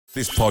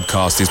This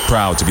podcast is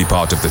proud to be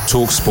part of the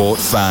TalkSport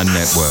Fan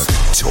Network.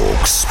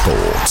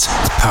 TalkSport.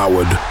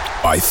 Powered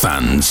by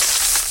fans.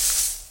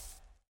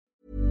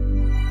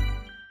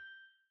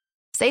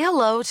 Say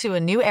hello to a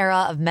new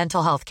era of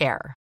mental health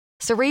care.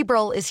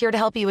 Cerebral is here to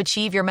help you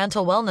achieve your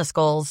mental wellness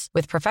goals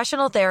with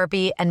professional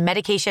therapy and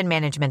medication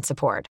management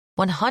support.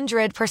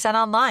 100%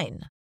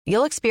 online.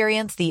 You'll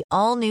experience the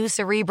all-new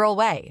Cerebral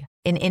Way,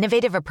 an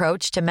innovative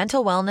approach to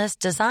mental wellness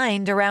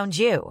designed around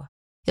you.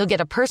 You'll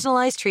get a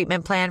personalized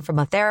treatment plan from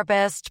a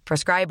therapist,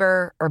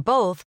 prescriber, or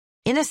both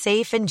in a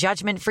safe and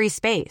judgment-free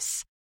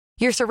space.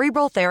 Your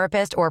Cerebral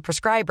therapist or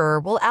prescriber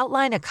will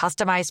outline a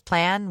customized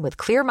plan with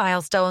clear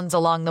milestones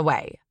along the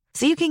way,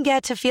 so you can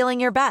get to feeling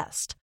your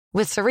best.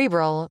 With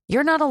Cerebral,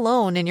 you're not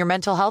alone in your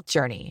mental health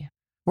journey.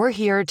 We're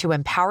here to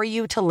empower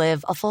you to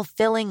live a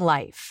fulfilling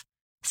life.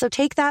 So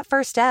take that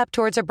first step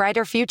towards a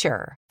brighter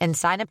future and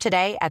sign up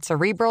today at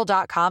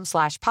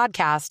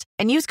Cerebral.com/podcast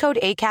and use code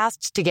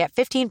ACAST to get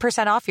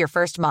 15% off your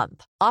first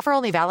month. Offer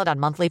only valid on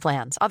monthly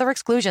plans. Other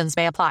exclusions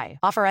may apply.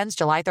 Offer ends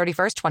July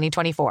 31st,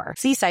 2024.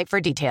 See site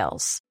for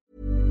details.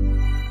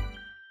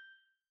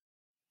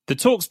 The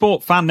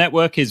TalkSport Fan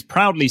Network is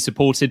proudly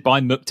supported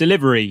by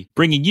McDelivery,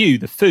 bringing you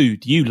the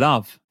food you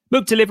love.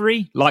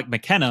 McDelivery, like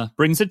McKenna,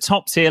 brings a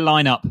top-tier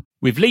lineup.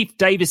 With Leif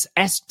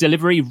Davis-esque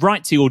delivery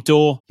right to your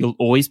door, you'll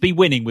always be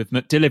winning with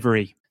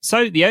McDelivery.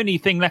 So the only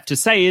thing left to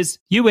say is,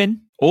 you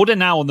win. Order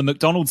now on the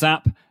McDonald's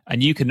app,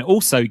 and you can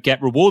also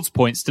get rewards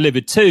points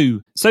delivered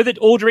too, so that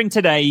ordering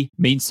today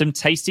means some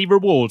tasty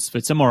rewards for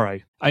tomorrow.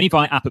 Only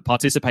by app at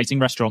participating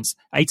restaurants.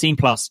 18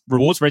 plus.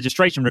 Rewards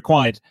registration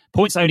required.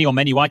 Points only on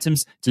menu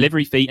items.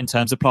 Delivery fee and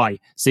terms apply.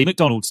 See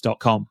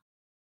mcdonalds.com.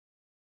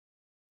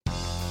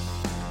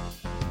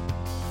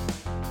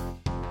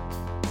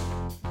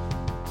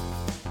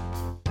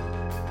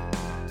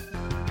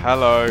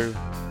 Hello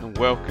and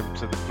welcome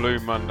to the Blue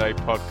Monday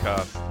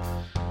podcast.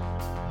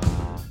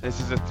 This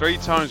is a 3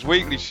 times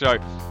weekly show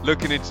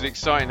looking into the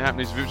exciting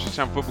happenings of Ipswich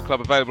Town Football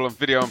Club, available on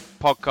video and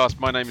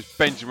podcast. My name is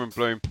Benjamin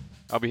Bloom.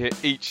 I'll be here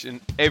each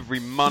and every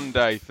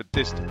Monday for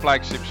this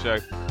flagship show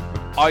with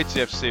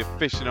ITFC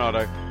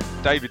aficionado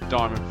David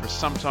Diamond for a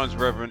sometimes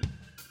reverent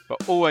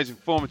but always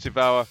informative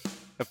hour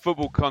of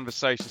football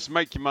conversations. So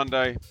make your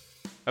Monday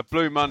a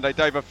Blue Monday.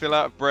 Dave, I feel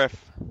out of breath.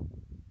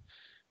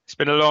 It's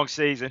been a long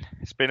season.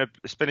 It's been a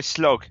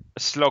slog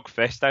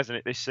fest, hasn't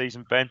it, this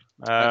season, Ben?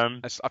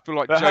 I feel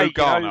like Joe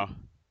Garner.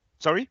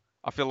 Sorry?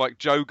 I feel like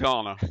Joe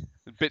Garner.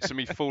 Bits of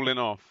me falling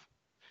off.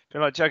 I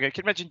feel like Joe Garner.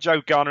 Can you imagine Joe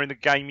Garner in the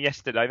game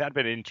yesterday? That'd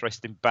been an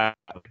interesting battle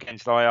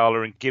against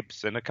Ayala and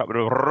Gibson, a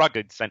couple of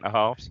rugged centre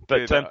halves.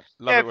 But it feels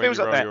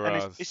like that.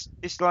 And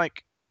it's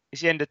like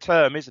it's the end of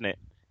term, isn't it?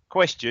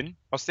 Question.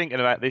 I was thinking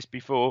about this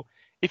before.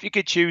 If you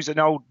could choose an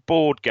old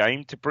board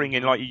game to bring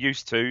in like you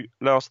used to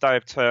last day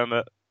of term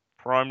at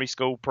primary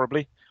school,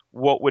 probably,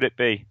 what would it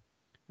be?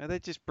 Now,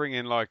 they'd just bring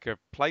in like a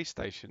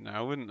PlayStation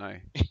now, wouldn't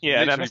they?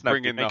 Yeah, that's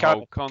bring in the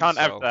whole console.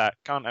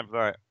 Can't have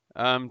that.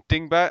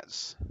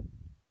 Dingbats.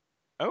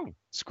 Oh.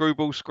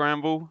 Screwball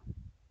Scramble.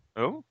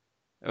 Oh.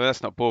 Well,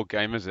 that's not board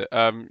game, is it?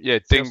 Yeah,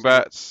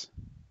 Dingbats.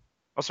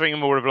 I was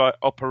thinking more of like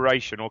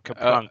Operation or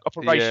Kaplunk.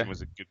 Operation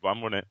was a good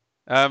one, wasn't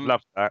it?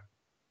 Loved that.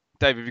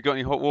 Dave, have you got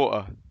any hot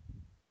water?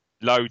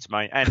 Loads,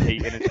 mate, and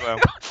heating as well.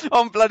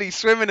 I'm bloody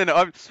swimming in it.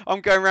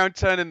 I'm going around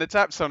turning the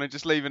taps on and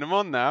just leaving them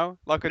on now,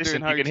 like I do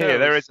in hotels. You can hear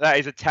that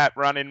is a tap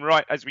running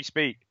right as we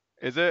speak.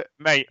 Is it?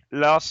 Mate,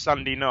 last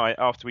Sunday night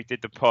after we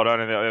did the pod, I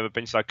don't think I've ever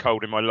been so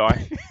cold in my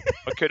life.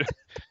 I could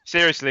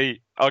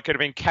have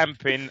been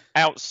camping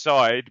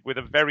outside with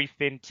a very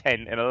thin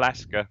tent in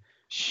Alaska.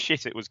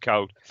 Shit, it was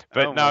cold.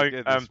 But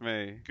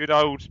me. Good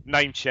old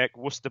name check,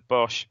 Worcester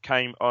Bosch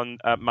came on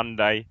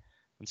Monday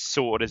and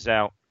sorted us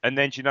out. And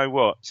then, do you know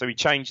what? So he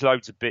changed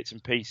loads of bits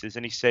and pieces,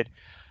 and he said,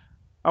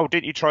 "Oh,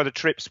 didn't you try the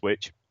trip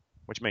switch?"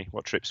 What do you mean?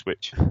 What trip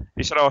switch?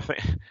 He said, "Oh, I think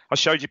I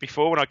showed you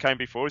before when I came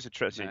before. It's a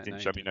trip." He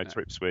didn't show me no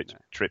trip switch. No.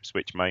 Trip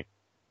switch, mate.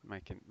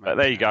 But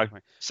there you go.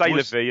 Say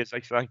la vie, as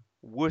they say.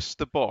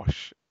 Worcester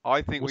Bosch.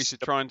 I think we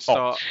should try and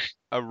start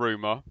a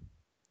rumour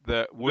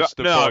that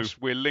Worcester Bosch.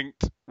 We're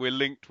linked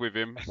with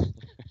him.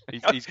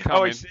 He's coming.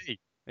 Oh, I see.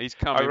 He's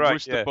coming. Right,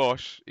 Worcester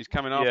Bosch. He's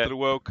coming after the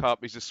World Cup.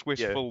 He's a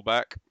Swiss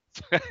fullback.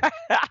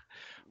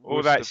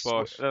 Or that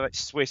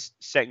Swiss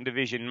second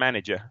division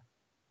manager.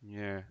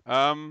 Yeah.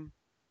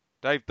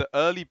 Dave, the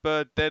early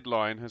bird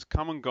deadline has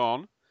come and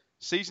gone.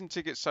 Season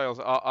ticket sales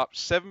are up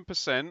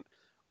 7%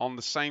 on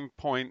the same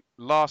point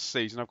last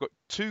season. I've got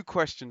 2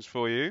 questions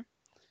for you.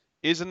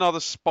 Is another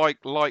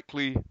spike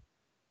likely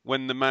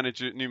when the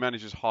new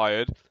manager's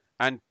hired?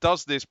 And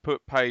does this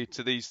put pay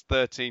to these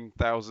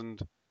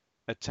 13,000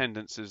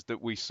 attendances that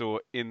we saw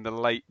in the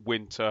late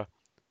winter,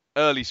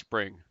 early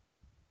spring?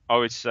 I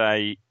would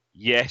say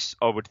yes.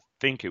 I would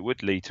think it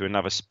would lead to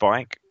another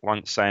spike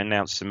once they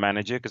announce the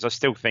manager, because I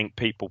still think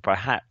people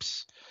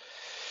perhaps,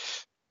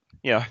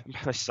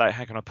 let's say,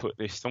 how can I put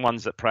this? The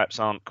ones that perhaps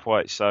aren't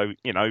quite so,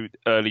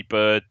 early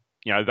bird,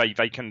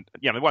 they can,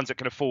 the ones that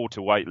can afford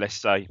to wait, let's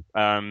say,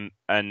 and,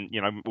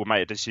 will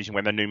make a decision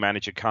when the new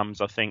manager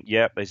comes. I think,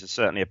 there's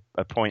certainly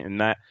a point in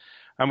that.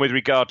 And with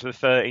regard to the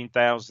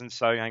 13,000,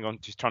 so hang on,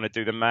 just trying to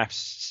do the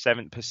maths,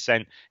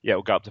 7%, yeah,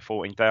 it'll go up to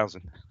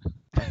 14,000.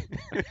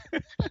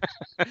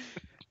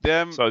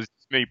 So it's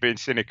me being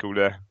cynical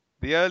there.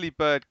 The early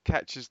bird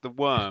catches the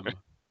worm.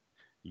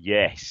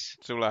 Yes.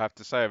 That's all I have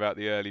to say about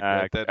the early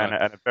bird deadline.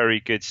 And a very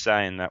good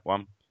saying, that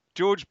one.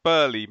 George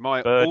Burley,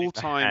 my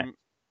all-time...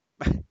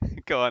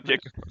 Go on.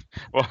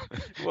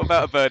 What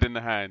about a bird in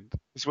the hand?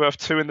 It's worth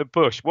 2 in the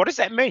bush. What does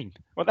that mean?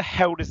 What the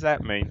hell does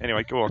that mean?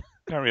 Anyway, go on.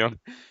 Carry on.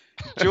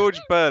 George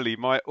Burley,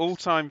 my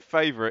all-time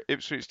favourite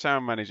Ipswich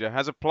Town manager,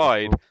 has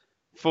applied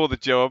for the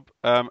job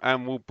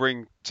and will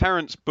bring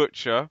Terence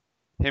Butcher,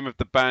 him of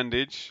the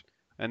bandage,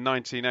 and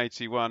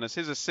 1981, as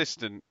his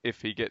assistant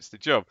if he gets the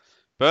job.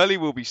 Burley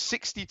will be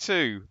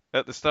 62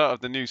 at the start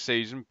of the new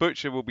season.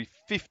 Butcher will be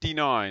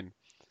 59.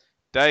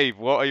 Dave,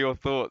 what are your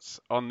thoughts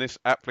on this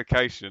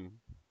application?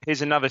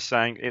 Here's another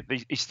saying.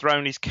 He's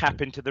thrown his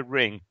cap into the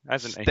ring,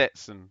 hasn't he?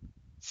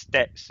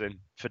 Stetson.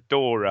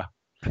 Fedora.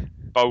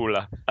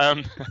 Bowler.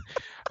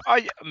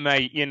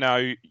 Mate,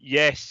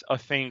 yes, I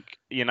think,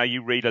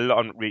 you read a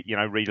lot on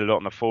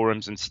the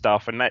forums and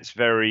stuff, and that's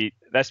very,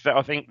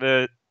 I think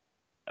the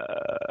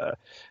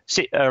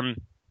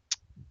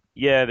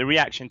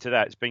reaction to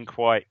that has been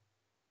quite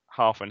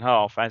half and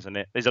half, hasn't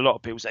it? There's a lot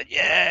of people saying,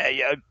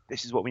 yeah,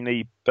 this is what we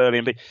need, Burley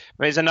and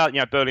there's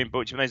another, Burley and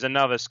Butcher, and there's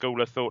another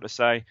school of thought to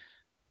say,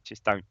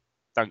 just don't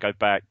go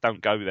back, don't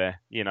go there.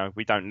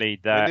 We don't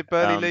need that. When did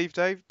Burley leave,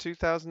 Dave?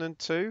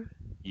 2002?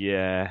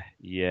 Yeah.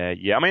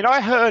 I mean, I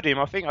heard him.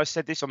 I think I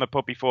said this on the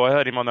pod before. I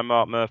heard him on the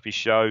Mark Murphy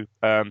show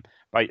a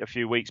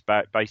few weeks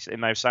back, basically,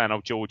 and they were saying,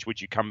 "Oh, George, would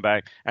you come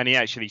back?" And he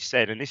actually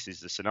said, and this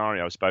is the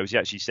scenario, I suppose. He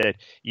actually said,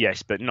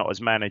 "Yes, but not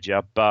as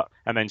manager."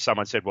 And then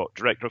someone said, "What,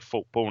 director of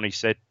football?" And he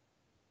said,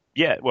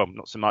 "Yeah, well,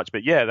 not so much,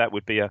 but yeah, that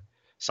would be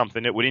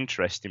something that would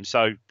interest him."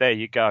 So there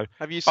you go.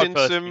 Have you seen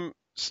some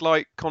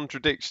slight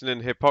contradiction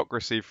and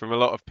hypocrisy from a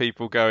lot of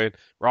people going,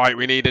 right,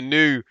 we need a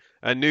new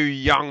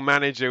young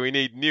manager, we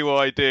need new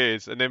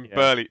ideas, and then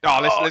Burley,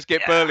 let's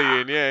get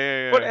Burley in.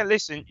 Yeah. Well,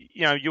 listen,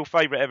 your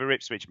favourite ever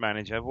Ipswich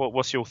manager,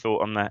 what's your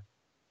thought on that?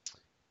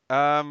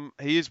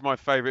 He is my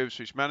favourite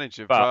Ipswich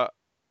manager, but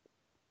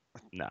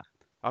nah,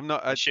 I'm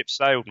not. The ship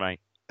sailed, mate.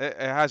 It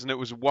hasn't. It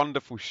was a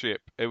wonderful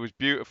ship. It was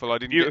beautiful. I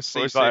didn't get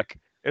seasick.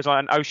 It was like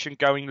an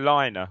ocean-going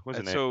liner,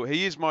 wasn't it? So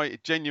he is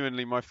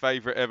genuinely my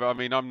favourite ever. I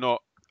mean, I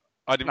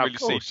didn't really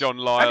see John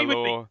Lyle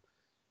or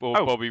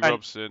Bobby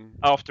Robson.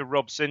 After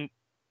Robson,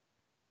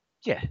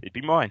 yeah, it'd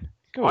be mine.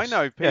 I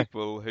know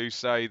people who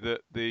say that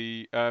do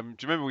you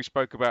remember we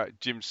spoke about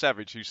Jim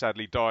Savage, who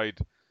sadly died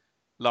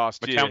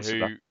last year?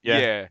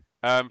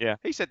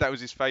 He said that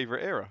was his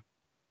favourite era.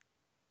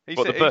 He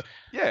said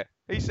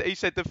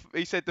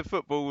the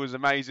football was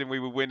amazing. We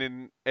were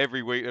winning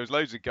every week. There was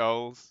loads of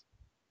goals.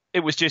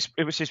 It was just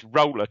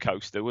roller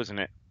coaster, wasn't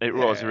it? It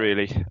was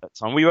really at the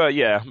time. We were,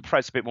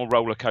 perhaps a bit more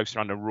roller coaster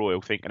under Royal,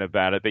 thinking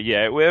about it. But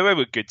yeah, we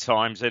were good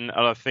times, and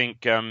I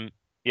think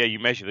you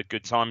measure the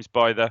good times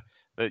by the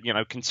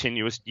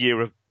continuous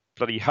year of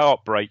bloody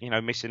heartbreak.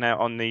 Missing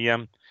out on the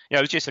it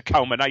was just a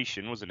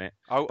culmination, wasn't it?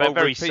 I'll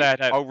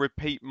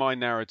repeat my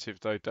narrative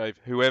though, Dave.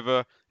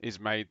 Whoever is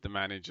made the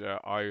manager,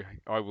 I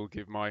will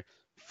give my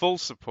full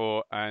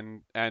support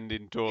and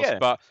endorse. Yeah.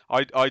 But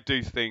I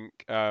do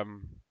think no.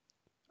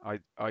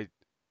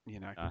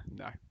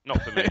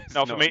 Not for me.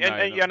 Not for me.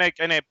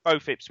 And they're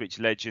both Ipswich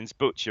legends.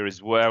 Butcher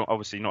as well.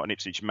 Obviously not an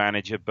Ipswich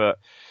manager, but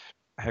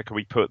how can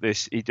we put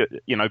this?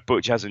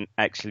 Butcher hasn't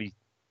actually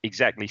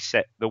exactly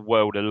set the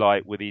world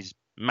alight with his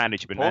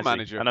management. Poor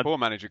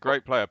manager.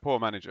 Great player. Poor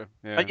manager.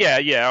 Yeah.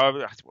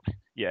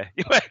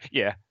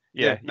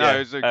 Yeah. No,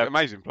 he's an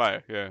amazing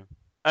player. Yeah.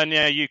 And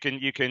you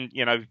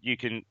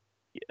can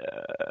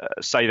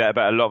say that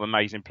about a lot of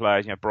amazing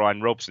players.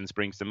 Brian Robson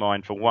springs to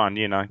mind for one.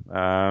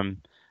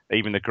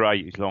 Even the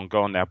great, who's long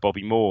gone now,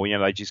 Bobby Moore.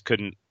 They just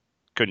couldn't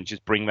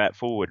just bring that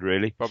forward,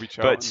 really. Bobby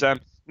Charlton.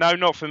 But no,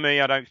 not for me.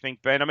 I don't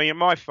think, Ben. I mean,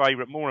 my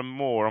favourite, more and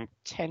more, I'm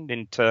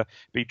tending to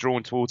be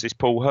drawn towards this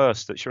Paul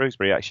Hurst at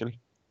Shrewsbury, actually.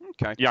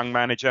 Okay. Young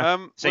manager.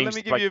 Seems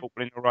to play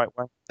football in the right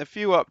way. A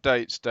few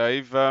updates,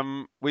 Dave.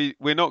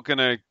 We're not going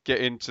to get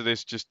into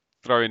this just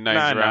throwing names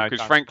around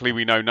because, frankly,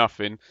 we know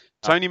nothing.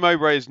 Tony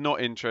Mowbray is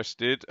not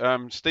interested.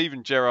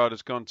 Stephen Gerrard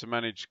has gone to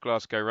manage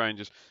Glasgow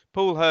Rangers.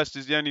 Paul Hurst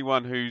is the only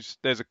one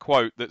there's a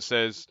quote that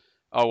says,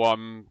 "Oh,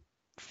 I'm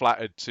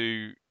flattered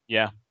to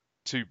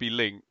be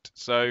linked."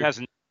 So he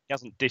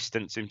hasn't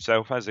distanced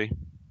himself, has he?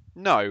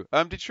 No.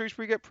 Did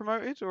Shrewsbury get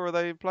promoted, or are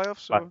they in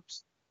playoffs?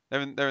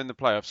 They're in the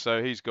playoffs,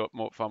 so he's got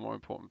far more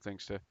important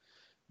things to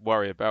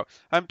worry about.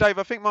 Dave,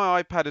 I think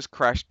my iPad has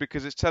crashed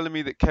because it's telling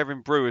me that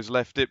Kevin Brewer's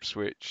left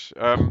Ipswich.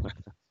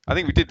 I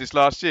think we did this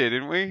last year,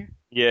 didn't we?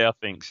 Yeah, I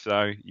think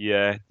so.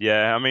 Yeah.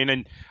 I mean,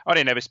 and I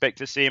didn't ever expect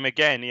to see him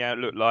again. It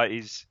looked like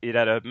he'd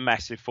had a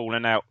massive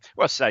falling out.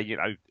 Well,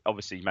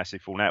 obviously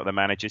massive falling out. The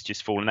manager's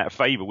just fallen out of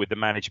favour with the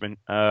management.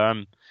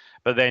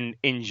 But then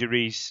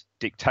injuries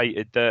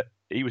dictated that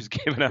he was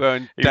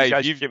given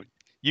Dave,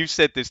 you've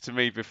said this to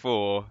me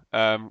before.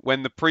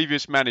 When the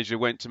previous manager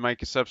went to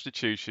make a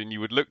substitution, you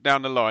would look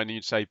down the line and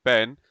you'd say,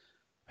 Ben,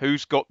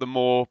 who's got the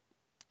more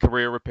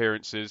career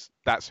appearances,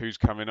 that's who's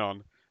coming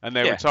on. And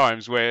there were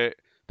times where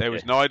there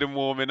was Nyden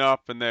warming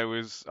up, and there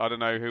was, I don't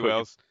know who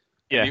else.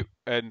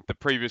 And the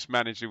previous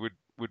manager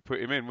would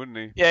put him in, wouldn't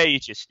he? Yeah, you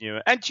just knew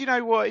it. And do you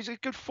know what? He's a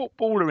good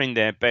footballer in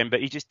there, Ben,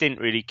 but he just didn't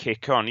really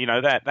kick on. You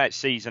know, that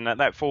season, that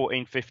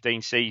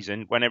 14-15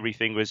 season, when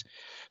everything was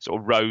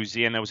sort of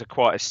rosy and there was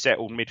quite a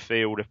settled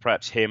midfield of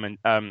perhaps him and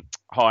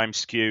Haim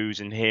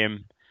Skews and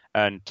him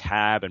and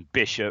Tab and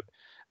Bishop.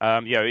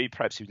 He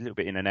perhaps was a little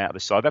bit in and out of the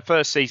side. That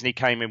first season he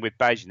came in with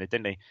Bajner,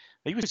 didn't he?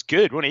 He was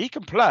good, wasn't he? He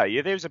can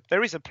play.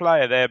 There is a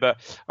player there, but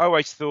I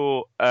always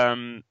thought,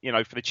 for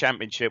the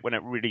Championship, when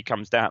it really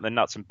comes down to the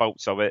nuts and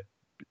bolts of it,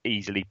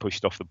 easily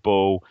pushed off the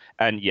ball.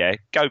 And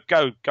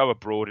go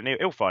abroad, and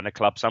he'll find a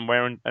club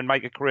somewhere and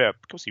make a career.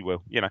 Of course he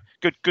will.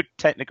 Good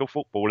technical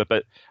footballer,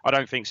 but I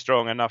don't think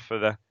strong enough for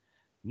the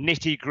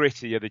nitty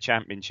gritty of the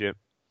Championship.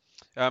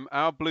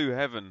 Our Blue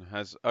Heaven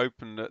has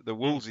opened at the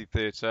Wolsey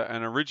Theatre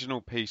an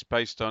original piece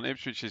based on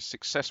Ipswich's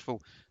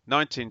successful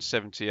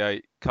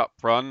 1978 Cup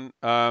run.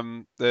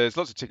 There's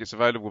lots of tickets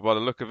available by the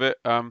look of it.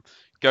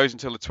 Goes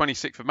until the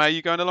 26th of May.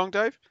 You going along,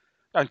 Dave?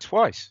 Going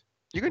twice.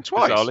 You're going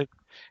twice? Bizarrely.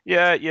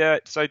 Yeah.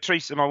 So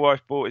Teresa, my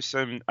wife, bought us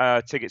some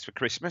tickets for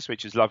Christmas,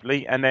 which is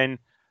lovely. And then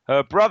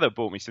her brother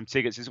bought me some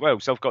tickets as well.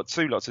 So I've got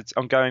two lots.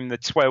 I'm going the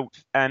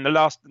 12th and the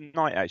last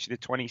night, actually,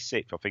 the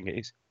 26th, I think it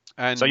is.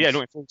 And so,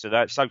 looking forward to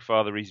that. So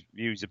far, the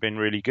reviews have been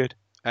really good.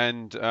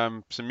 And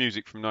some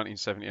music from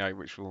 1978,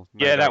 which will...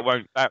 that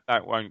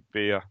won't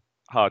be a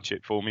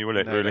hardship for me, will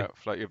it, really?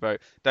 Float your boat.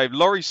 Dave,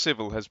 Laurie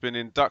Civil has been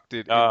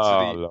inducted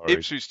into the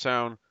Ipswich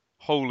Town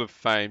Hall of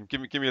Fame.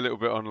 Give me a little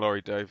bit on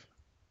Laurie, Dave.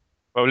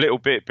 Well, a little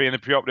bit being the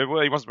preoperative.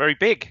 Well, he wasn't very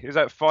big. He was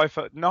at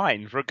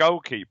 5'9" for a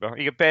goalkeeper.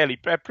 He could barely,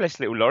 bless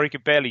little Laurie,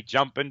 could barely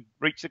jump and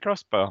reach the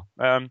crossbar.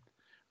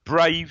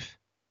 Brave,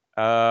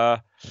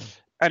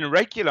 and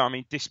regular. I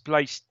mean,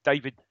 displaced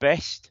David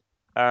Best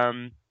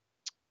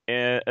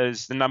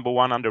as the number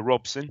one under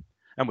Robson,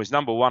 and was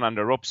number one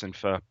under Robson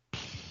for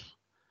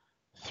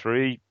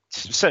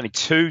certainly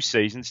 2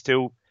 seasons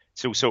till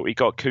sort of he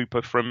got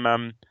Cooper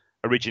from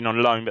Origin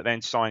on loan, but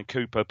then signed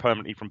Cooper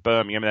permanently from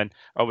Birmingham, and then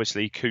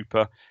obviously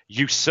Cooper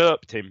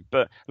usurped him.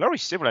 But Laurie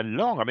Civil and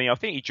long. I mean, I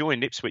think he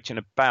joined Ipswich in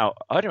about,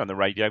 I heard him on the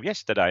radio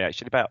yesterday,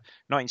 actually, about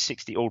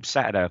 1960, or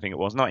Saturday, I think it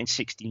was,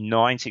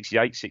 1969,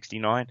 68,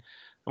 69.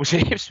 I was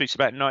in Ipswich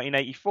about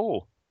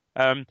 1984.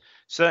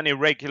 Certainly a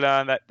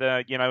regular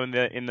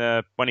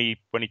that when he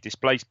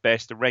displaced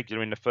Best, a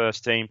regular in the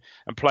first team,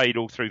 and played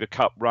all through the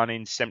cup run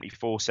in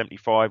 74,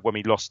 75 when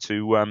we lost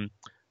to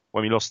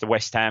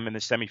West Ham in the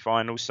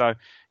semi-final. So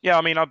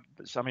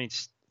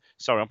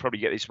sorry, I'll probably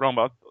get this wrong,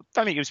 but I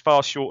don't think he was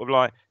far short of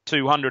like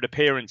 200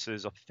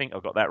 appearances. I think I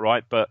got that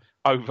right, but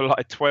over like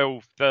a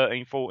 12,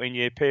 13, 14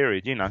 year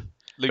period,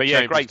 Luke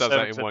Chambers does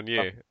that in 1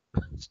 year.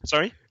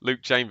 Sorry?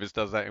 Luke Chambers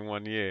does that in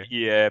 1 year.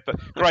 Yeah,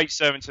 but great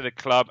servant to the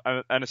club.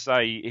 And I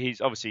say,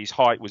 his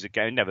height was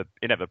again,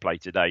 he never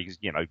played today because,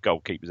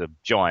 goalkeepers are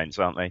giants,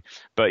 aren't they?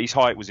 But his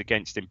height was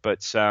against him.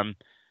 But,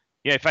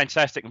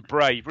 fantastic and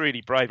brave,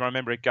 really brave. I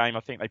remember a game,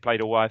 I think they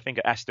played away,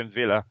 at Aston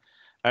Villa.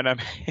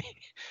 And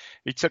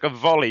he took a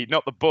volley,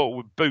 not the ball,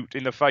 with boot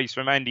in the face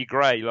from Andy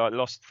Gray, like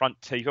lost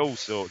front teeth, all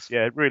sorts.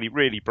 Yeah, really,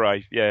 really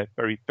brave. Yeah,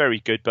 very,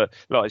 very good. But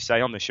like I say,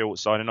 on the short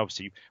side, and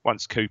obviously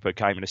once Cooper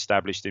came and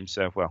established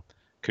himself, well,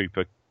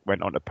 Cooper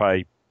went on to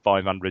play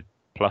 500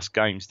 plus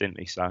games,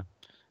 didn't he? So,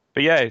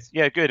 but yeah,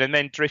 good. And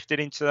then drifted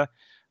into, I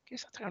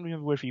guess I don't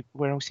remember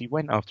where else he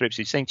went after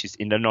Ipswich. He seems just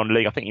in the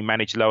non-league. I think he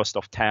managed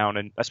Lowestoft Town,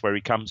 and that's where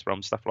he comes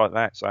from, stuff like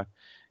that. So.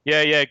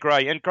 Yeah,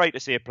 great. And great to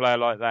see a player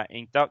like that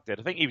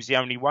inducted. I think he was the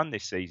only one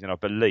this season, I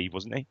believe,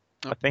 wasn't he?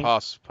 I think.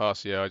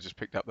 Pass, yeah, I just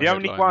picked up the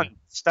only one,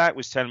 Stat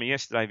was telling me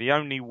yesterday, the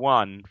only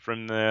one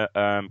from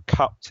the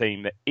Cup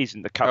team that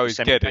isn't the Cup. Oh, it's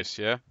Geddes,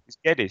 yeah? It's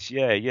Geddes,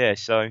 yeah.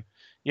 So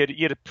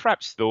you'd have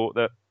perhaps thought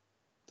that,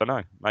 I don't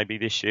know, maybe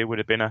this year would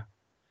have been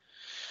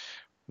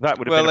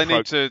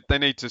they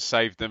need to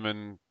save them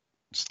and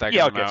stagger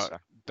them out, so.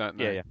 Don't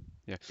they?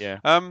 Yeah.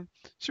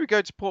 Should we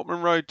go to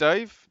Portman Road,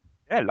 Dave?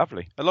 Yeah,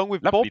 lovely. Along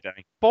with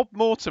Bob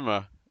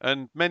Mortimer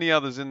and many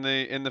others in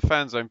the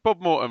fan zone. Bob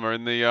Mortimer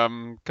in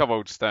the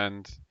Covold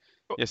stand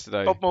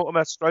yesterday. Bob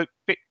Mortimer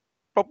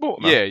Bob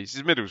Mortimer? Yeah, he's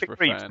a Middlesbrough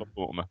fan. Bob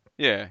Mortimer.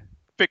 Yeah.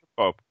 Big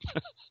Bob.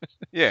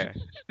 Yeah.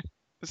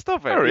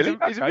 Stop it. Oh, really?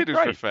 He's a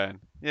Middlesbrough fan.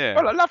 Yeah.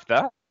 Well, I love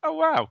that. Oh,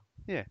 wow.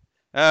 Yeah.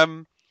 Sorry.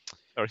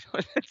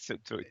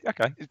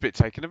 Okay. He's a bit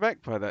taken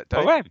aback by that,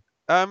 Dave.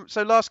 Oh,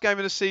 so last game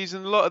of the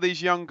season, a lot of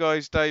these young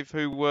guys, Dave,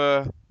 who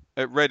were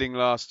at Reading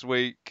last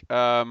week,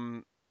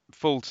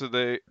 fall to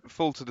the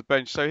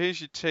bench. So here's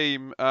your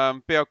team: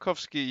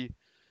 Białkowski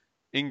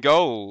in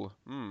goal,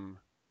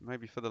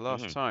 maybe for the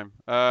last time.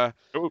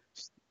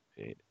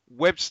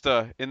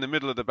 Webster in the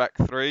middle of the back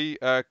three.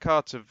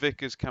 Carter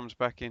Vickers comes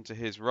back into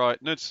his right.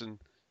 Knudsen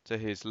to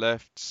his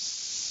left.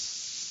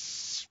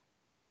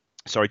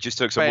 Sorry, just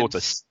took some water.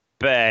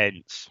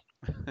 Spence.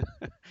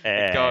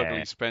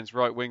 Gargley Spence,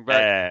 right wing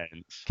back.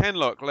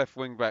 Kenlock, left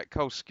wing back.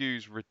 Cole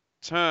Skews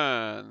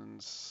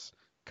returns.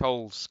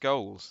 Cole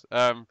Scholes.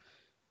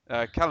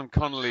 Callum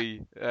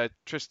Connolly,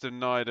 Tristan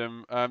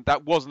Nydam.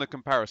 That wasn't a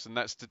comparison.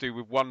 That's to do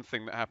with one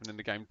thing that happened in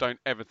the game. Don't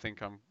ever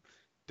think I'm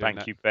doing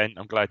Thank you, Ben.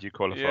 I'm glad you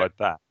qualified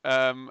that.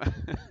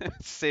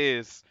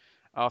 Sears,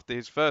 after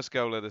his first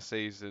goal of the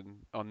season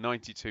on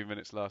 92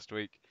 minutes last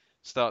week,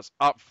 starts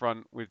up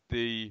front with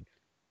the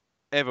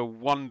ever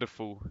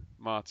wonderful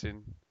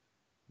Martin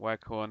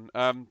Waghorn.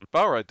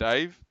 Borough,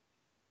 Dave,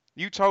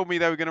 you told me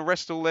they were going to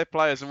rest all their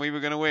players and we were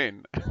going to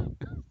win.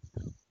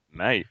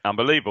 Mate,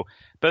 unbelievable.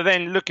 But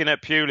then looking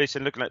at Pulis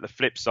and looking at the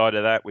flip side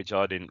of that, which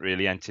I didn't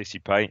really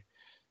anticipate,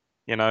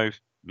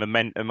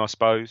 momentum, I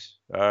suppose.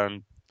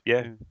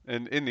 Yeah.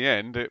 And in the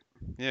end,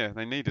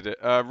 they needed it.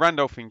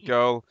 Randolph in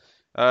goal.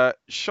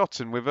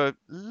 Shotton with a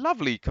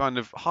lovely kind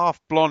of half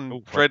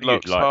blonde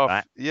dreadlocks.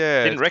 That.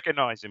 Yeah. Didn't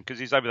recognise him because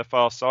he's over the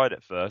far side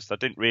at first. I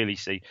didn't really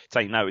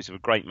take notice of a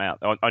great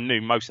mount. I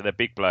knew most of their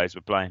big players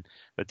were playing,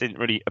 but didn't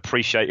really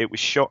appreciate it was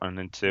Shotton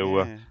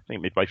until I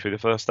think midway through the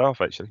first half,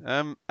 actually.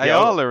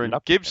 Ayala and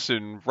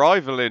Gibson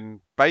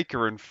rivaling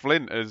Baker and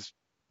Flint as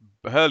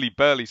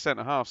hurly-burly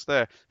centre-halves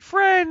there.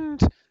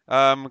 Friend!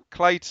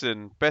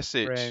 Clayton,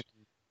 Besic,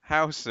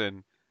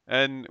 Howson.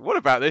 And what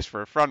about this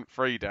for a front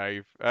three,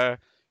 Dave?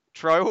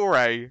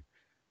 Traore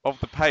of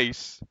the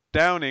pace,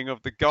 Downing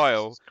of the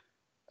guile,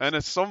 and a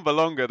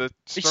Sombalonga, the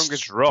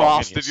strongest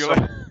bastard you'll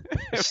ever.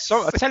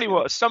 I tell you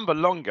what,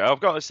 Sombalonga, I've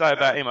got to say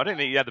about him, I didn't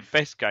think he had the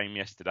best game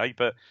yesterday,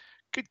 but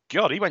good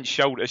God, he went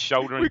shoulder to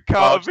shoulder with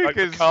Carter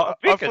Vickers. I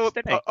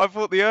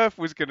thought the earth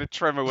was going to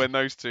tremor when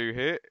those two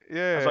hit.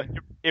 Yeah, it's like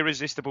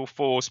irresistible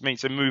force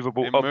meets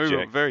immovable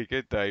object. Very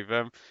good, Dave.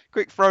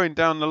 Quick throwing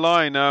down the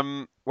line.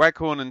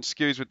 Waghorn and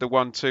Skews with the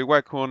 1-2.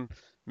 Waghorn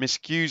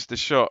miscues the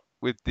shot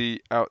with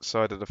the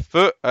outside of the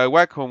foot.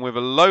 Waghorn with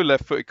a low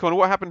left-footed corner.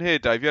 What happened here,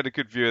 Dave? You had a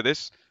good view of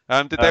this.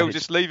 Did they all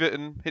just leave it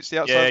and hits the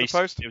outside of the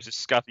post? It was a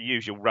scuff, the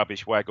usual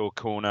rubbish Waghorn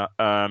corner.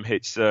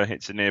 Hits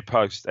a near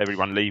post.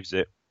 Everyone leaves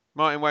it.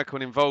 Martin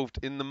Waghorn involved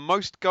in the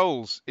most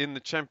goals in the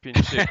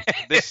championship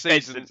this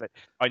season.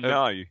 I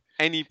know.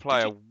 Any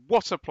player.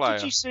 What a player.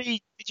 Did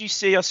you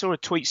see? I saw a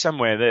tweet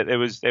somewhere that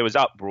there was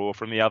uproar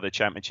from the other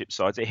championship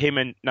sides. Him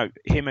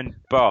and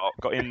Bart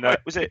got in the,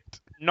 was it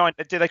 9?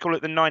 Did they call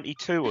it the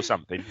 92 or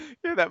something?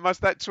 Yeah,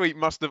 that tweet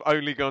must have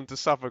only gone to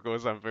Suffolk or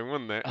something,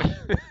 wouldn't it?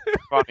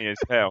 Funny as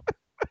hell.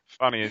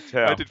 I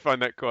did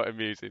find that quite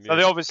amusing. So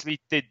they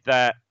obviously did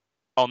that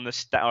on the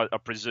stat, I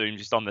presume,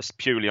 just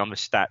purely on the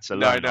stats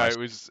alone. No, it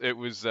was. It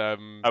was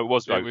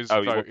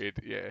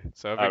voted. Yeah.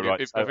 So I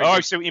think I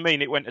see what you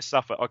mean. It went to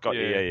Suffolk. I got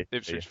you. Yeah.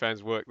 Ipswich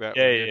fans work that.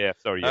 Yeah.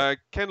 Sorry. Yeah.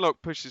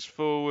 Kenlock pushes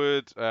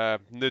forward.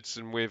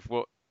 Knudsen with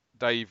what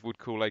Dave would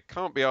call a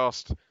can't be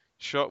asked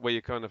shot where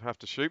you kind of have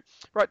to shoot.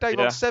 Right, Dave.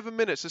 On 7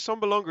 minutes,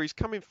 Sombalonga, he's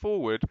coming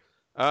forward.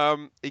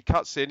 He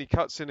cuts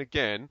in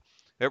again.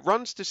 It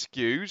runs to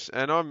Skews,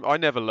 and I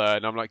never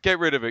learn. I'm like, get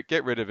rid of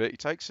it. He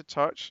takes a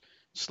touch.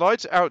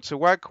 Slides it out to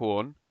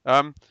Waghorn.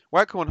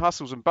 Waghorn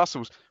hustles and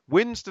bustles,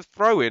 wins the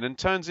throw-in and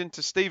turns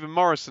into Stephen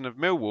Morrison of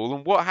Millwall.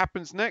 And what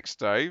happens next,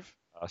 Dave?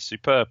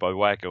 Superb by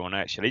Waghorn,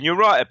 actually. And you're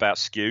right about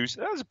Skews.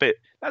 That was a bit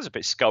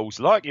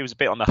Scholes-like. He was a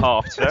bit on the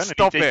half turn.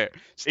 Stop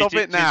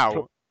it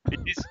now. He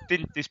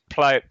didn't just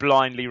play it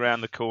blindly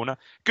round the corner.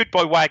 Good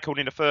by Waghorn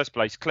in the first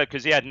place,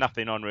 because he had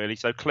nothing on really,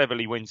 so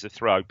cleverly wins the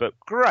throw. But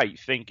great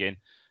thinking.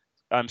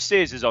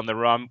 Sears is on the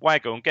run.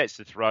 Waghorn gets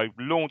the throw,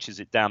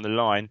 launches it down the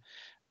line.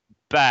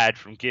 Bad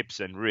from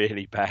Gibson,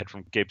 really bad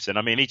from Gibson.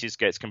 I mean, he just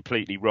gets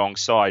completely wrong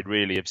side,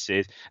 really, of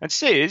Sears. And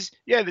Sears,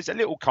 there's a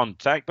little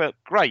contact, but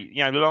great.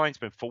 The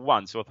linesman for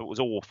once, who I thought was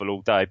awful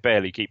all day,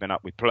 barely keeping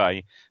up with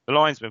play. The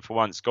linesman for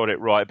once got it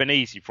right. It'd been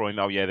easy for him.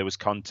 There was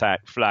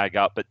contact, flag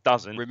up, but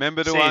doesn't.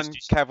 Remember the Sears one,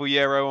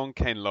 Cavallero on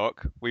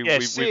Kenlock? We've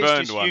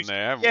earned one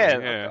there,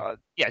 haven't we?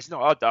 Yeah, it's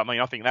not. I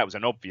mean, I think that was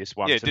an obvious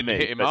one. It didn't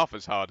hit him half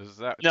as hard as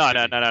that.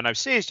 No.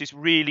 Sears just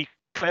really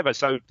clever.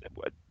 So,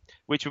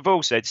 which we've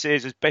all said,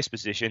 Sears' best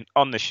position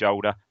on the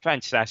shoulder,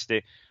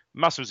 fantastic,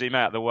 muscles him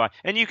out of the way,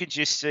 and you can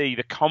just see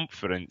the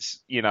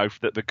confidence,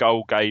 that the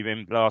goal gave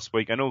him last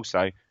week, and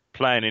also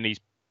playing in his,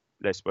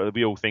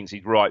 we all think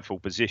his rightful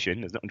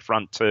position, in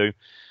front two,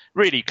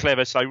 really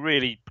clever. So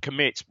really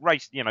commits,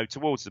 race,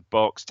 towards the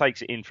box,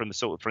 takes it in from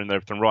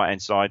the right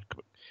hand side.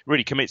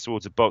 Really commits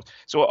towards the box.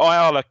 So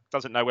Ayala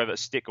doesn't know whether to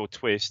stick or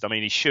twist. I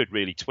mean, he should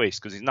really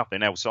twist because there's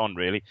nothing else on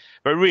really.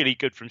 But really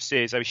good from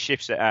Sears. So he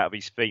shifts it out of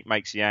his feet,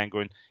 makes the angle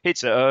and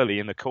hits it early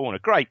in the corner.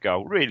 Great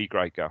goal. Really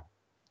great goal.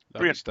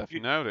 Brilliant stuff. You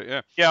nailed it,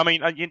 yeah. Yeah, I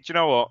mean, do you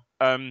know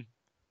what?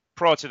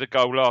 Prior to the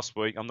goal last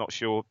week, I'm not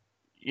sure.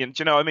 Do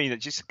you know what I mean?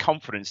 It's just a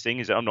confidence thing,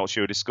 is it? I'm not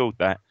sure he scored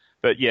that.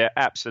 But yeah,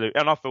 absolutely.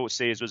 And I thought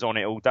Sears was on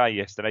it all day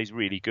yesterday. He's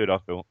really good, I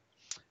thought.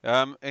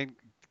 And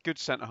good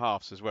centre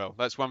halves as well.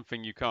 That's one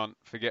thing you can't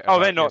forget.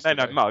 They're no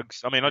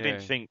mugs. I mean, I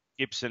didn't think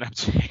Gibson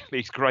absolutely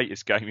his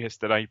greatest game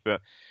yesterday,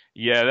 but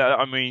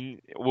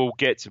we'll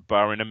get to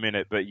Borough in a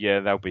minute, but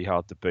they'll be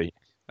hard to beat.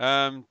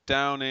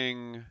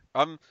 Downing.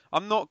 I'm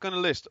not going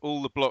to list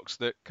all the blocks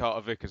that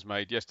Carter Vickers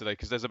made yesterday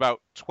because there's about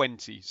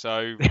 20.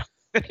 So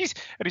he's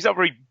not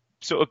very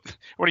sort of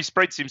when he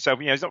spreads himself.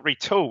 He's not very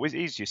tall.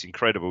 He's just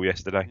incredible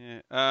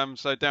yesterday. Yeah.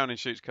 So Downing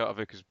shoots, Carter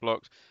Vickers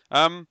blocks.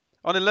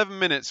 On 11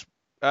 minutes,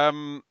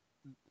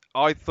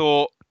 I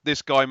thought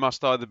this guy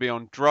must either be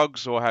on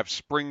drugs or have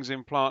springs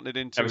implanted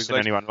into his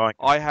legs. Anyone like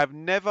I have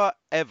never,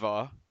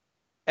 ever,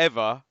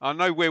 I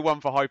know we're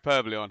one for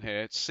hyperbole on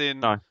here,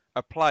 seen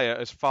a player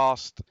as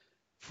fast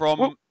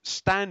from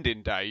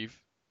standing, Dave.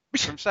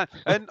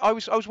 And I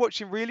was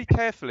watching really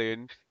carefully,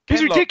 and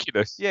it's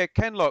ridiculous. Yeah,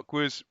 Kenlock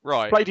was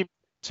right. Played him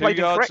 2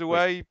 yards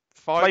away,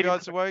 5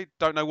 yards away.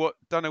 Don't know what.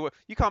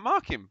 You can't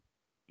mark him.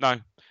 No.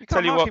 You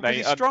can't mark him, but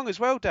he's strong as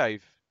well,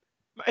 Dave.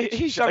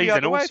 He's shove you out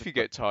of the way if you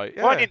get tight.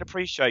 Yeah. Well, I didn't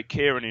appreciate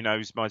Kieran, who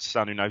knows my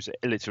son, who knows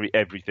literally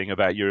everything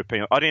about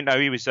European. I didn't know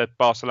he was a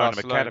Barcelona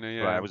academy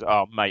player. I was,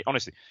 mate,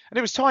 honestly. And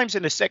there was times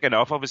in the second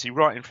half, obviously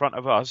right in front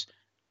of us,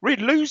 where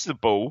he'd lose the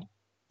ball.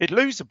 He'd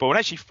lose the ball and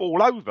actually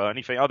fall over, and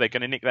you think, they're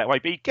going to nick that way.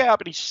 But he'd get up,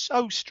 and he's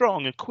so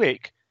strong and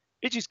quick,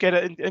 he'd just get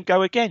it and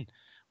go again.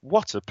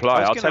 What a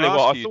player! I'll tell you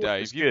what. I thought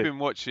Dave, you've been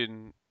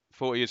watching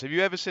 40 years. Have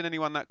you ever seen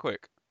anyone that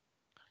quick?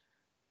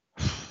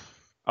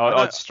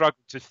 I'd struggle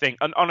to think,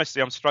 and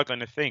honestly, I'm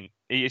struggling to think.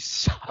 He is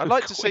so I'd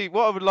like quick. to see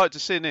what I would like to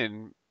see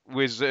in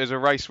was as a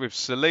race with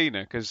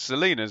Selena, because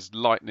Selena's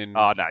lightning.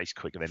 Oh no, he's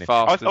quicker than him.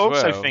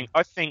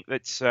 I think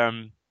that's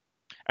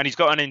and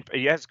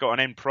he has got an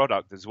end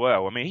product as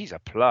well. I mean, he's a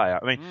player.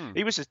 I mean,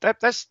 he was that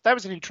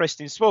was an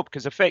interesting swap,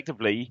 because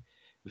effectively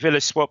Villa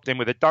swapped him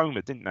with a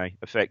Doma, didn't they?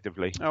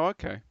 Effectively. Oh,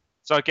 okay.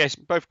 So I guess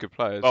both good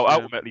players. Well,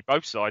 ultimately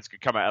both sides could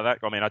come out of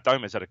that. I mean,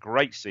 Adoma's had a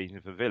great season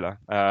for Villa,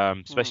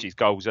 especially his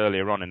goals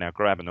earlier on, and now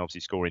grabbing,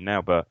 obviously scoring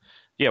now. But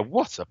yeah,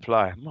 what a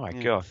player! My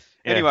God.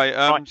 Yeah. Anyway,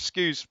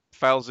 Skews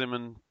fouls him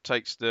and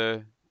takes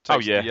the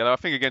yellow. I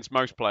think against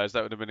most players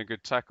that would have been a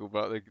good tackle,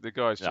 but the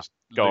guy's just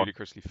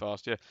ludicrously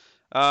fast.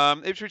 Yeah.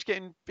 Ipswich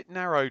getting a bit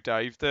narrow,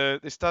 Dave.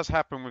 This does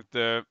happen with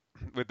the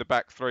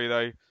back three.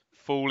 They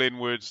fall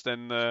inwards,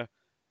 then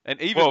and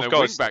even the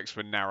wing backs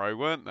were narrow,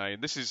 weren't they?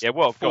 And this is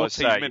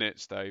 14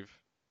 minutes, Dave.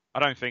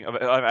 I don't think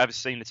I've ever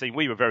seen the team.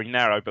 We were very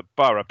narrow, but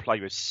Borough play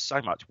with so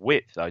much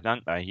width, though,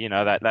 don't they? You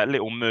know, that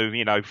little move,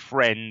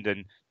 Friend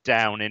and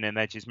Downing, and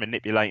they're just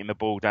manipulating the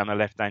ball down the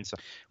left-hand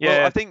side. Yeah.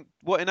 Well, I think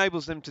what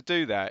enables them to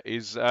do that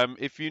is,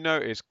 if you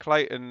notice,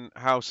 Clayton,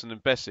 Howson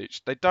and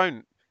Besic, they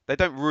don't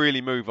really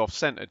move off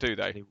centre, do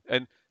they?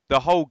 And the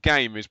whole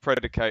game is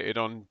predicated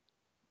on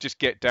just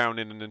get down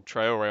in and then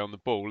Traore on the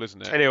ball, isn't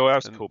it? Tell you what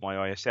else caught my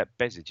eye. Except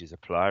Besic is a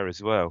player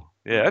as well.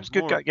 Yeah, that's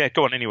good. Yeah,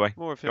 go on anyway.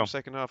 More of him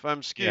second half.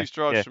 Skews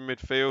drives from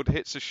midfield,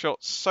 hits a shot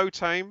so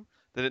tame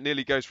that it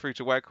nearly goes through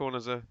to Waghorn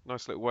as a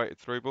nice little weighted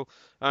through ball.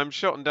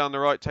 Shot down the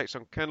right, takes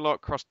on Kenlock,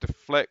 cross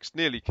deflects,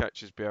 nearly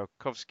catches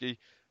Bialkowski.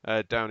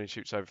 Downing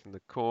shoots over from the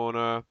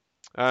corner.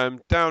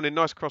 Downing,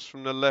 nice cross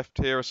from the left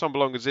here.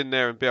 Assombalonga's in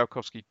there and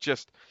Bialkowski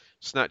just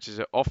snatches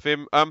it off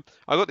him. I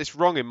got this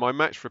wrong in my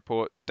match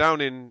report.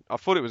 Downing, I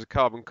thought it was a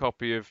carbon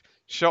copy of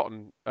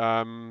Shotton,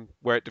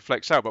 where it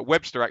deflects out, but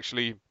Webster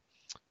actually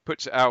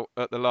puts it out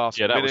at the last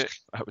minute.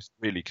 That was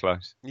really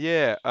close.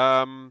 Yeah,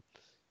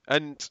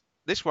 and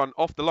this one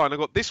off the line. I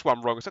got this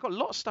one wrong. So I got a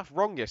lot of stuff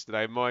wrong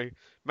yesterday in my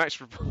match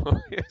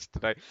report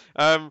yesterday.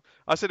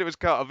 I said it was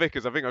Carter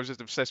Vickers. I think I was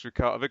just obsessed with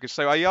Carter Vickers.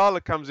 So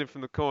Ayala comes in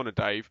from the corner,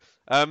 Dave.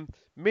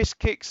 Miss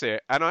kicks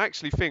it, and I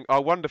actually think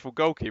our wonderful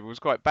goalkeeper was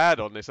quite bad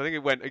on this. I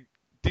think it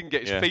didn't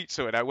get his feet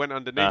sorted out, went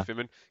underneath him,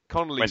 and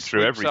Connolly went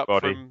through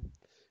everybody. Up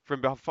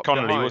from behind.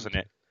 Connolly, wasn't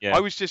it? Yeah. I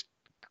was just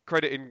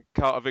crediting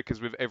Carter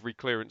Vickers with every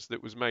clearance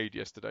that was made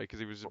yesterday, because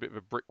he was a bit of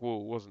a brick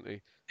wall, wasn't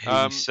he?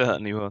 He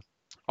certainly was.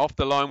 Off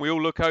the line, we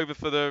all look over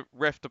for the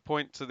ref to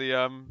point to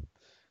the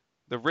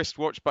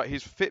wristwatch, but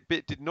his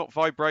Fitbit did not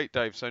vibrate,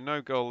 Dave, so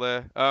no goal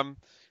there.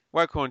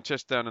 Waghorn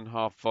chest down and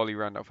half volley.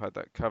 Randolph had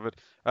that covered.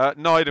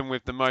 Nyden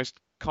with the most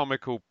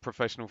comical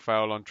professional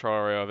foul on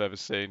Traore I've ever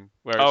seen.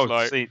 Where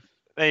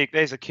it's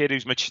there's a kid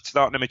who's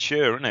starting to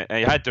mature, isn't it?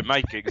 He had to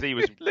make it because he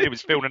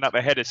was building up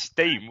a head of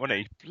steam, wasn't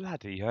he?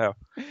 Bloody hell.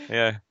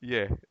 Yeah.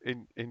 Yeah,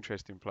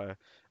 interesting player.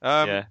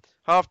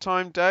 Half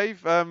time,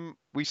 Dave.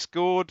 We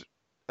scored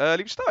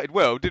early. We started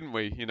well, didn't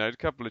we? A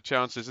couple of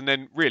chances, and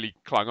then really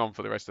clung on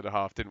for the rest of the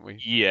half, didn't we?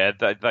 Yeah,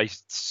 they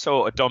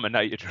sort of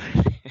dominated.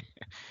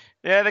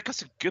 Yeah, they've got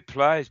some good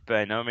players,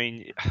 Ben. I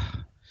mean,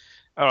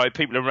 all right,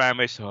 people around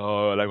me say,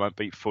 they won't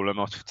beat Fulham.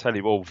 I'll tell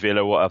you all,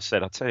 Villa, what I've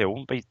said.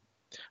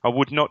 I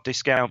would not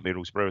discount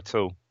Middlesbrough at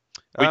all.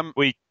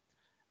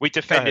 We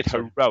defended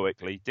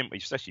heroically, didn't we?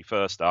 Especially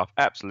first half,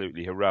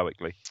 absolutely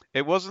heroically.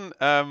 It wasn't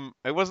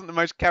the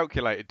most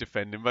calculated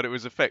defending, but it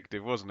was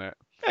effective, wasn't it?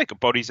 Yeah, got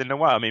bodies in the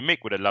way. I mean, Mick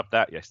would have loved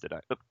that yesterday.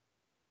 The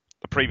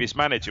previous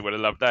manager would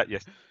have loved that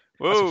yesterday.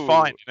 That's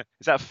fine.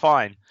 Is that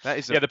fine? That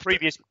is.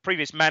 The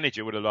previous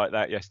manager would have liked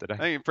that yesterday. I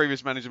think the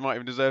previous manager might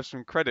even deserve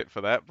some credit for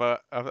that,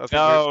 but I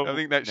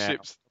think that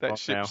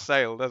ship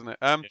sailed, doesn't it?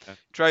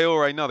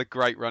 Traore, another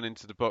great run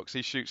into the box.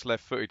 He shoots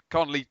left-footed.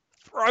 Connolly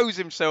throws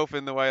himself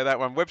in the way of that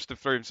one. Webster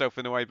threw himself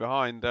in the way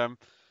behind.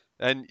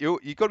 And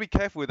you've got to be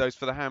careful with those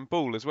for the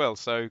handball as well.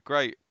 So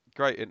great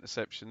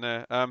interception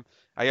there.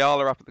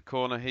 Ayala up at the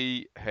corner.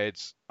 He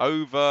heads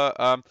over.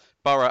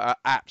 Borough are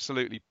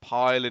absolutely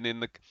piling in.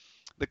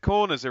 The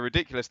corners are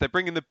ridiculous. They're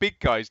bringing the big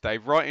guys,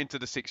 Dave, right into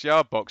the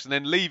 6-yard box and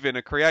then leaving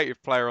a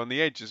creative player on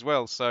the edge as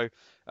well. So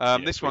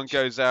This one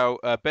goes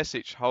out.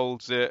 Besic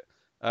holds it.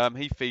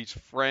 He feeds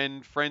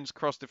Friend. Friend's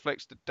cross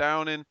deflects to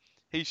Downing.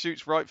 He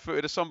shoots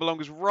right-footed.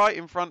 Assombalonga's right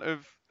in front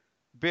of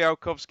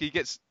Bialkowski.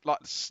 Gets like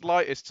the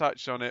slightest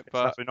touch on it,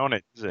 but nothing on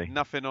it, is he?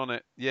 Nothing on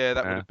it. Yeah,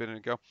 that would have been a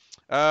goal.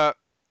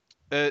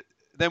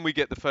 Then we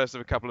get the first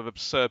of a couple of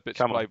absurd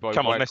bits of play by Waghorn.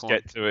 Come on, let's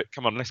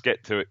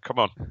get to it. Come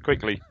on,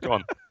 quickly. Come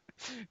on.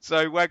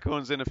 So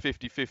Waghorn's in a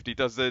 50-50.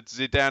 Does the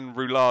Zidane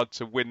roulade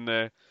to win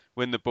the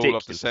ball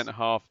off the centre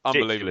half.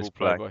 Unbelievable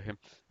play by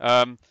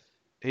him.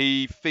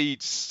 He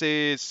feeds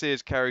Sears.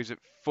 Sears carries it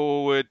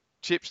forward.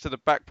 Chips to the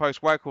back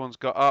post. Waghorn's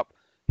got up.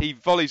 He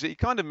volleys it. He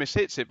kind of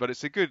mishits it, but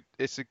it's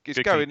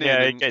going in.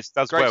 Yeah, it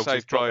does well.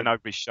 Just dropping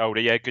over his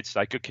shoulder. Yeah, good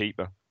save. Good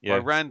keeper. Yeah.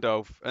 By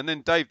Randolph. And then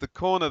Dave, the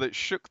corner that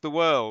shook the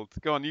world.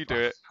 Go on, you do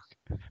it.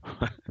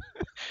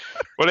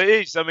 Well, it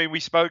is. I mean, we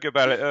spoke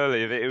about it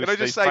earlier. That it was. Can I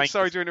just say,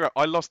 sorry to interrupt,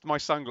 I lost my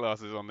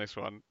sunglasses on this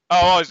one.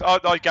 Oh,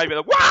 I gave it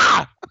a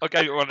wah! I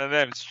gave it one of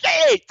them.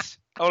 Shit!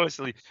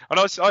 Honestly, and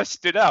I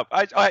stood up.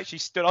 I actually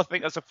stood. I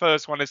think I was the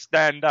first one to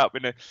stand up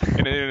in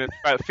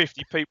about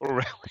 50 people around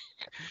me.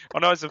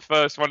 And I was the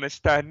first one to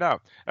stand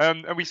up.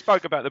 And we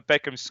spoke about the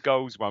Beckham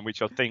Scholes one,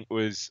 which I think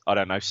was, I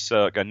don't know,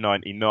 circa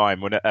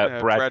 99 when at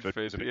Bradford.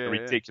 It was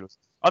ridiculous.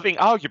 I think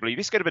arguably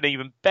this could have been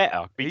even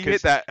better because he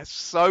hit that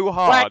so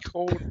hard.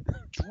 Waghorn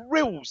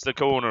drills the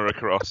corner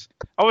across.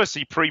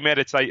 Obviously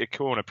premeditated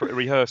corner,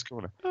 rehearsed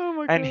corner. Oh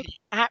my God. And he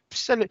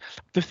absolutely.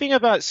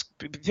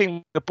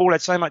 The ball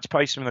had so much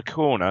pace from the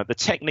corner. The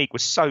technique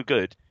was so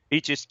good.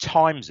 He just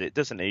times it,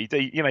 doesn't he?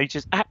 He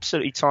just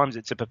absolutely times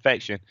it to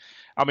perfection.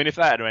 I mean, if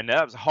that had ended,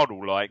 that was a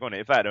Hoddle-like, wasn't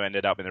it? If that had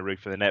ended up in the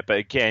roof of the net, but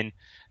again,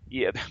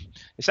 yeah,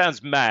 it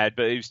sounds mad,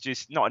 but it was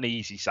just not an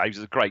easy save. It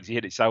was great because he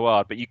hit it so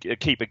hard, but a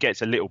keeper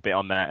gets a little bit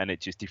on that and it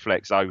just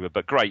deflects over.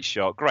 But great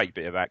shot, great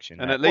bit of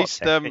action. And at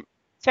least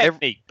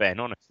technique, Ben,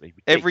 honestly.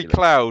 Ridiculous. Every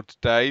cloud,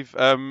 Dave.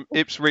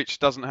 Ipswich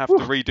doesn't have to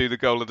redo the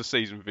goal of the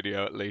season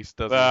video, at least,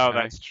 does it? Well,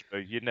 that's true.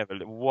 You never.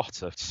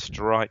 What a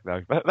strike,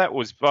 though. That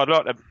was. I'd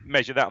like to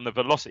measure that on the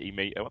velocity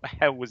meter. What the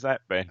hell was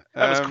that, Ben?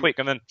 That was quick,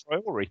 and then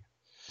Traore.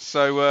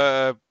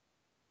 So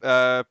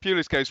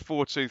Pulis goes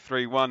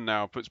 4-2-3-1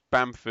 now. Puts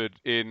Bamford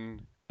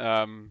in.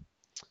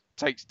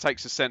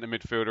 Takes a centre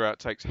midfielder out.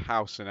 Takes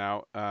Howson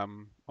out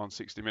on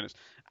 60 minutes.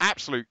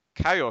 Absolute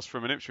chaos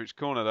from an Ipswich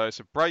corner, though.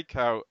 It's a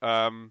breakout.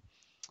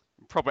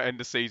 Proper end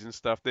of season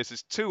stuff. This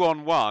is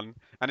 2-on-1,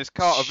 and it's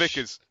Carter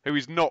Vickers, who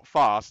is not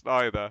fast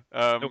either.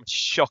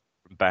 Shock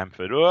from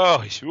Bamford.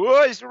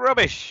 It's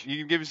rubbish.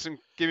 You can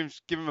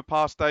give him a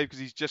pass, Dave, because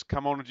he's just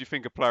come on. Or do you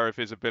think a player of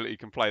his ability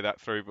can play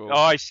that through ball?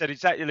 I said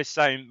exactly the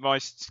same.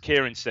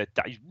 Kieran said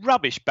that he's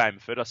rubbish,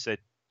 Bamford. I said,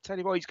 tell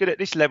you what, he's good at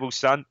this level,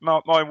 son.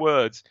 Mark my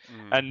words.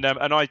 And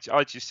I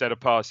just said a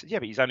pass. Yeah,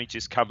 but he's only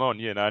just come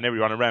on, and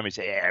everyone around me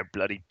said, yeah,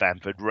 bloody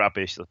Bamford,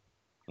 rubbish.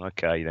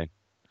 Okay then.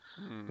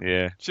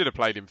 Yeah. Should have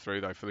played him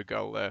through, though, for the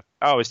goal there.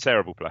 Oh, it's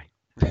terrible play.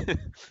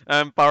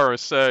 Borough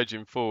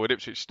surging forward.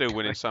 Ipswich still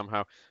winning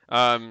somehow.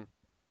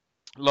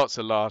 Lots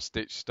of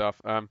last-ditch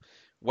stuff.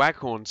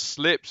 Waghorn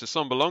slips.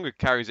 Assombalonga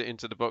carries it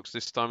into the box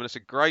this time, and it's a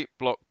great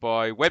block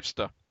by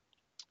Webster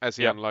as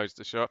he unloads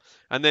the shot.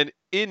 And then,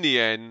 in the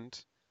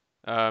end,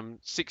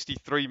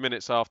 63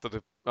 minutes after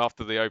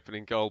the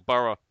opening goal,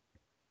 Borough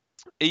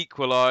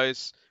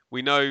equalise.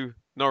 We know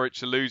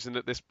Norwich are losing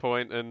at this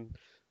point, and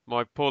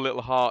my poor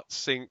little heart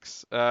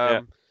sinks.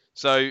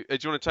 So, do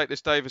you want to take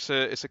this, Dave?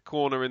 It's a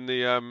corner in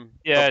the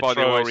by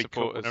the away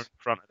supporters in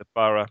front of the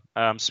Borough.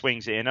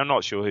 Swings it in. I'm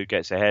not sure who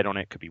gets ahead on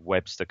it. Could be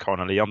Webster,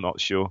 Connolly. I'm not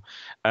sure.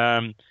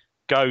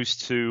 Goes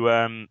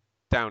to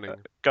Downing.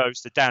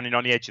 Goes to Downing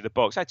on the edge of the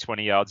box. That's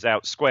 20 yards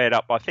out, squared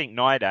up. I think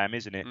Nydam,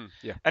 isn't it?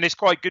 Yeah. And it's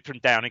quite good from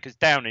Downing because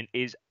Downing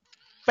is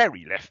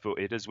very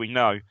left-footed, as we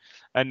know.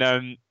 And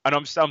I'm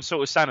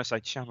sort of saying, I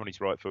say, shame on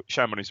his right foot.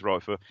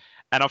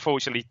 And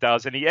unfortunately, he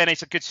does. And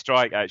it's a good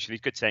strike, actually.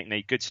 Good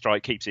technique, good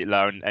strike, keeps it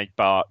low. And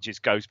Bart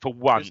just goes for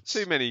once.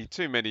 There's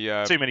too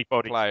many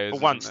bodies. Players, for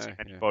once, too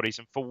many bodies.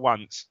 And for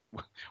once,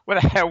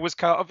 where the hell was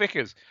Carter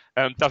Vickers?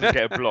 Doesn't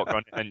get a block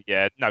on it.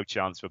 And no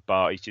chance for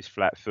Bart. He's just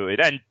flat-footed.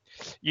 And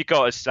you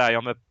got to say,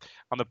 on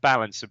the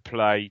balance of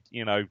play,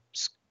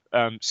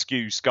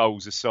 skew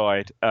Scholes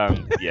aside,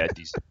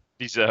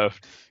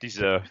 deserved.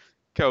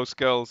 Cole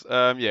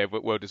Scholes,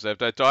 but well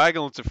deserved.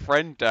 Diagonal to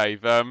Friend,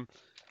 Dave.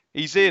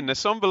 He's in.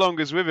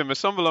 Assombalonga's with him.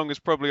 Assombalonga's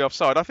probably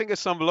offside. I think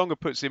Assombalonga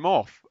puts him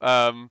off.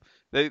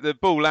 The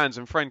ball lands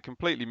and Friend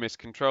completely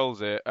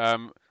miscontrols it.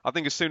 I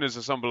think as soon as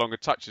Assombalonga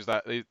touches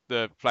that,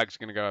 the flag's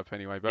going to go up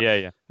anyway. But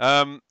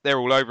they're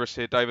all over us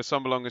here, Dave.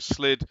 Assombalonga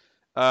slid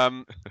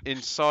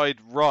inside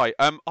right.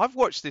 I've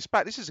watched this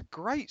back. This is a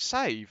great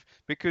save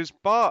because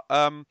Bart.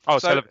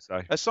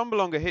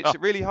 Assombalonga hits it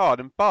really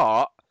hard, and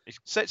Bart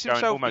sets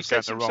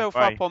himself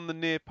up on the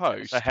near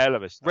post. That's a hell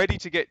of a start. Ready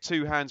to get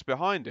two hands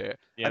behind it.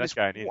 Yeah, and that's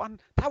going in.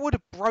 That would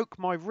have broke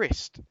my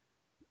wrist.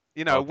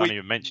 Don't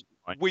even mention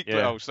a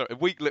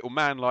weak little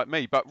man like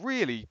me. But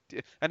really,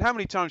 and how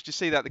many times do you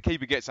see that the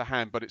keeper gets a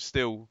hand, but it's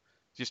still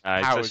just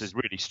this is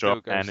really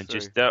strong, and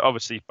just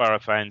obviously Borough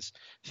fans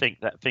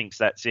thinks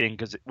that's in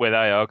because where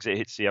they are, because it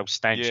hits the old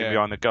stanchion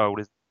behind the goal.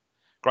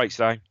 Great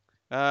save.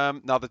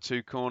 Another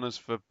 2 corners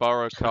for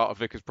Borough. Carter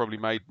Vickers probably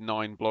made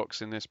 9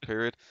 blocks in this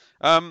period.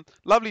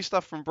 Lovely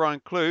stuff from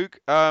Brian Klug.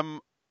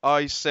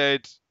 I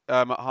said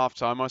at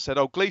half-time,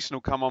 Gleeson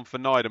will come on for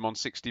Nydam on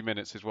 60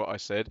 minutes is what I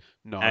said.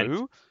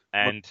 No.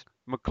 And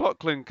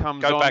McLaughlin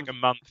comes on.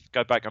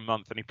 Go back a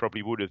month and he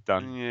probably would have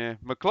done. Yeah.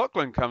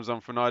 McLaughlin comes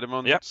on for Nydam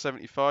on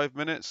 75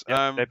 minutes.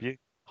 Debut.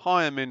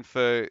 Hire him in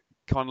for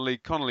Connolly.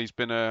 Connolly's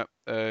been a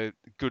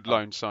good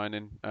loan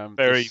signing.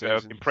 Very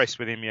impressed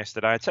with him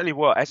yesterday. I tell you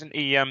what, hasn't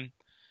he...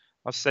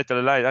 I said to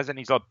the lady, hasn't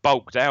he like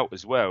bulked out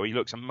as well? He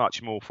looks a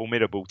much more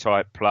formidable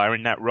type player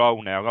in that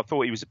role now. I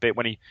thought he was a bit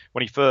when he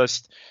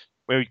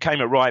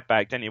came at right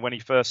back, didn't he? When he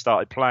first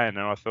started playing, and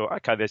I thought,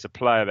 okay, there's a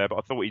player there, but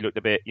I thought he looked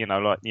a bit,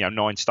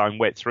 9 stone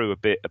wet through, a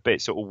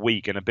bit sort of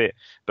weak and a bit.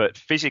 But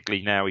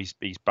physically now he's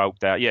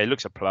bulked out. Yeah, he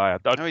looks a player.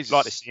 I'd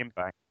like to see him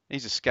back.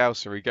 He's a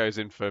scouser. He goes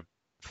in for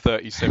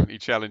 30, 70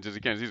 challenges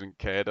again. He doesn't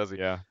care, does he?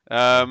 Yeah.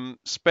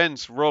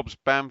 Spence robs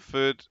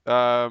Bamford.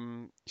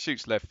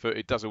 Shoots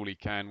left-footed. Does all he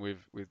can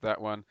with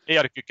that one. He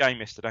had a good game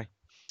yesterday.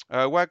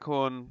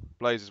 Waghorn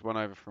blazes one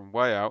over from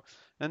way out.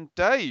 And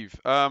Dave,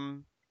 are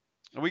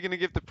we going to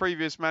give the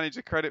previous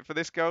manager credit for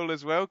this goal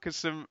as well? Because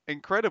some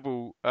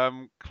incredible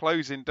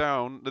closing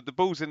down. The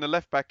ball's in the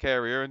left-back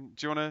area. And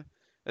do you want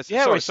to...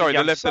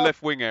 the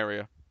left wing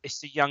area. It's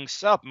the young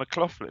sub,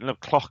 McLaughlin,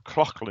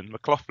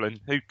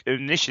 who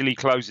initially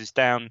closes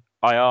down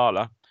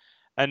Ayala.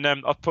 And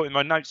I've put in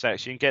my notes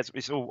actually, and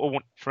it's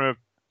all from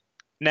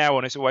now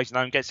on, it's always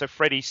known, gets a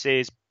Freddie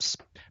Sears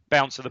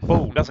bounce of the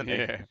ball, doesn't he?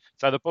 Yeah.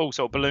 So the ball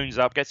sort of balloons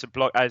up, gets a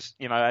block, as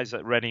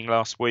at Reading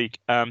last week.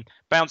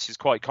 Bounces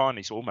quite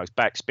kindly, so almost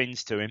back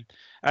spins to him.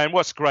 And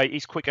what's great,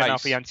 he's quick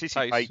enough, he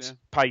anticipates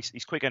pace,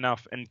 he's quick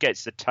enough and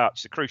gets the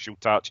touch, the crucial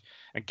touch.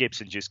 And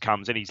Gibson just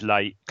comes and he's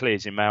late,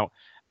 clears him out.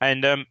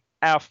 And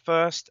our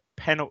first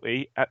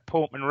penalty at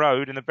Portman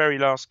Road in the very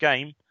last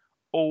game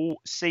all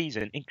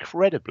season,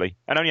 incredibly,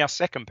 and only our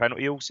second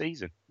penalty all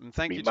season. And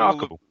thank you to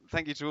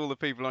all the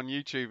people on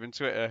YouTube and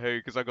Twitter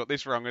because I got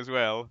this wrong as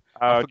well.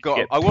 I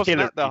forgot. I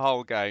wasn't at the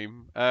whole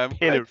game.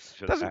 It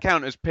doesn't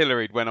count as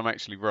pilloried when I'm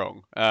actually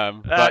wrong.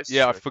 But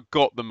yeah, I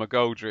forgot the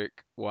McGoldrick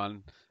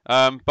one.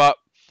 But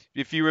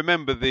if you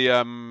remember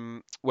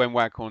when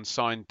Waghorn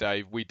signed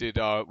Dave, we did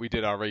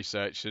our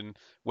research, and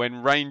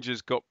when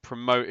Rangers got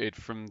promoted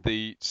from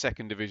the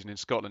second division in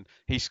Scotland,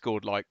 he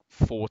scored like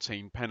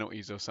 14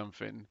 penalties or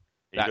something.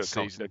 That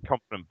season, a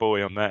confident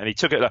boy on that, and he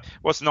took it.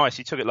 What's nice,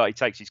 he took it like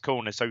he takes his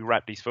corner, so he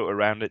wrapped his foot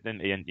around it,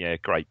 didn't he? And yeah,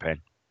 great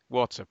pen.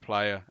 What a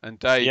player! And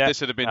Dave,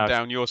 this would have been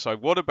down your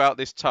side. What about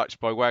this touch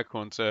by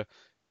Waghorn to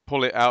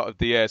pull it out of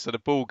the air so the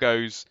ball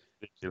goes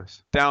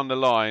down the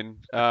line?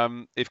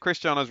 If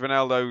Cristiano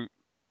Ronaldo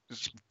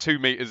 2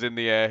 meters in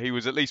the air, he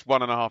was at least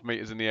 1.5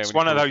 meters in the air. It's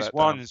one of those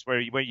ones where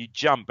you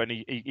jump and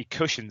he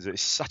cushions it.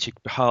 It's such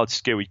a hard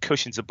skill. He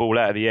cushions the ball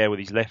out of the air with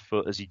his left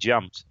foot as he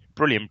jumps.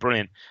 Brilliant.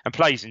 And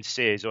plays in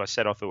Sears, who I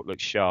said I thought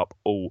looked sharp.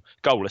 All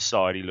goal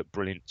aside, he looked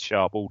brilliant,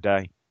 sharp all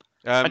day.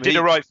 And did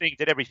the right thing,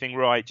 did everything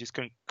right. Just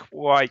couldn't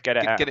quite get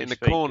it out. Get it in the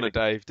corner,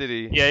 Dave, did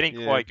he? Yeah, he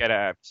didn't quite get it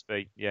out of his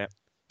feet. Yeah.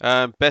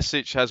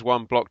 Besic has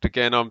one blocked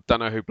again. I don't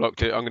know who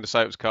blocked it. I'm going to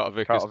say it was Carter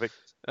Vickers.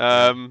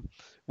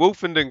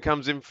 Wolfenden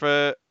comes in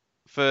for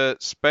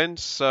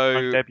Spence.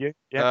 So debut.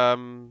 Yeah.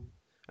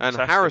 And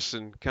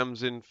Harrison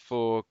comes in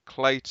for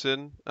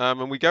Clayton.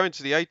 And we go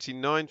into the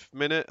 89th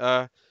minute.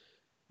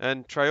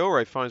 And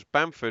Traore finds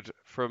Bamford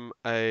from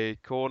a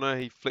corner.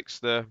 He flicks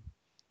the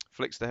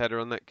header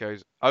on that,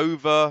 goes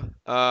over.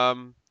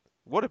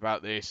 What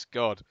about this?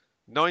 God.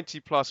 90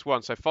 plus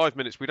 1, so 5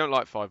 minutes. We don't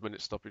like 5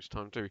 minutes stoppage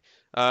time, do we?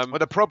 Well,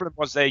 the problem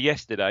was there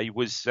yesterday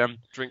was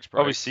drinks breaks.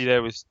 Obviously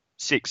there was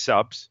 6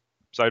 subs,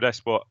 so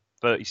that's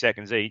 30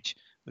 seconds each.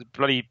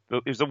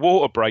 It was the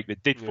water break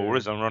that did for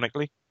us,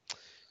 ironically.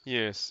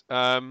 Yes.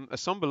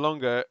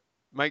 Assombalonga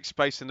makes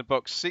space in the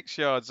box 6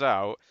 yards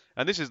out,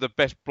 and this is the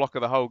best block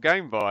of the whole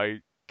game by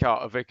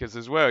Carter Vickers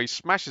as well. He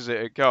smashes it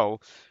at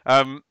goal.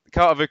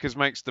 Carter Vickers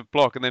makes the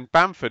block, and then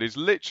Bamford is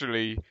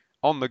literally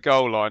on the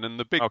goal line, and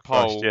the big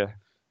pole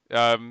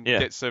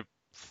gets a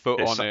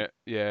foot on it.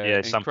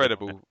 Yeah,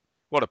 incredible.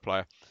 What a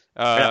player.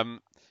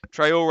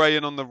 Traore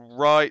in on the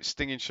right,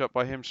 stinging shot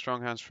by him,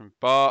 strong hands from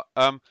Bart.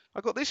 I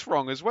got this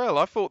wrong as well.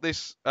 I thought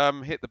this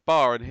hit the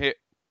bar and hit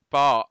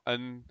Bart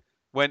and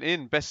went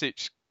in.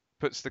 Besic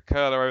puts the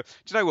curler over. Do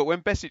you know what?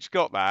 When Besic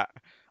got that,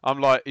 I'm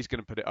like, he's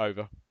going to put it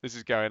over. This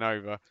is going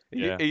over.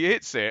 He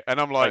hits it, and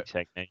I'm like,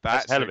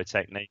 that's a hell of a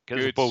technique.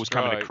 Because the ball's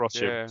coming across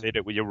you, hit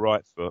it with your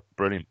right foot.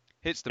 Brilliant.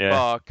 Hits the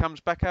bar, comes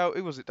back out.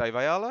 Who was it, Dave?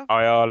 Ayala?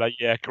 Ayala,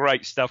 yeah,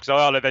 great stuff. Because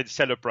Ayala then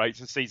celebrates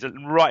and sees it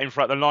right in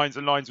front of the lines.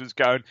 The lines was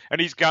going,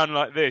 and he's going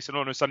like this, and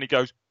all of a sudden he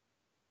goes,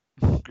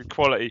 good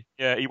quality.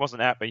 Yeah, he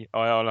wasn't happy,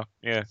 Ayala.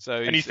 Yeah. So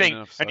you think,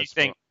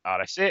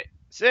 that's it.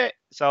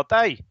 It's our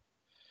day.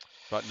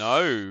 But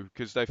no,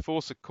 because they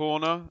force a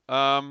corner.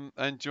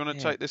 And do you want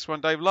to take this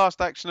one, Dave?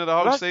 Last action of the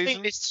whole season? I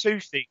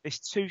think there's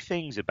two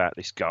things about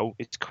this goal.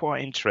 It's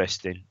quite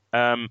interesting.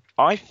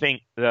 I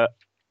think that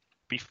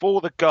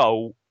before the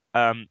goal,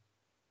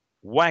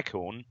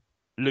 Waghorn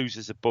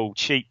loses the ball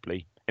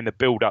cheaply. in the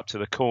build-up to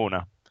the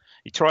corner.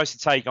 He tries to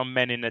take on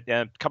men in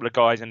a couple of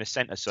guys in the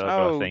centre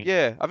circle, I think.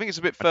 Yeah. I think it's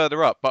a bit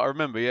further up, but I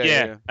remember,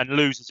 yeah. And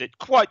loses it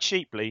quite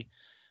cheaply.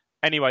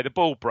 Anyway, the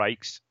ball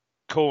breaks.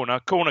 Corner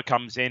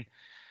comes in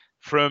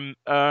from,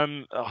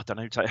 I don't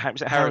know,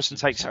 Harrison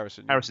takes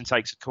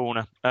a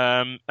corner.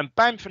 And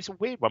Bamford, it's a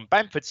weird one.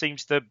 Bamford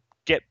seems to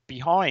get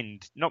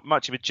behind. Not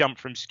much of a jump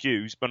from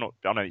Skuse, but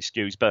I know it's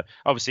Skuse, but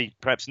obviously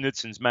perhaps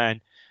Knudson's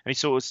man. And he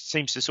sort of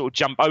seems to sort of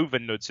jump over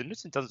Knudsen.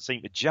 Knudsen doesn't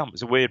seem to jump.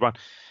 It's a weird one.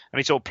 And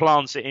he sort of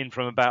plants it in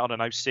from about, I don't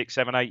know, 6,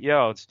 7, 8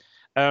 yards.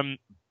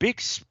 Big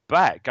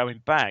spat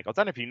going back. I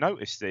don't know if you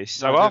noticed this.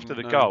 So after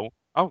the goal,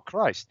 oh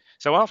Christ.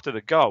 So after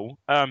the goal,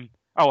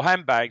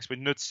 handbags with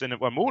Knudsen,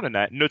 well, more than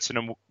that,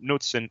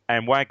 Knudsen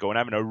and Waghorn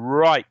having a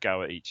right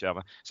go at each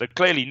other. So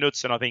clearly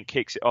Knudsen, I think,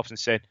 kicks it off and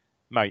said,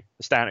 mate,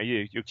 it's down to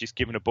you. You're just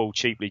giving a ball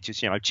cheaply,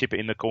 just, chip it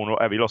in the corner or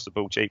whatever. He lost the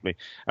ball cheaply.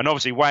 And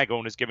obviously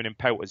Waghorn has given him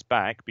pelters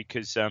back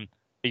because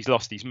he's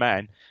lost his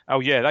man. Oh,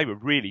 yeah, they were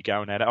really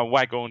going at it. Oh,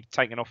 Waghorn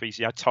taking off his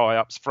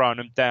tie-ups, throwing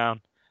them down.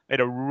 They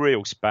had a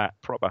real spat,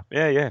 proper.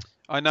 Yeah.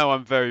 I know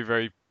I'm very,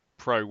 very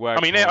pro-Waghorn.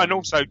 I mean, and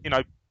also,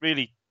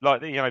 really,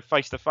 like,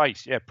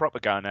 face-to-face. Yeah, proper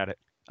going at it.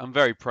 I'm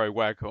very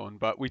pro-Waghorn,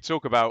 but we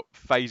talk about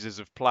phases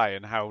of play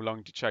and how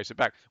long to chase it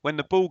back. When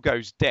the ball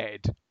goes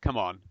dead, come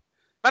on.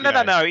 No.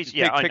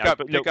 Pick up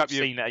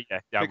your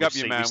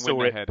man, win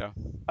the header.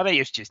 I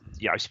think it's just,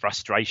 it's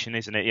frustration,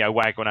 isn't it?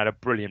 Waghorn had a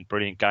brilliant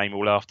game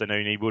all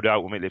afternoon. He would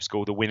ultimately have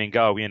scored the winning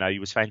goal. He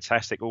was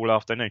fantastic all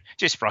afternoon.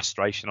 Just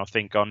frustration, I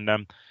think,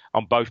 on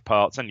both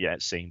parts. And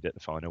it seemed at the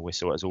final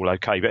whistle it was all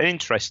okay. But an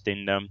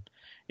interesting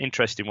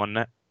one,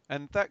 that.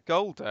 And that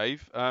goal,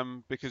 Dave,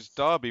 because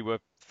Derby were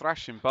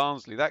thrashing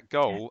Barnsley, that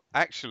goal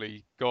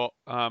actually got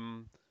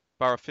Borough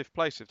 5th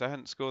place. If they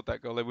hadn't scored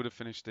that goal, they would have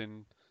finished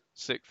in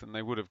 6th, and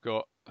they would have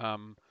got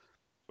Fulham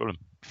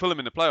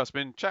in the playoffs. I've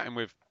been chatting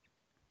with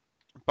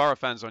Borough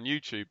fans on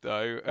YouTube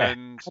though,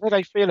 and how do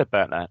they feel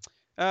about that?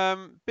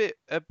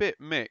 A bit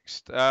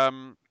mixed.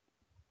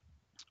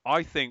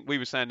 I think we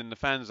were saying in the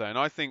fan zone,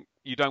 I think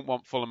you don't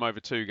want Fulham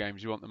over 2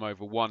 games, you want them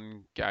over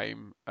 1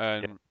 game,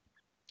 and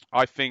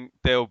I think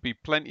there'll be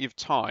plenty of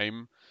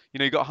time.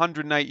 You've got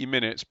 180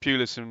 minutes,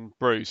 Pulis and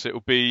Bruce. It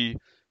will be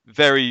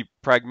very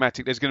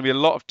pragmatic. There's going to be a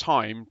lot of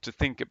time to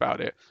think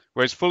about it.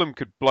 Whereas Fulham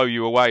could blow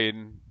you away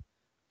in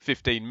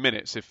 15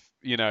 minutes if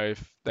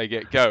they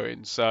get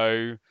going.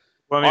 So,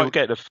 we'll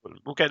get to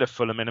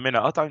Fulham in a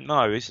minute. I don't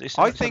know. It's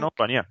an odd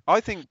one, yeah. I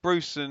think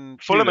Bruce and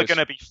Fulham are going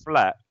to be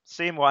flat.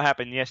 Seeing what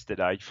happened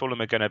yesterday,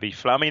 Fulham are going to be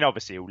flat. I mean,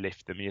 obviously he'll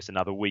lift them. He has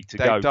another week to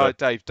go.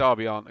 Dave,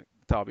 Derby aren't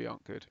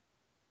good.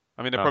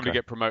 I mean, they'll probably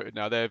get promoted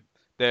now.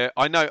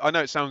 I know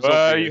it sounds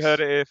obvious. You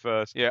heard it here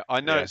first. Yeah, I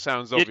know it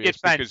sounds obvious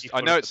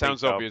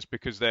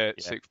because they're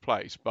 6th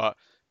place, but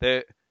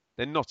they're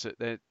not a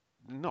good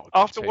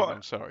team,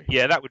 I'm sorry.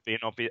 Yeah, that would be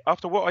an obvious.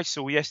 After what I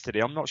saw yesterday,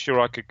 I'm not sure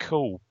I could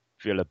call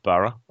Villa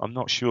Borough. I'm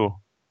not sure.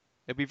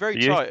 It'd be very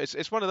tight.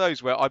 It's one of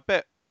those where I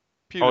bet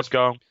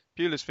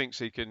Pulis thinks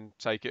he can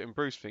take it, and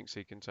Bruce thinks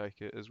he can take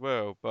it as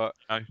well. But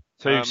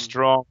too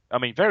strong. I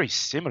mean, very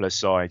similar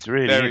sides,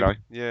 really.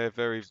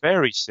 Very,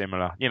 very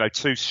similar.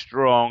 Too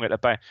strong at the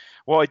back.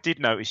 What I did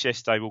notice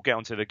yesterday, we'll get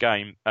onto the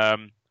game.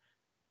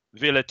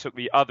 Villa took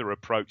the other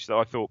approach that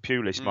I thought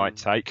Pulis might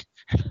take,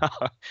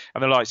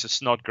 and the likes of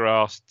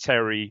Snodgrass,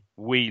 Terry,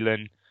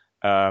 Whelan,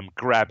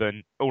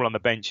 Graben, all on the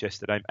bench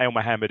yesterday. El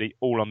Mohammadi,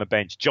 all on the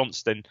bench.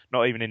 Johnston,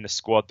 not even in the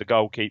squad, the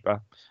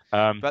goalkeeper.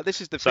 But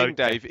this is the thing,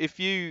 Dave.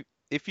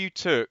 If you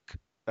took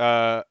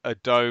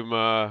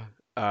Adoma,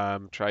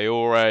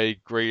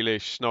 Traore,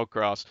 Grealish,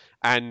 Snodgrass,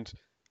 and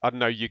I don't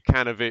know,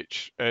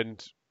 Jukanovic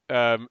and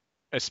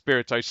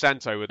Espirito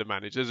Santo were the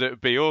managers, it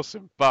would be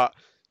awesome. But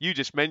you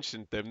just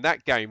mentioned them.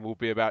 That game will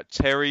be about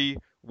Terry,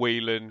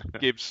 Whelan,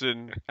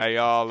 Gibson,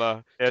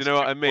 Ayala. Do you know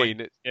what I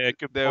mean?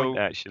 Good point,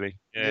 actually.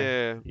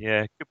 Yeah,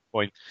 good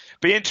point.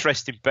 Be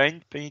interesting,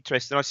 Ben. Be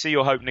interesting. I see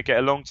you're hoping to get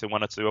along to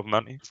 1 or 2 of them,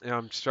 aren't you? Yeah,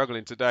 I'm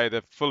struggling today.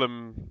 The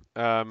Fulham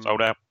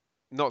sold out.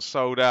 Not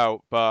sold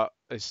out, but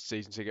it's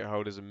season ticket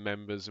holders and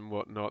members and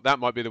whatnot. That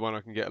might be the one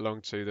I can get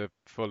along to. The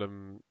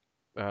Fulham,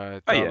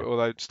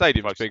 although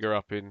stadium's bigger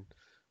up in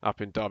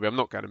Derby. I'm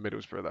not going to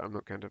Middlesbrough. I'm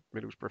not going to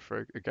Middlesbrough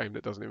for a game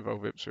that doesn't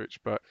involve Ipswich.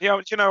 But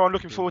I'm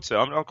looking forward to it.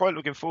 I'm quite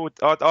looking forward.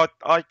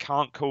 I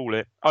can't call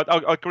it.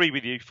 I agree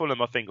with you.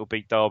 Fulham, I think, will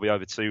beat Derby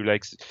over 2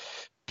 legs.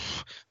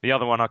 The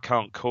other one I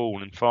can't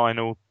call. And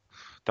final,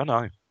 don't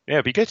know. Yeah,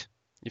 it'll be good.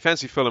 You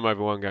fancy Fulham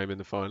over 1 game in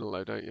the final,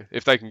 though, don't you?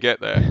 If they can get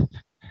there.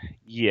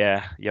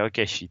 Yeah, I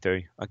guess you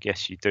do.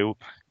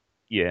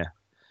 Yeah.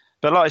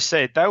 But like I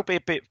said, they'll be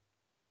a bit...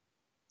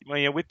 Well,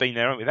 yeah, we've been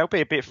there, haven't we? They'll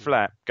be a bit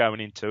flat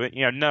going into it.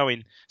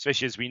 Knowing,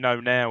 especially as we know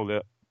now,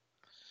 that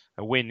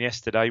a win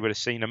yesterday would have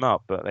seen them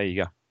up. But there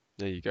you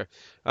go.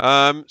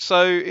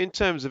 So in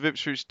terms of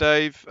Ipswich,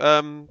 Dave,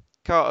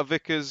 Carter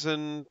Vickers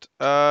and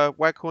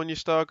Waghorn, your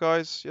star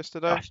guys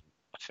yesterday? I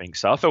think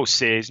so. I thought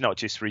Sears, not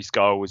just for his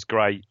goal, was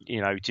great.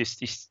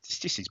 Just it's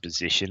just his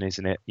position,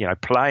 isn't it?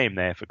 Play him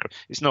there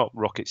it's not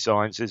rocket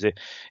science, is it?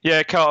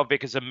 Yeah, Carter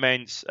Vickers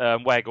immense.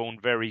 Waghorn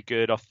very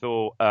good. I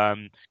thought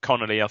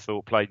Connolly,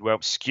 played well.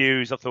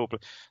 Skews, I thought,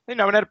 and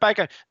had a bad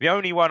game. The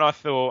only one I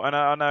thought, and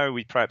I know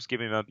we perhaps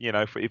give him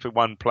if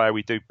one player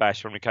we do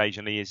bash from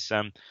occasionally is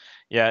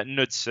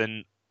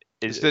Knudsen.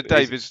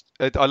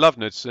 I love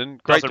Knudsen.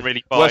 Great. Doesn't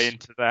really buy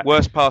into that.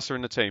 Worst passer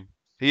in the team.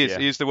 He is. Yeah.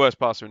 He is the worst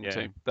passer in the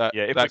team.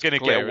 If we're going to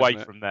get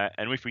away from that,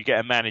 and if we get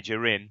a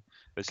manager in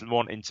that's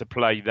wanting to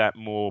play that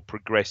more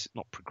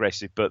not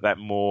progressive, but that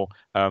more,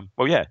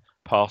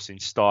 passing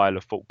style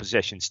of football,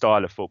 possession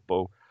style of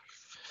football.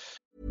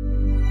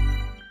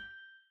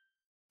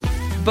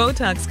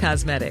 Botox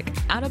Cosmetic,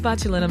 out of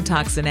botulinum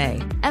toxin A,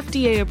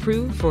 FDA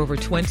approved for over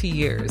 20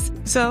 years.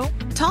 So,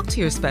 talk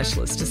to your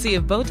specialist to see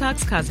if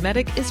Botox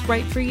Cosmetic is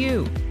right for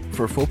you.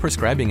 For full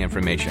prescribing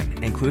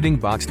information, including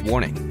boxed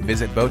warning,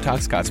 visit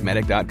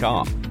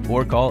BotoxCosmetic.com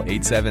or call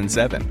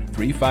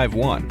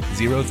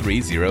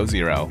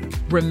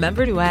 877-351-0300.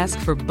 Remember to ask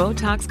for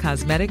Botox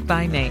Cosmetic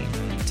by name.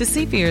 To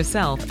see for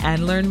yourself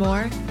and learn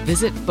more,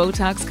 visit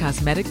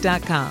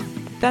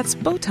BotoxCosmetic.com. That's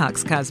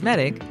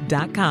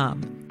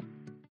BotoxCosmetic.com.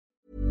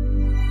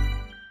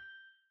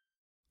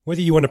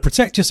 Whether you want to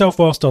protect yourself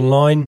whilst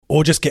online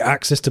or just get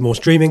access to more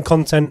streaming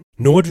content,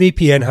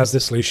 NordVPN has the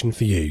solution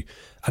for you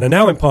and are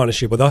now in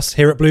partnership with us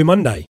here at Blue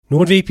Monday.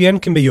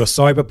 NordVPN can be your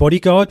cyber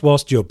bodyguard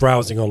whilst you're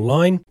browsing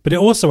online, but it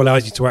also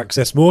allows you to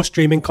access more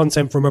streaming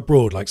content from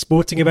abroad like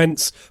sporting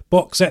events,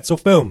 box sets or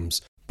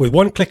films. With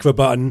one click of a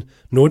button,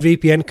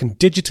 NordVPN can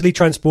digitally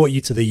transport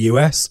you to the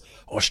US,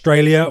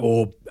 Australia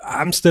or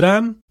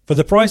Amsterdam. For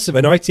the price of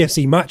an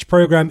ITFC match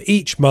program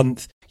each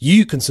month,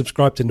 you can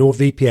subscribe to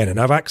NordVPN and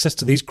have access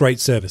to these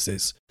great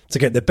services. To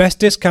get the best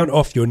discount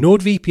off your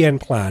NordVPN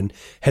plan,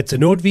 head to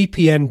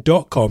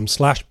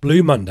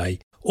nordvpn.com/Blue Monday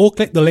or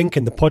click the link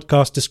in the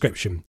podcast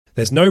description.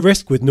 There's no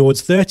risk with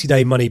Nord's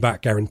 30-day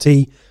money-back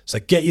guarantee, so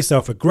get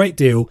yourself a great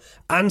deal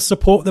and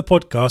support the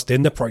podcast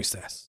in the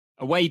process.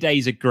 Away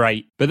days are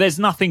great, but there's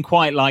nothing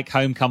quite like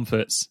home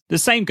comforts. The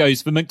same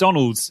goes for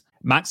McDonald's.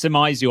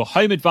 Maximise your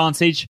home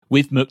advantage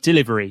with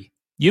McDelivery.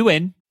 You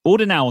in?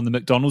 Order now on the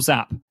McDonald's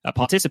app. At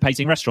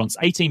participating restaurants,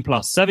 18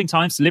 plus, serving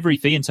times, delivery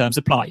fee and terms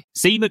apply.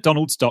 See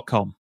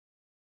mcdonalds.com.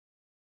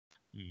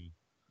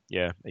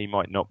 Yeah, he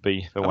might not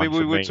be the one.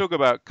 We'll talk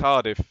about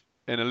Cardiff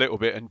in a little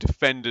bit and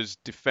defenders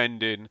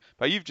defending,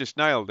 but you've just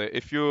nailed it.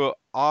 If you're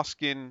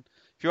asking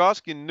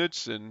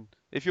Knudsen,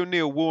 if you're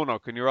Neil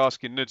Warnock and you're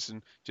asking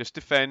Knudsen, just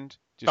defend,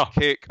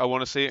 kick. I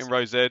want to see it in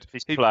Rosed.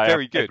 He's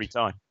very good every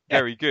time.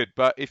 Very good.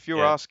 But if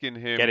you're asking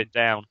him, get it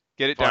down,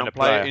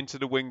 play it into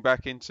the wing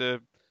back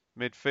into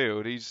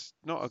midfield, he's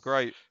not a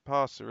great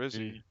passer, is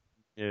he?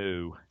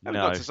 No.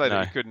 Not to say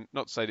that he couldn't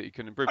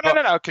improve.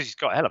 No, because he's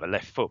got a hell of a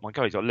left foot. My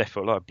God, he's got a left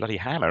foot like a bloody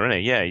hammer,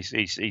 isn't he? Yeah,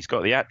 he's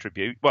got the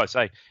attribute. Well,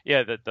 say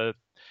the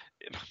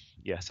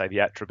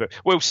attribute.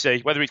 We'll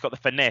see whether he's got the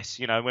finesse,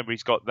 whether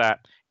he's got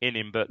that in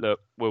him. But look,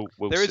 we'll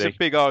see. There is a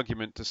big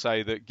argument to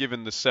say that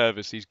given the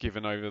service he's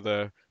given over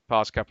the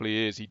past couple of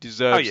years, he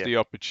deserves the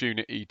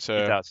opportunity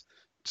to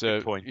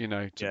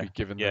be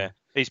given. Yeah.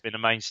 He's been a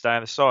mainstay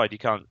on the side. You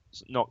can't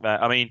knock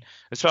that. I mean,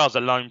 as far as the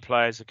lone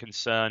players are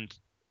concerned,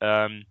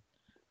 I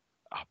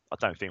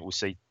don't think we'll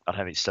see. I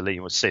don't think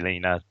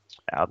Selena.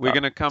 We're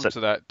going to come to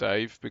that,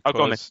 Dave,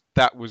 because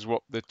that was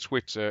what the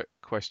Twitter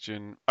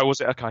question. Oh,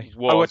 was it? Okay.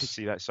 I did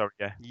see that. Sorry.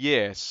 Yeah.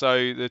 Yeah.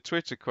 So the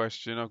Twitter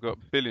question, I've got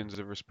billions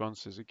of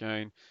responses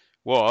again.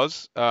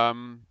 Was we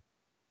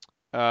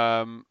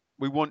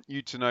want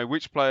you to know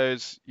which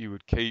players you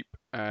would keep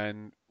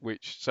and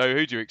which. So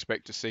who do you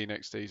expect to see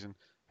next season?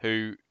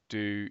 Who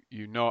do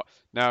you not?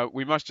 Now,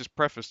 we must just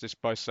preface this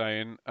by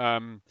saying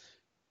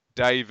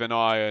Dave and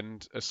I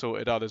and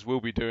assorted others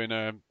will be doing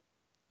a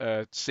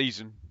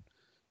season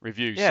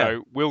review. Yeah.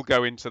 So we'll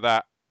go into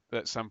that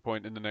at some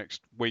point in the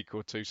next week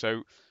or two.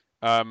 So,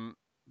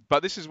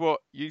 but this is what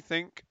you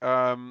think.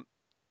 So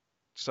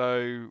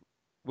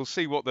we'll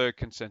see what the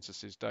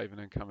consensus is, Dave, and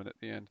then coming at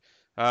the end.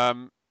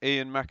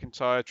 Ian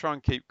McIntyre, try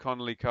and keep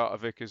Connolly, Carter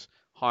Vickers,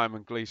 Hyam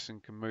and Gleeson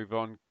can move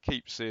on.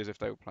 Keep Sears if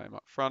they will play him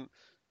up front.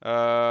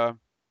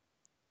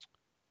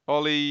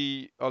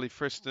 Ollie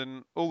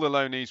Friston, all the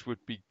loanees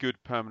would be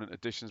good permanent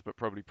additions, but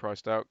probably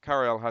priced out.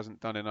 Carriel hasn't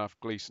done enough.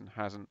 Gleeson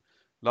hasn't.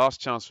 Last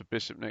chance for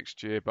Bishop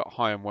next year, but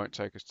Hyam won't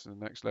take us to the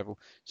next level.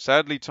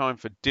 Sadly, time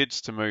for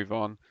Dids to move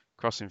on.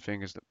 Crossing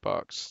fingers that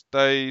Barks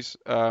stays.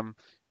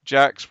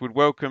 Jacks would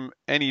welcome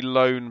any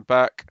loan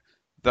back,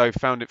 though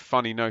found it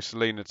funny no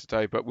Selena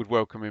today, but would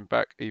welcome him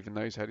back even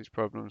though he's had his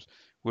problems.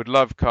 Would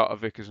love Carter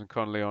Vickers and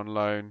Connolly on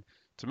loan.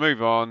 To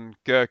move on,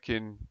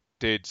 Gherkin,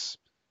 Dids,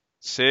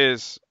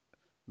 Sears,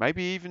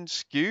 maybe even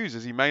Skews,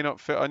 as he may not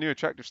fit our new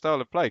attractive style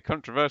of play.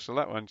 Controversial,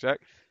 that one,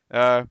 Jack.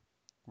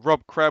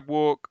 Rob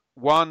Crabwalk,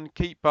 1,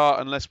 keep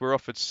Bart unless we're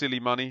offered silly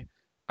money,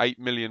 8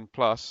 million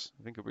plus.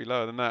 I think it'll be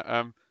lower than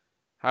that.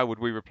 How would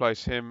we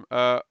replace him?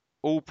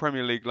 All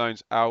Premier League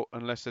loans out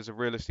unless there's a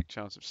realistic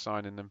chance of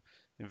signing them.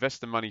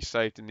 Invest the money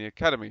saved in the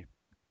academy.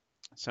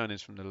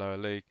 Signings from the lower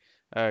league.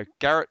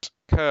 Garrett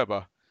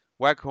Kerber,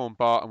 Waghorn,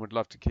 Barton would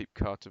love to keep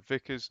Carter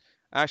Vickers.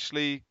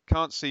 Ashley,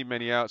 can't see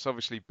many outs.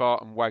 Obviously,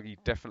 Barton, Waggy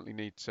definitely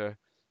need to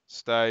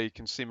stay.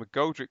 Can see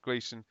McGoldrick,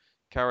 Gleeson,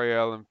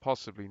 Carriel, and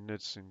possibly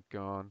Knudsen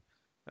gone.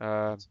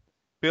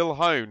 Bill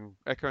Hone,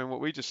 echoing what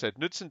we just said.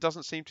 Knudsen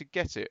doesn't seem to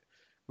get it.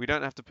 We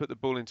don't have to put the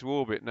ball into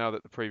orbit now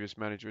that the previous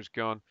manager is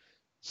gone.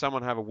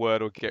 Someone have a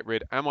word or get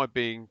rid. Am I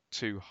being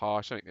too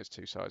harsh? I think there's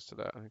two sides to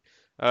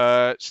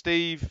that.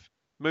 Steve,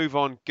 move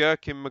on.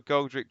 Gherkin,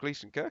 McGoldrick,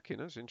 Gleeson. Gherkin,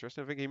 that's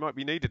interesting. I think he might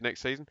be needed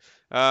next season.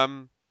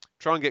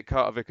 Try and get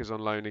Carter Vickers on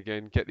loan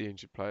again. Get the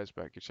injured players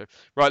back. Good show.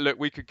 Right, look,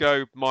 we could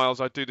go, Miles.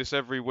 I do this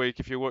every week.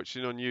 If you're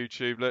watching on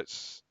YouTube,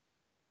 let's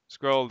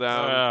scroll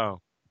down.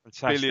 Wow.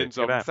 Fantastic. Billions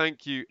of them.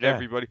 Thank you,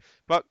 everybody.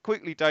 But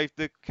quickly, Dave,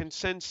 the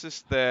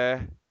consensus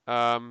there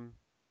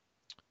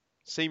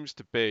seems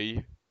to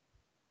be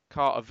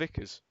Carter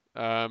Vickers.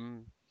 Is that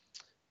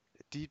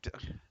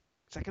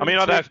going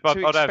to be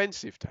too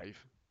expensive,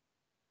 Dave?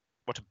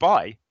 What, to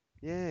buy?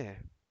 Yeah.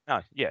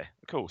 No, yeah,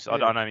 of course.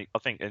 Yeah. I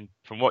think, and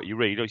from what you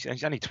read,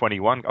 he's only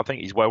 21. I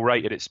think he's well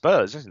rated at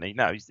Spurs, isn't he?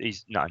 No,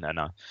 he's no.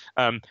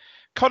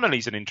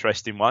 Connolly's an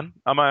interesting one.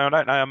 I mean, I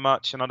don't know how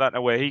much, and I don't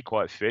know where he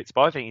quite fits,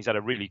 but I think he's had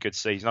a really good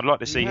season. I'd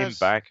like to see him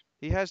back.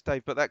 He has,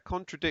 Dave, but that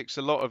contradicts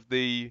a lot of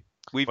the.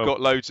 We've got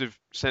loads of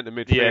centre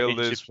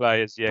midfielders.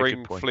 Players. Yeah,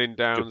 bring Flynn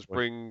Downs,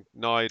 bring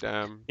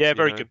Nydam. Yeah,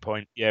 very good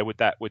point. Yeah, would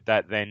that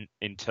then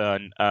in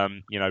turn,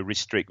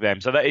 restrict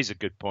them? So that is a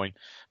good point.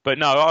 But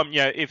no,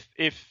 if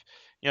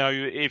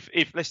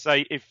let's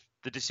say if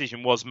the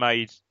decision was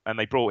made and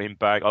they brought him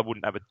back, I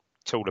wouldn't have at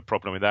all a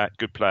problem with that.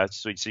 Good player,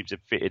 so he seems to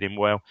have fitted in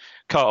well.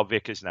 Carter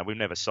Vickers, now we've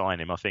never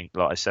signed him. I think,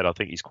 like I said, I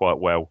think he's quite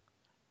well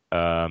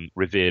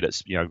revered.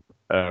 It's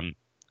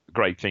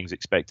great things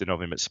expected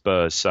of him at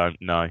Spurs, so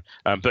no.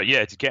 But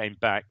yeah, to get him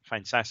back,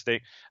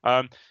 fantastic.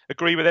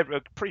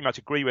 Pretty much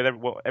agree with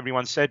what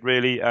everyone said,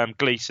 really.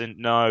 Gleeson,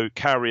 no.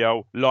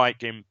 Carriel,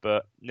 like him,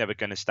 but never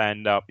going to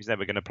stand up. He's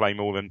never going to play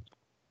more than.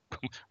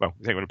 Well,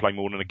 he's not going to play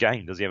more than a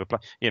game. Does he ever play?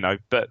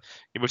 But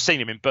we've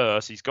seen him in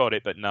bursts. He's got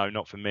it, but no,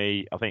 not for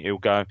me. I think he'll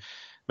go.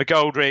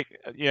 McGoldrick,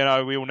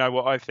 we all know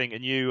what I think,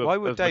 and you. Why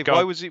would Dave?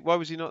 Why was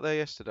he not there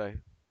yesterday?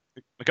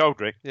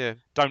 McGoldrick. Yeah.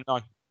 Don't know.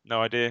 No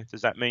idea.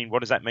 What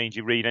does that mean? Do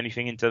you read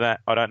anything into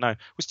that? I don't know.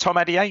 Was Tom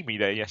Adeyemi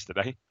there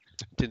yesterday?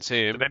 Didn't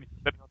see him. Did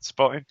anyone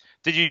spot him?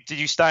 Did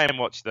you stay and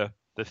watch the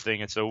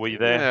thing at all? Were you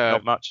there? Yeah,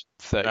 not much.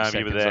 30 seconds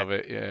you were there. Of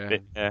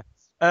it. Yeah.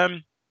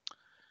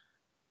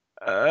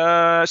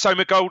 So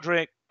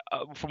McGoldrick,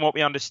 from what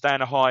we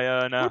understand, a high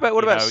earner.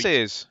 What about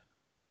Sears?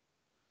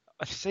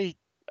 I see.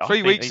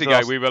 3 weeks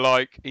ago, we were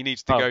like, he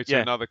needs to go to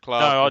another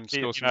club and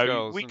score some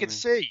goals. We can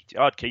see.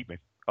 I'd keep him.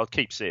 I'd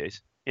keep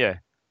Sears. Yeah.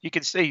 You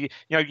can see,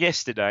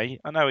 yesterday,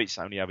 I know it's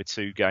only over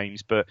 2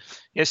 games, but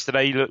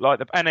yesterday he looked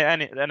like and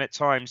at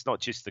times, not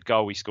just the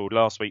goal he scored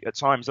last week, at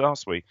times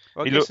last week,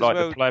 he looked like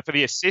the player for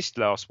the assist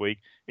last week.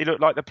 He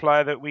looked like the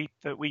player that we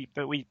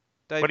Dave,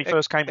 when he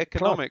first came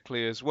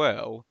economically as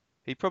well.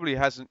 He probably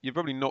hasn't. You're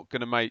probably not going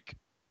to make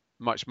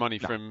much money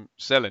from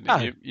selling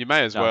him. You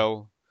may as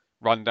well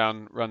run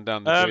down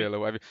the deal or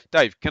whatever.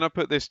 Dave, can I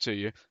put this to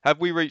you?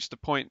 Have we reached the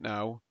point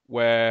now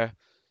where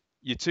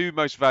your 2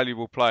 most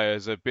valuable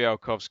players are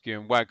Bialkowski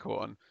and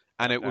Waghorn,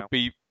 and it would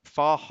be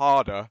far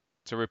harder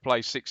to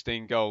replace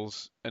 16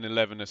 goals and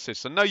 11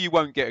 assists? I know you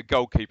won't get a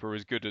goalkeeper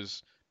as good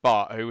as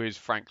Bart, who is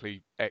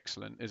frankly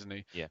excellent, isn't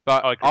he? Yeah.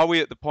 But are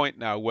we at the point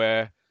now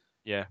where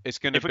it's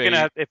going to be...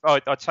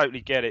 I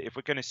totally get it. If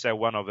we're going to sell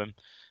one of them,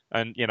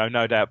 and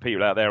no doubt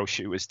people out there will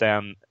shoot us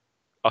down,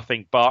 I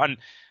think Bart... And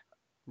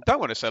don't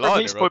want to sell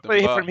either of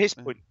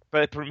them.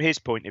 But from his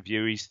point of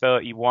view, he's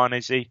 31,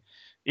 is he?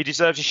 He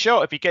deserves a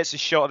shot. If he gets a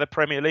shot at the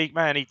Premier League,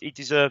 man, he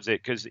deserves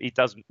it because he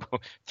doesn't.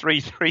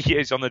 three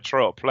years on the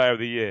trot, Player of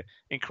the Year,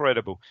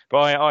 incredible. But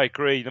I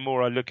agree. The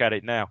more I look at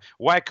it now,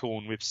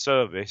 Waghorn with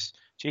service,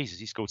 Jesus,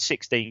 he scored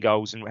 16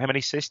 goals and how many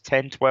assists?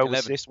 10, 12 11.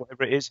 Assists,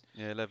 whatever it is.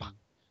 Yeah,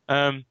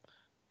 11.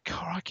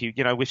 Crikey,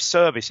 with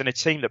service and a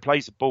team that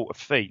plays the ball to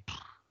feet,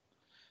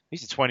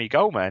 he's a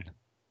 20-goal man.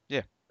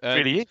 Yeah,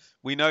 really is.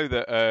 We know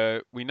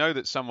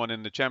that someone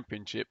in the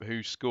Championship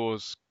who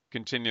scores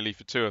continually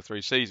for 2 or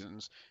 3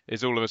 seasons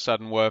is all of a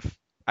sudden worth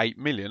 8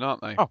 million,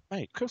 aren't they? Oh,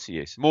 mate, of course he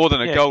is. More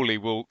than a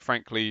goalie will,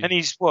 frankly, and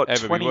he's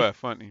ever 20, be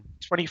worth, won't he?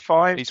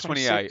 25. He's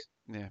 28.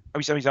 Yeah. Oh,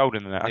 he's older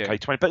than that. Okay,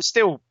 20, but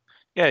still,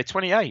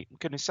 28. I'm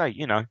gonna say,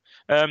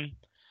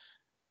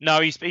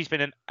 no, he's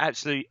been an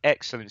absolutely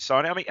excellent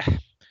signing. I mean,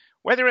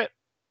 whether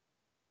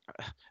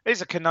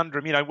there's a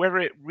conundrum, whether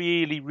it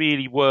really,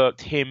 really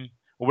worked him.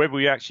 Or whether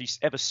we actually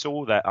ever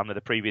saw that under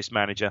the previous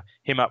manager,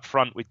 him up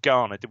front with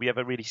Garner. Did we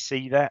ever really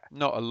see that?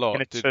 Not a lot,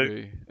 did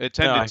we? It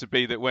tended to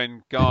be that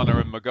when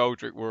Garner and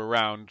McGoldrick were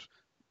around,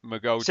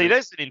 See,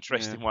 there's an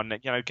interesting one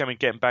that,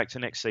 getting back to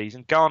next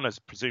season. Garner's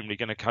presumably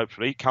going to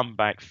hopefully come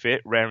back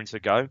fit, raring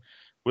to go.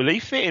 Will he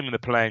fit in with the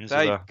plans?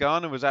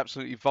 Garner was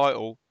absolutely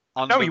vital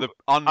under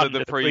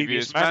the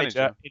previous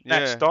manager in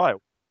that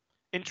style.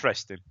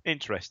 Interesting.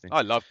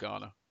 I love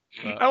Garner.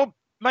 Oh,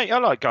 mate, I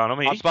like Garner. I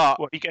mean,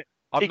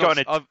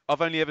 I've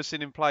only ever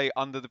seen him play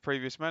under the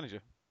previous manager.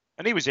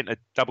 And he was into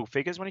double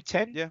figures when he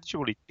 10. Yeah.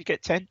 Surely he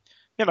get 10.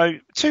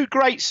 2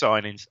 great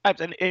signings.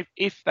 And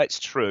if that's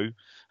true,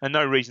 and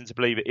no reason to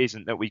believe it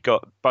isn't, that we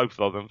got both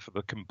of them for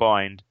the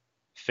combined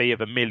fee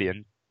of $1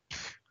 million.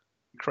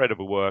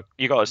 Incredible work.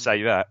 You got to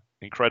say that.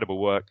 Incredible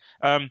work.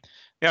 The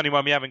only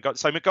one we haven't got.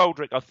 So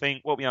McGoldrick, I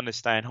think, what we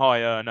understand,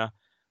 high earner,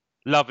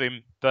 love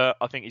him, but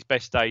I think his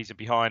best days are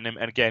behind him.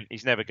 And again,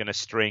 he's never going to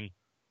string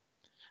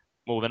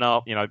more than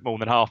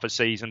half a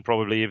season,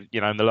 probably.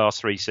 In the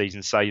last 3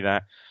 seasons, say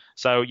that.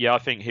 So yeah, I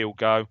think he'll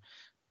go.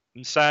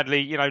 And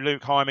sadly,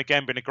 Luke Heim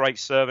again, been a great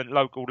servant,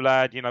 local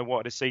lad.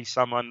 Wanted to see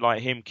someone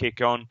like him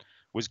kick on.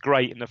 Was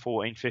great in the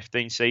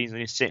 14-15 season.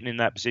 He's sitting in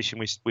that position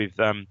with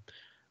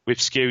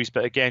Skewes,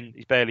 but again,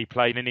 he's barely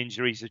played, and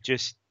injuries are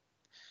just,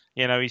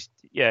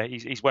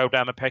 he's well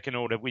down the pecking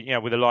order. With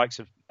the likes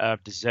of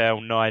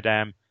Dazelle,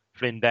 Nydam,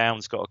 Flynn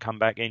Downs got to come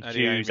back in.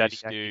 Hughes,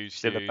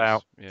 still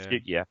about.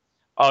 Yeah.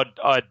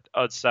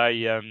 I'd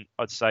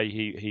say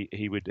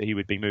he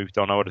would be moved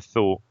on. I would have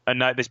thought,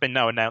 and there's been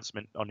no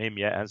announcement on him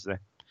yet, has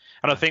there?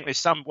 And I think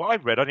there's what I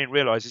read, I didn't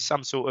realise there's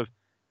some sort of.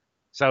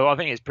 So I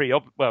think it's pretty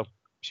obvious. Well,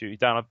 shoot you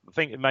down. I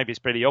think maybe it's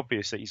pretty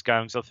obvious that he's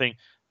going. So I think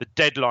the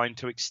deadline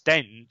to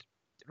extend.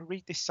 Did I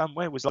read this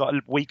somewhere? Was like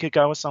a week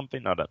ago or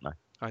something? I don't know.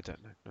 No.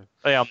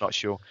 Yeah, I'm not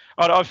sure.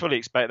 I fully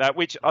expect that,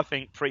 which I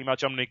think pretty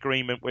much I'm in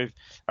agreement with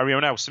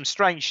everyone else. Some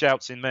strange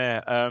shouts in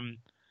there.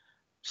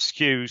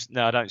 Skewes,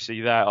 no, I don't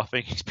see that. I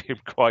think he's been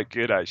quite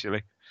good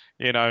actually.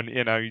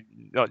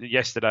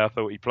 Yesterday I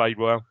thought he played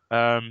well.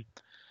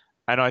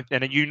 And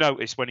you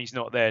notice when he's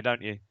not there,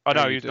 don't you? I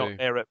know he's not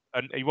there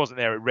and he wasn't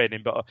there at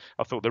Reading, but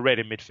I thought the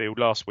Reading midfield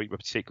last week were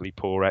particularly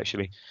poor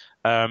actually.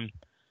 And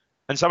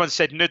someone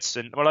said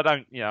Knudsen. Well, I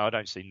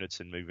don't see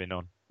Knudsen moving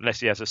on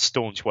unless he has a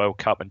staunch World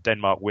Cup and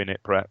Denmark win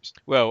it, perhaps.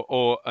 Well,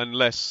 or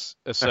unless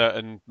a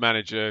certain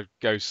manager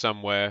goes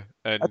somewhere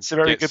and that's a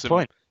very good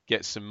point.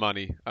 Gets some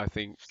money, I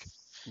think.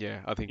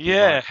 Yeah, I think. He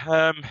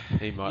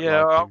might.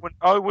 Yeah, like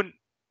I wouldn't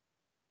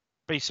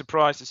be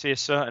surprised to see a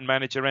certain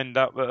manager end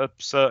up at a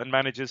certain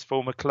manager's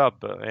former club,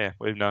 but yeah,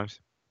 who knows?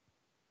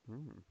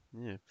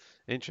 Yeah,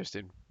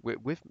 interesting.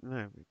 With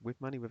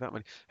money, without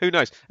money, who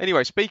knows?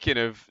 Anyway, speaking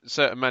of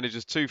certain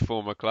managers to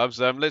former clubs,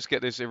 let's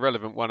get this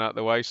irrelevant one out of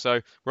the way. So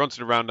we're on to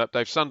the roundup,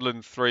 Dave.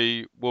 Sunderland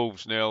 3,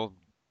 Wolves 0.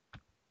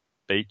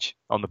 Beach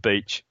on the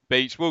beach.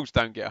 Wolves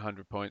don't get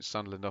 100 points.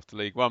 Sunderland off to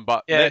League One,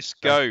 but let's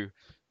go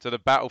to the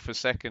battle for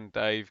second,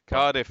 Dave.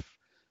 Cardiff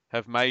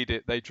have made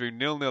it. They drew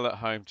 0-0 at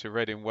home to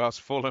Reading,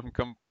 whilst Fulham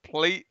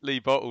completely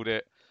bottled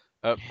it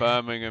at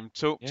Birmingham.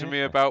 Talk to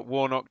me about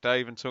Warnock,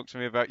 Dave, and talk to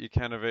me about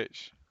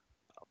Jukanovic.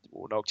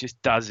 Warnock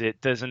just does it,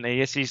 doesn't he?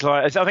 Yes, he's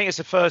like. I think it's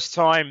the first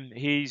time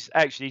he's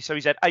actually. So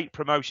he's had 8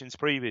 promotions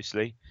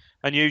previously,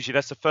 and usually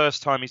that's the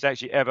first time he's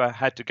actually ever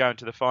had to go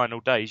into the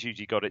final day. He's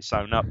usually got it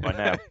sewn up by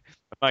now.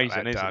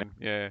 Amazing, isn't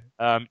it?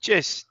 Yeah.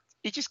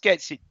 He just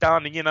gets it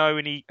done,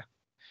 and he.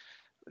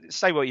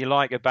 Say what you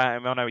like about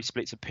him. I know he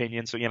splits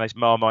opinions, so he's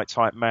Marmite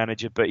type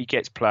manager, but he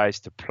gets players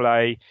to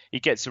play. He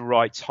gets the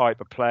right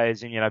type of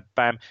players, and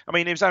bam. I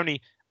mean, it was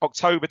only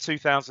October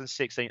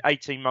 2016,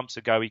 18 months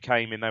ago. He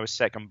came in, they were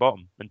second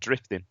bottom and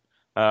drifting.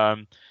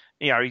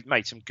 He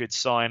made some good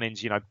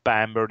signings,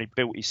 Bamba, and he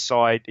built his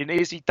side. And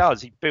as he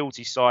does, he builds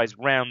his sides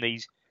around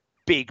these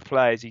big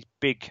players, these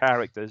big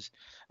characters.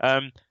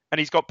 And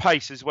he's got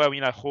pace as well,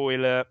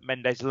 Hoyler,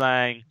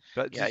 Mendes-Lang.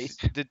 But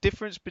the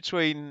difference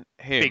between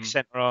him, big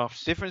centre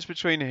halves. Difference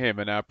between him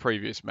and our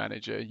previous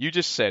manager, you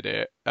just said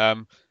it.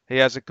 He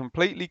has a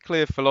completely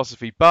clear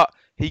philosophy, but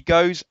he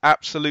goes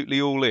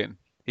absolutely all in.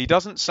 He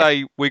doesn't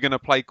say we're going to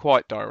play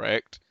quite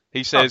direct.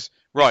 He says,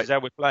 this is how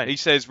we're playing. He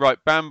says, right,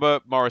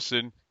 Bamba,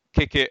 Morrison,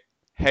 kick it,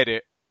 head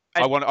it.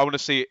 I want to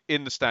see it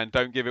in the stand.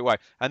 Don't give it away.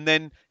 And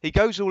then he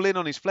goes all in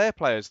on his flair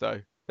players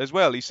though as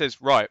well. He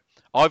says, right,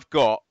 I've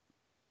got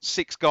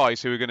 6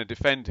 guys who are going to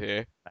defend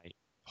here.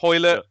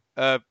 Hoylett,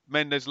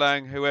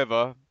 Mendes-Lang,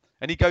 whoever,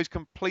 and he goes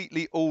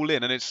completely all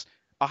in. And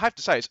I have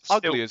to say, it's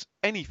ugly as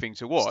anything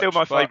to watch. Still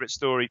my favourite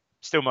story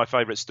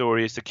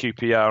is the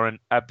QPR and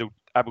Abdul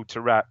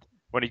Tarat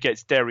when he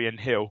gets Derry and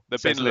Hill.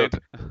 Look,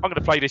 I'm going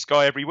to play this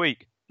guy every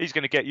week. He's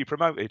going to get you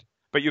promoted.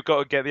 But you've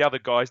got to get the other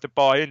guys to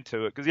buy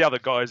into it because the other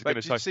guys are going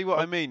to say. You see what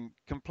I mean?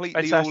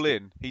 Completely all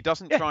in. He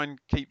doesn't try and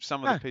keep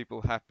some of the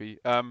people happy.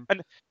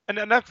 And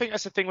I think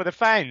that's the thing with the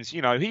fans.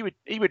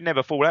 He would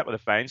never fall out with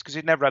the fans because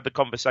he'd never had the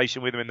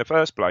conversation with them in the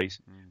first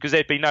place because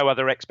there'd be no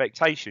other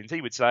expectations.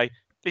 He would say,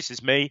 "This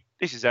is me.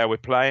 This is how we're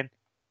playing."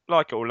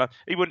 Like all that.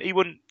 He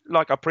wouldn't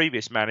like our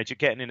previous manager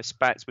getting in a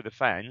spats with the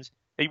fans.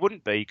 He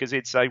wouldn't be because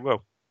he'd say,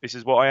 "Well, this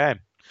is what I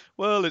am."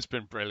 Well, it's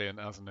been brilliant,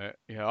 hasn't it?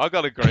 Yeah, I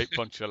got a great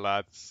bunch of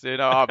lads.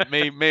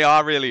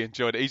 I really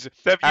enjoyed it.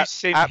 Have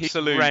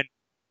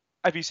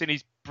you seen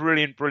his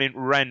brilliant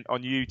rant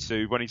on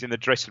YouTube when he's in the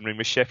dressing room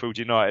with Sheffield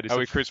United? It's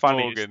with Chris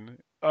Morgan.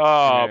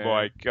 Oh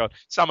my God!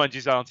 Someone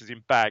just answers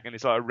him back, and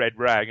it's like a red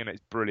rag, and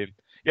it's brilliant.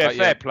 Yeah,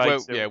 fair play.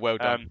 Well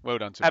done. Well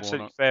done to absolutely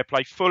Warnock. Fair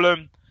play.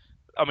 Fulham.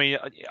 I mean,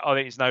 I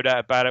think there's no doubt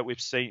about it.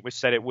 We've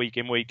said it week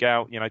in, week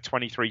out.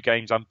 23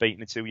 games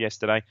unbeaten until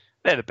yesterday.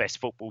 They're the best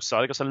football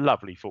side. They've got some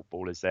lovely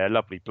footballers there,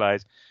 lovely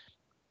players.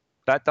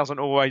 that doesn't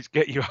always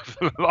get you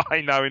over the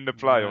line, though, in the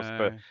playoffs.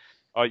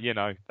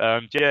 No.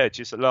 But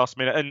just at last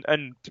minute.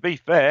 And to be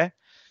fair,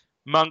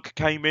 Monk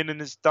came in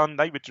and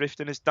they were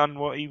drifting, has done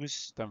what he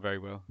was. Done very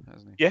well,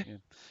 hasn't he?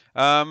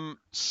 Yeah.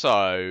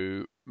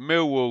 So,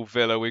 Millwall,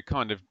 Villa, we've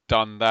kind of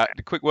done that.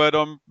 A quick word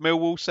on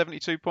Millwall,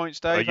 72 points,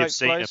 Dave. You've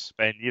seen him,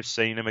 Ben. You've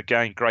seen him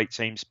again. Great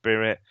team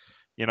spirit.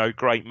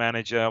 Great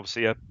manager.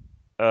 Obviously a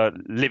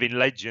living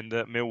legend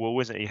at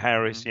Millwall, isn't he?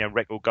 Harris,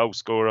 record goal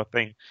scorer, I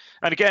think.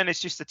 And again, it's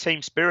just the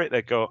team spirit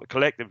they've got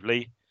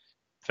collectively.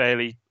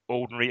 Fairly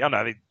ordinary. I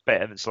know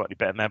they're slightly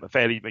better than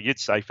that, but you'd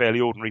say fairly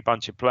ordinary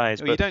bunch of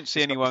players. Well, you don't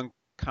see anyone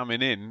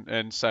coming in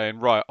and saying,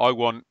 right, I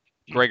want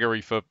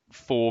Gregory for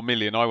 4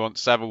 million. I want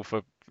Saville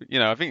for,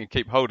 I think you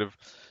keep hold of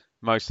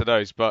most of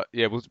those. But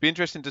yeah, it'll be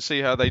interesting to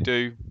see how they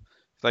do.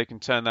 If they can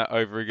turn that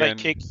over again.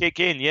 They kick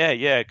in,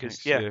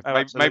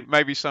 because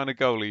maybe sign a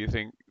goalie. You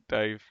think,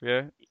 Dave?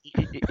 Yeah.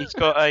 He's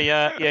got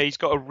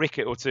a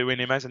ricket or two in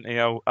him, hasn't he,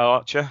 old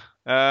Archer?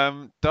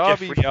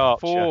 Derby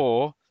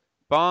 4.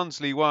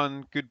 Barnsley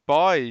 1,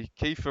 goodbye,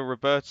 Kiefer,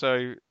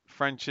 Roberto,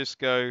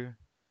 Francisco,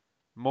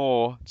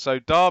 Moore. So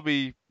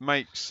Derby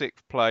makes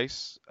 6th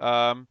place.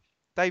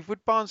 Dave,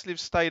 would Barnsley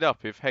have stayed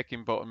up if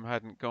Heckingbottom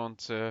hadn't gone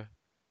to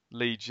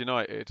Leeds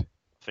United?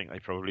 I think they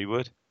probably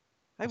would.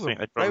 They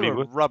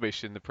were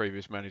rubbish in the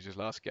previous manager's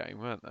last game,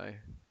 weren't they?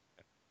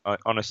 I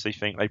honestly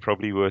think they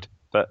probably would.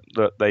 But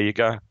look, there you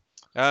go.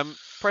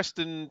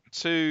 Preston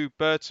 2,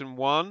 Burton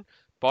 1.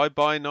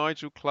 Bye-bye,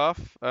 Nigel Clough.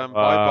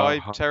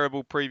 Bye-bye,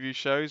 terrible preview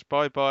shows.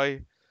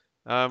 Bye-bye,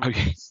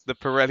 the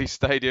Pirelli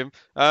Stadium.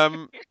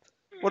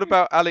 What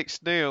about Alex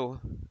Neil?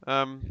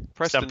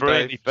 Preston,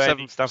 Dave,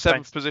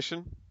 seventh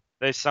position.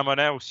 There's someone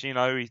else,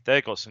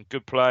 they've got some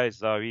good players,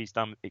 though. He's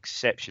done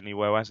exceptionally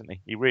well, hasn't he?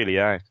 He really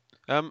has.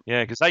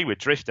 Because they were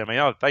drifting.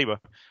 I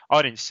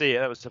didn't see it.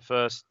 That was the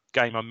first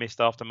game I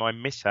missed after my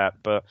mishap.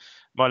 But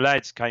my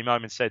lads came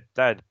home and said,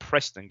 Dad,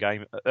 Preston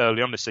game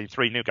early on the season,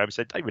 3-0 game,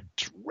 said they were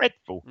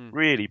dreadful,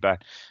 really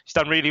bad. He's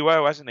done really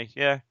well, hasn't he?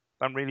 Yeah,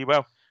 done really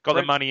well. Got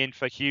the money in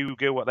for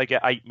Hugill. What they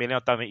get, 8 million. I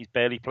don't think he's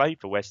barely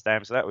played for West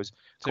Ham, so that was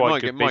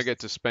quite good. Might get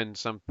to spend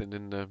something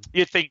in the.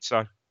 You'd think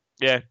so.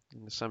 Yeah.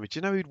 In the summer. Do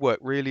you know who'd work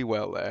really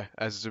well there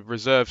as a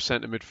reserve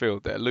centre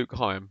midfield there? Luke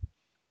Hyam.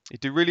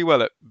 He'd do really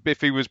well if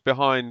he was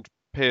behind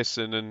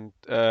Pearson and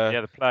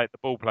the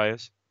ball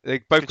players. They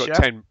both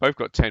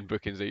got 10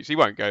 bookings each. He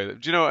won't go. Do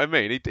you know what I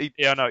mean? He'd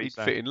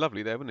fit in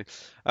lovely there, wouldn't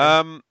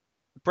he?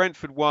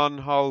 Brentford 1,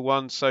 Hull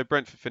 1. So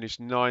Brentford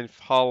finished 9th,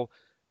 Hull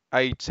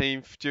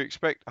 18th. Do you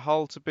expect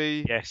Hull to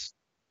be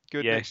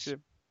good next year?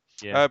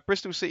 Yeah.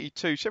 Bristol City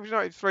 2, Sheffield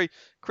United 3.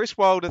 Chris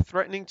Wilder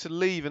threatening to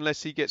leave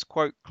unless he gets,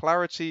 quote,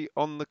 clarity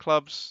on the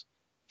club's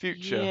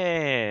future.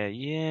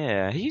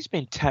 Yeah. He's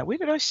been touted. Where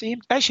did I see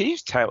him? Actually,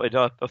 he's touted,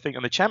 I think,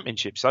 on the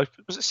Championship. So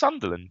was it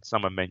Sunderland?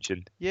 Someone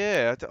mentioned.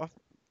 Yeah.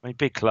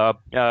 Big club.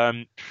 But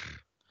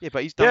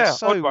he's done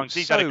so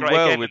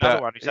well with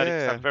that. One. He's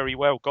done very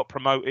well. Got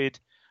promoted.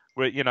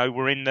 We're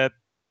in the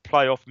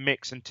playoff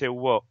mix until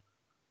what?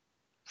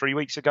 4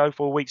 weeks ago.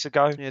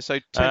 Yeah. So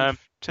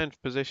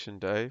 10th position,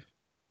 Dave.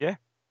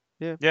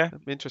 Yeah.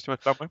 Interesting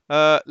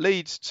one.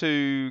 Leeds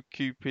 2,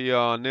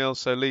 QPR 0.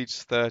 So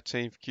Leeds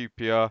 13th,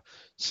 QPR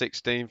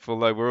 16th.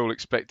 Although we're all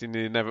expecting the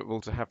inevitable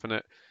to happen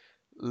at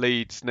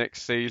Leeds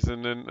next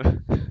season.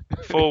 And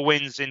 4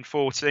 wins in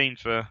 14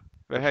 for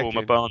the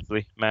former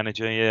Barnsley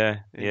manager. Yeah.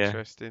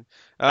 Interesting.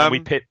 And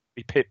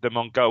we pipped them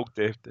on goal.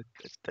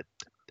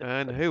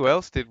 And who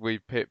else did we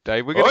pip,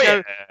 Dave? We're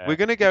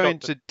going to go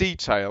into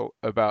detail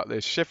about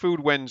this.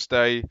 Sheffield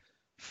Wednesday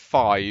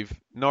 5,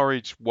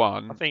 Norwich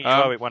 1. I think you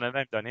owe it one of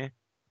them, don't you?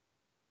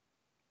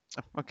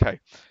 Okay.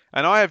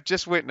 And I have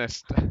just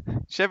witnessed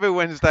Sheffield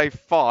Wednesday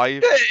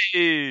 5,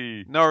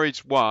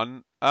 Norwich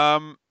 1.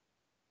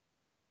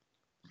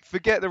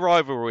 Forget the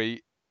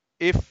rivalry.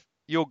 If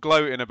you're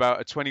gloating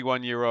about a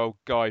 21-year-old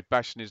guy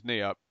bashing his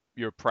knee up,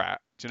 you're a prat.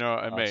 Do you know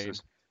what I mean?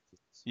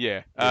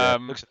 Yeah.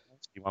 Looks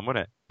like one,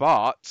 wouldn't it?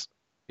 But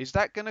is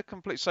that going to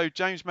complete? So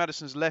James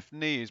Maddison's left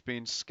knee is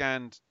being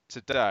scanned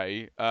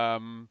today.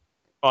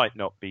 Might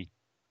not be.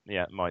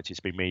 Yeah, it might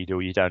just be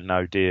medial. You don't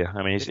know, dear.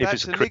 I mean, if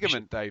it's a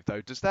ligament, Dave,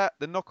 though, does that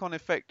the knock-on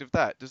effect of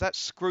that? Does that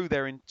screw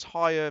their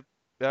entire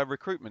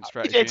recruitment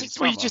strategy? You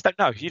just don't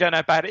know. You don't know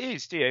how bad it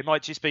is, do you? It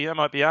might just be. It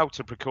might be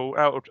ultra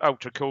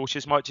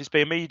cautious. Might just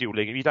be a medial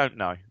ligament. You don't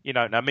know.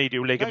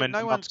 Medial ligament.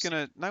 No one's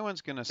gonna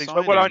sign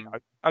him. Well, I know.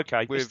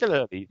 Okay, it's still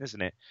early,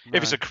 isn't it? No.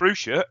 If it's a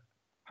cruciate,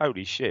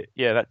 holy shit.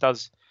 Yeah, that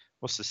does.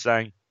 What's the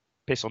saying?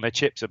 Piss on their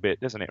chips a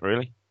bit, doesn't it?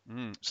 Really.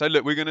 So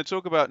look, we're going to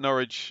talk about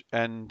Norwich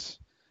and.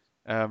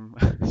 I'm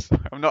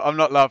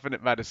not laughing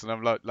at Maddison.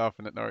 I'm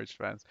laughing at Norwich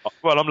fans.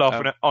 Well, I'm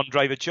laughing at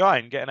Andre the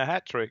Giant getting a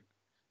hat trick.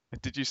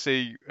 Did you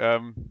see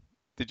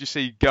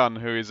Gunn,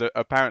 who is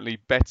apparently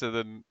better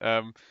than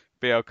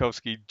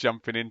Bielkowski,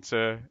 jumping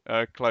into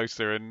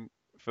closer and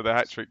for the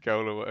hat trick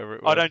goal or whatever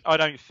it was? I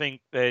don't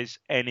think there's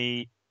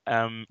any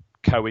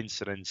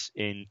coincidence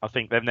in. I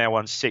think they've now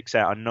won 6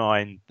 out of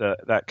 9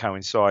 that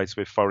coincides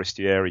with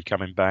Forestieri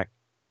coming back.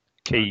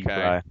 Key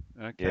player.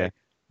 Okay.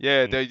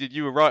 Yeah,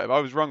 you were right. I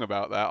was wrong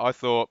about that. I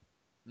thought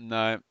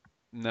No.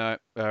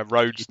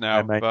 Rhodes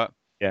now, but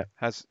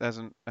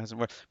hasn't worked.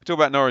 We'll talk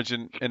about Norwich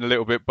in a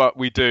little bit, but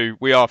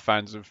we are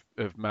fans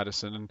of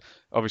Maddison, and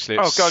obviously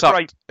it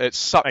sucked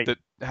that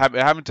it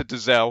happened to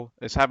Dozzell.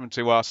 It's happened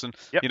to us, and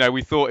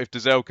we thought if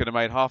Dozzell could have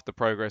made half the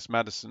progress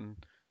Maddison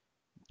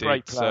did.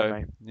 Great player,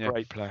 mate. Yeah.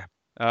 Great player.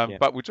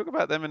 But we'll talk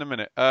about them in a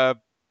minute. But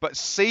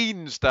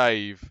scenes,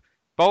 Dave.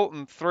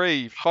 Bolton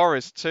 3,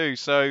 Forest 2.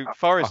 So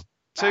Forest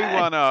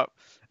 2-1 up.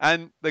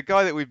 And the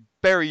guy that we've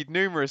buried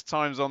numerous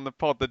times on the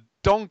pod, the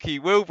donkey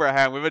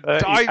Wilbraham with a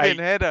diving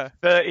header.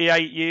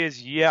 38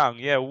 years young.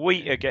 Yeah,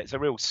 Wheater gets a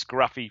real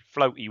scruffy,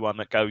 floaty one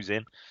that goes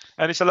in.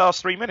 And it's the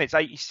last 3 minutes,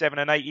 87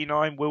 and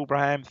 89,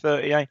 Wilbraham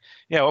 38.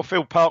 Yeah, well,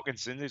 Phil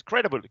Parkinson is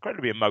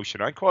incredibly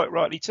emotional, and quite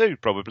rightly too,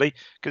 probably,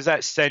 because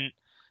that sent,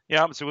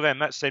 up until then,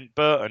 that sent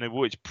Burton,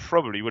 which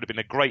probably would have been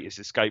the greatest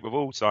escape of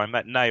all time.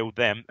 That nailed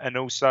them, and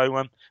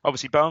also,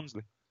 obviously,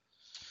 Barnsley.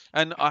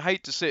 And I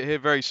hate to sit here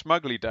very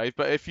smugly, Dave,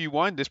 but if you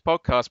wind this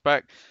podcast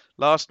back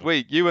last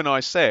week, you and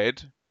I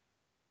said,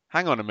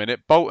 hang on a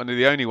minute, Bolton are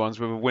the only ones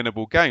with a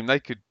winnable game.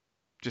 They could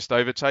just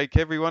overtake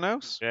everyone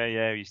else.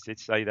 Yeah, you did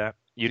say that.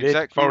 You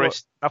did.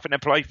 Forest, nothing to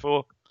play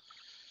for.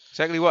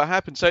 Exactly what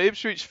happened. So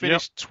Ipswich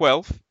finished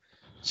 12th,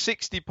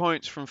 60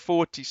 points from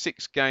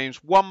 46 games,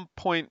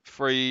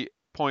 1.3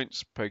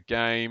 points per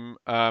game.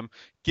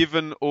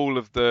 Given all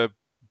of the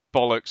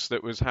bollocks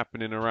that was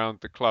happening around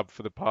the club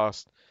for the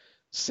past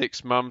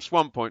 6 months,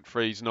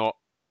 1.3 is not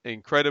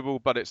incredible,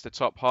 but it's the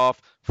top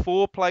half.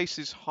 4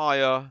 places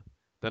higher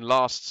than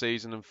last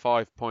season and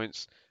 5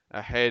 points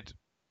ahead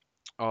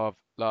of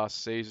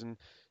last season.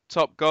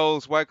 Top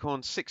goals,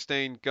 Waghorn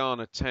 16,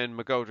 Garner 10,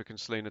 McGoldrick and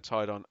Selina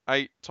tied on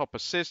 8. Top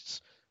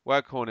assists,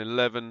 Waghorn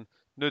 11,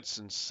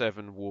 Knudsen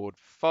 7, Ward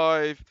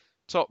 5.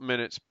 Top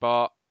minutes,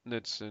 Bart,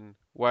 Knudsen,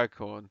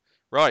 Waghorn.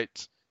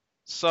 Right.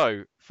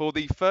 So, for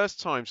the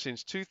first time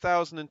since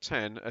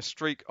 2010, a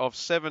streak of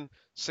 7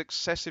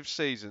 successive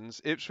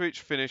seasons, Ipswich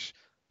finish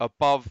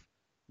above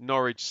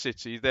Norwich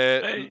City.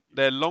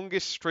 Their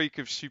longest streak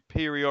of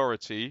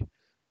superiority,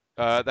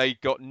 they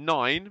got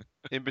 9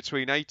 in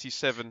between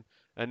 87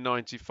 and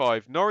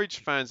 95. Norwich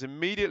fans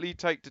immediately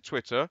take to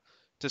Twitter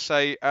to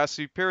say our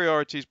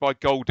superiority is by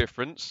goal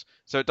difference,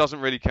 so it doesn't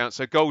really count.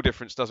 So goal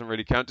difference doesn't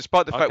really count,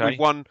 despite the fact we've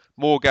won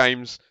more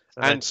games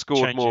and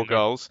scored more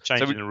goals. So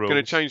we're going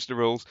to change the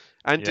rules.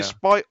 And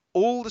despite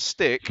all the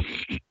stick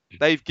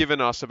they've given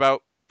us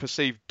about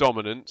perceived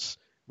dominance,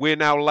 we're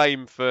now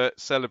lame for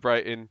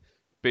celebrating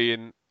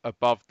being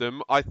above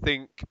them. I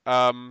think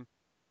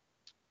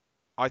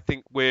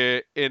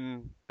we're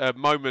in a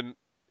moment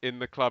in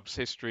the club's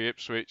history,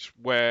 Ipswich,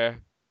 where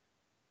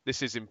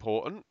this is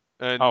important.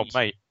 And oh,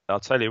 mate, I'll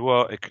tell you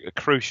what, a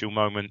crucial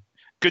moment.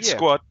 Good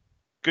squad,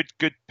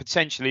 good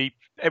potentially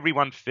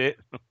everyone fit.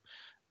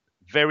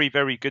 Very,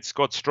 very good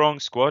squad, strong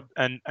squad,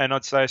 and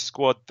I'd say a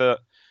squad that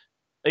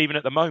even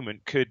at the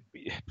moment could,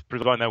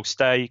 provided they'll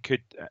stay,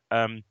 could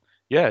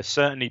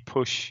certainly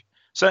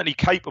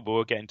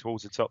capable of getting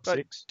towards the top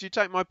 6. Do you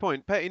take my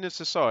point? Pettiness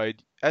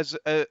aside,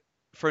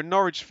 for a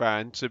Norwich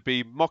fan to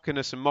be mocking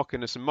us,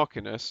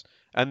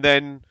 and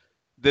then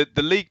the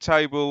league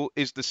table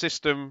is the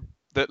system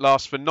that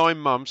lasts for 9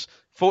 months,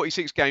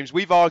 46 games.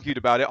 We've argued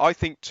about it. I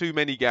think too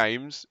many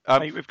games.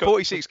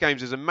 46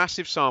 games is a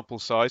massive sample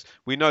size.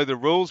 We know the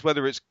rules,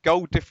 whether it's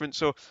goal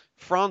difference or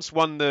France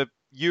won the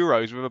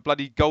Euros with a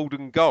bloody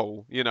golden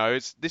goal.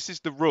 This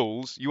is the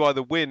rules. You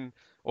either win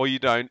or you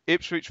don't.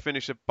 Ipswich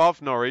finish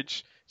above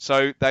Norwich,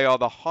 so they are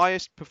the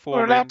highest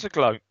performing. We're allowed to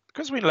gloat.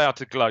 Because we're allowed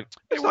to gloat.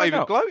 It's not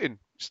even gloating.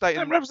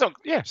 Stating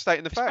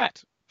the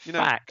fact.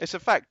 Fact. It's a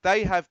fact.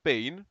 They have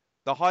been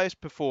the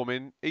highest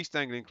performing East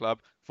Anglian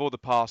club for the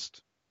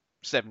past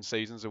 7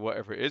 seasons or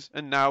whatever it is,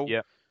 and now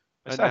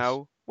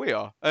we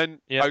are. And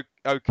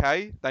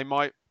okay, they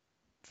might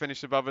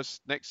finish above us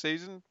next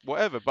season,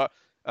 whatever. But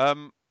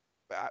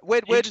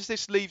where does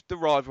this leave the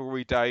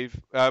rivalry, Dave?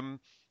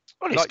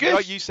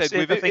 Like you said,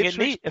 with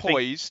Ipswich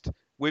poised.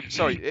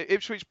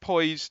 Ipswich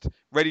poised,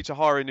 ready to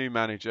hire a new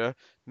manager.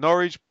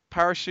 Norwich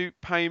parachute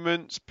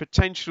payments,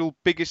 potential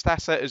biggest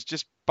asset has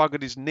just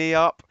buggered his knee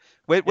up.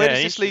 Where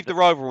does this leave the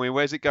rivalry?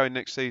 Where's it going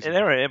next season?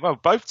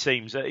 Both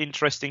teams are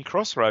interesting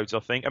crossroads, I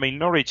think. I mean,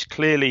 Norwich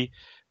clearly,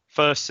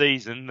 first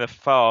season, the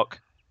Farke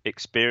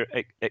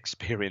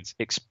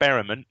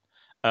experiment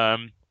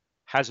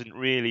hasn't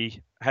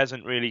really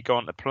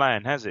gone to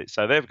plan, has it?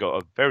 So they've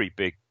got a very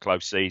big,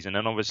 close season,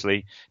 and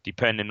obviously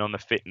depending on the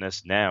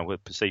fitness now,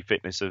 with perceived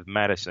fitness of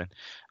Maddison.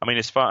 I mean,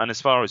 as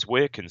far as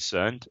we're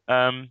concerned,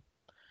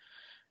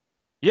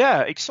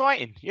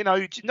 exciting.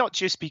 Not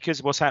just because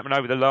of what's happened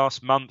over the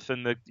last month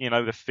and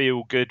the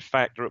feel good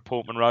factor at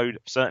Portman Road,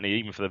 certainly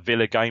even for the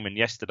Villa game and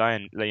yesterday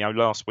and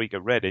last week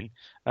at Reading.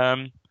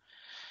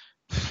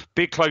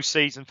 Big close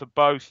season for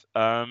both.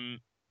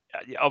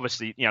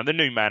 Obviously, the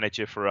new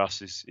manager for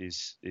us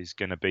is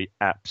going to be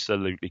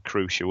absolutely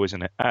crucial,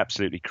 isn't it?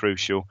 Absolutely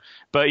crucial.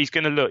 But he's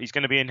going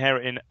to be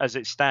inheriting, as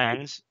it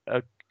stands,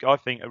 I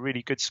think, a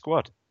really good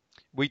squad.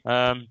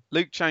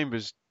 Luke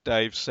Chambers,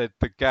 Dave, said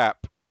the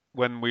gap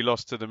when we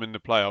lost to them in the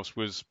playoffs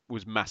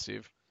was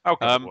massive. Oh,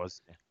 God, it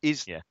was.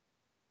 Is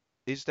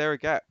there a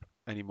gap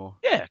anymore?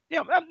 Yeah.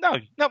 No,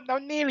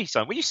 nearly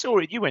so. Well, you saw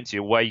it. You went to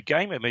your away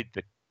game. I mean,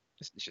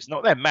 it's just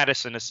not there.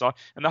 Madison aside,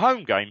 and the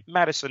home game,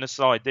 Madison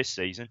aside this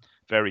season,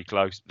 very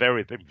close,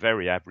 very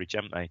average,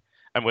 haven't they?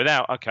 And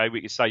without,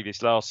 we could say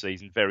this last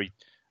season,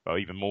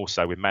 even more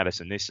so with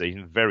Madison this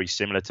season, very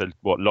similar to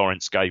what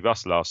Lawrence gave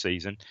us last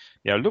season.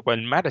 Look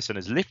when Madison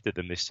has lifted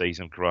them this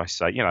season, for Christ's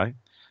sake,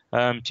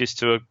 just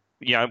to,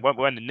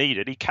 when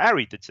needed, he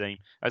carried the team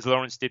as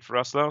Lawrence did for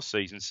us last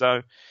season.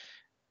 So,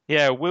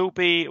 yeah, will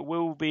be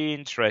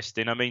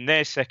interesting. I mean,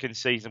 their second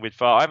season with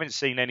VAR, I haven't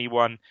seen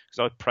anyone,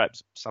 because I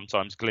perhaps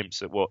sometimes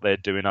glimpse at what they're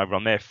doing over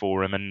on their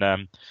forum, and I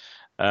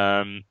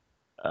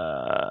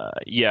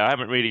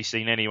haven't really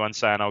seen anyone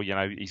saying,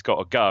 he's got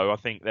to go. I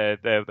think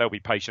they'll be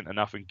patient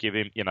enough and give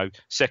him,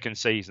 second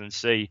season,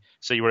 see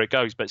where it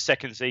goes. But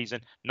second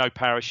season, no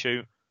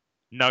parachute,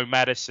 no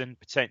Madison,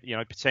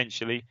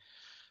 potentially.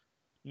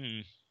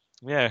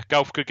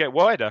 Gulf could get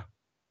wider.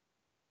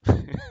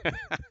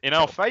 In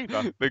our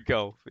favour, the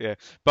Gulf, yeah.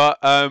 But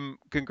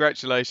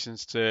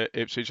congratulations to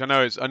Ipswich. I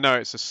know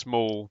it's a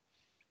small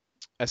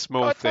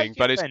thing,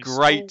 but it's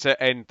great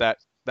to end that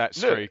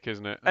streak,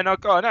 isn't it? And I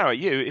got an arrow at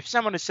you. If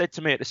someone had said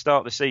to me at the start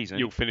of the season,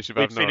 you'll finish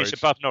above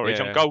Norwich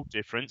on goal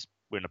difference,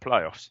 we're in the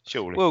playoffs,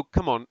 surely. Well,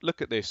 come on,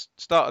 look at this.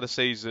 Start of the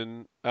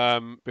season,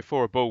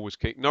 before a ball was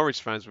kicked,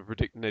 Norwich fans were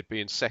predicting they'd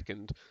be in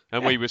second,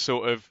 and we were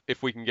sort of,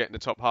 if we can get in the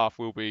top half,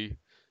 we'll be.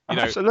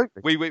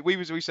 Absolutely.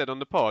 We said on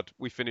the pod,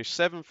 we finished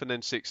 7th and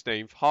then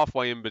 16th,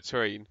 halfway in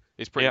between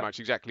is pretty much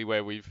exactly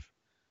where we've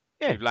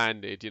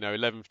landed.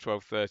 11th,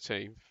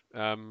 12th,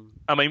 13th.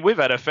 I mean, we've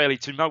had a fairly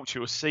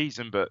tumultuous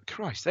season, but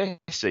Christ, their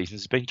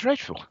season's been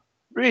dreadful,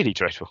 really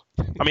dreadful.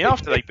 I mean,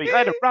 after they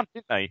had a run,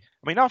 didn't they? I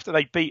mean, after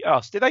they beat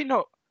us, did they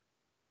not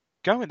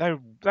go? They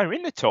were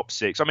in the top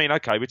 6. I mean,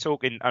 we're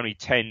talking only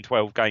 10,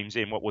 12 games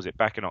in. What was it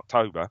back in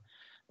October?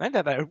 They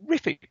had that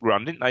horrific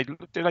run, didn't they?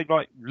 Did they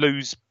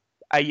lose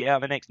 8 out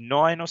of the next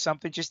 9 or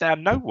something, just out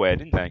of nowhere,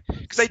 didn't they?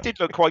 Because they did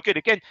look quite good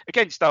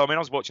against us. I mean, I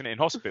was watching it in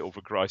hospital,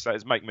 for Christ's sake.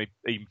 It's making me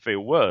even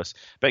feel worse.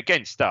 But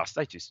against us,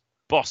 they just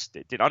bossed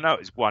it. I know it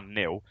was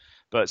 1-0,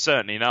 but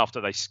certainly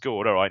after they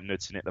scored, all right,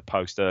 Knudsen at the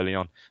post early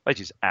on, they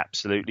just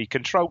absolutely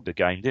controlled the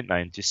game, didn't they?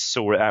 And just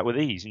saw it out with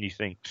ease. And you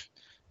think,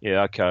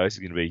 this is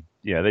going to be,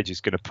 they're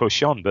just going to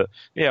push on. But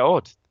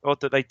odd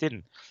that they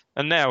didn't.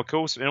 And now, of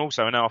course, and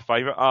also in our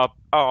favour, our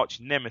arch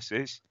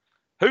nemesis,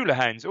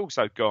 Houlihan's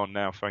also gone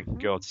now, thank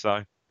God.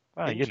 So,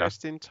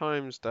 interesting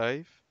times,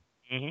 Dave.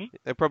 Mm-hmm.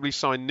 They'll probably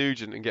sign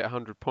Nugent and get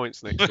 100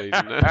 points next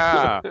season.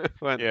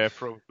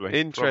 Probably.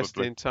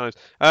 Interesting times.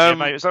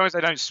 Mate, as long as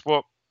they don't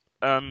swap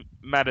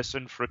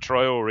Madison for a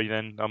Traore,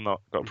 then I'm not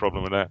got a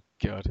problem with that.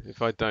 God,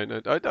 if I don't know,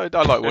 I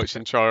like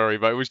watching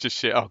Traore, but it was just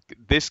shit. Oh,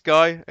 this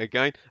guy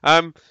again.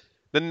 The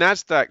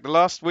Nasdaq, the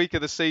last week of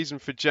the season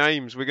for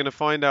James. We're going to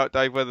find out,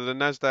 Dave, whether the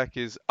Nasdaq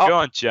is up. Go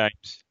on,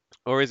 James.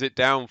 Or is it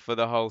down for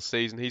the whole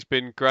season? He's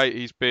been great.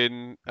 He's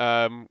been,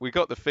 we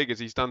got the figures.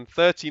 He's done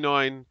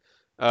 39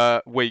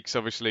 weeks,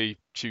 obviously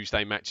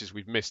Tuesday matches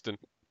we've missed and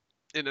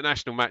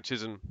international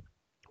matches and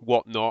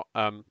whatnot.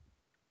 So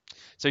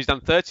he's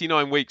done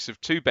 39 weeks of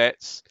 2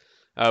 bets,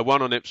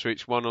 one on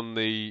Ipswich, one on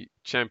the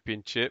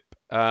Championship.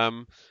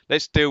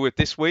 Let's deal with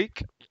this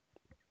week.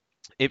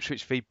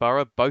 Ipswich v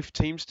Borough, both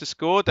teams to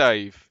score,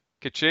 Dave.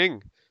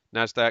 Ka-ching.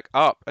 Nasdaq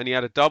up. And he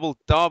had a double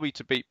derby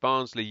to beat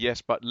Barnsley,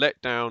 yes, but let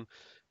down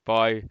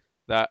by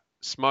that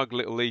smug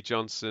little Lee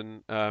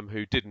Johnson,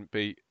 who didn't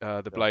beat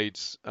the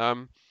Blades.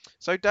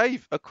 So,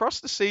 Dave,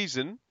 across the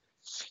season,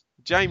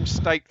 James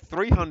staked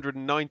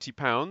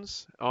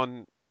 £390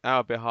 on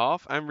our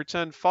behalf and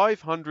returned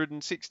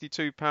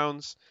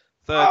 £562.13.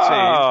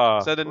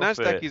 So the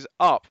Nasdaq is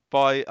up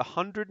by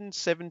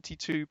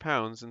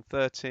 £172 and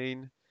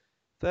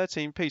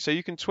 13p. So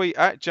you can tweet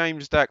at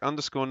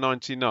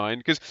JamesDack_99,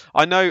 because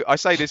I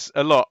say this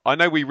a lot. I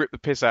know we rip the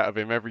piss out of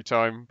him every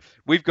time.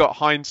 We've got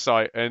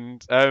hindsight,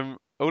 and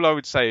all I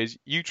would say is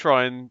you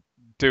try and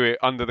do it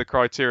under the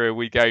criteria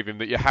we gave him,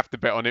 that you have to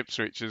bet on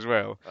Ipswich as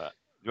well.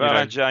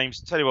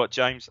 James, tell you what,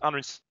 James,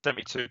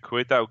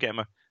 £172, that'll get him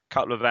a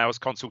couple of hours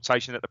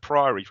consultation at the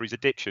Priory for his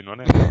addiction,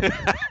 wasn't it?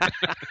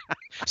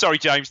 Sorry,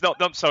 James,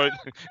 I'm sorry.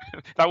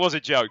 That was a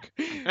joke.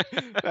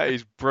 That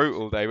is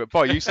brutal, Dave. But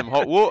buy you some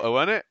hot water,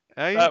 wasn't it?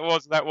 Hey? That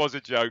was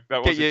a joke.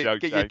 That was a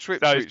joke. Get your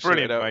trip. That was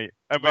brilliant, mate.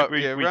 And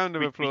round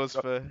of applause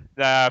for.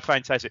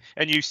 Fantastic.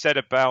 And you said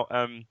about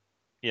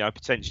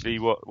potentially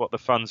what the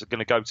funds are going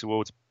to go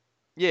towards.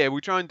 Yeah,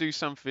 we'll try and do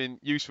something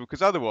useful,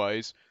 because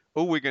otherwise,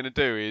 all we're going to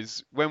do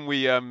is when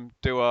we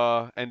do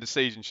our end of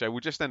season show, we'll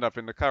just end up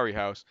in the curry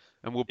house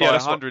and we'll buy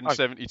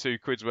 172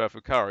 quid's worth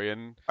of curry.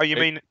 And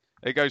it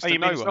goes to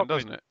no one,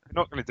 doesn't it?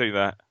 We're not going to do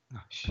that.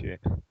 Oh,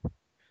 shit.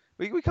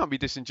 We can't be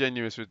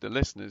disingenuous with the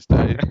listeners,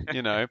 Dave.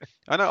 I know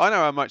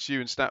how much you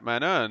and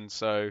Statman earn,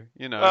 so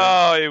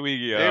Oh, here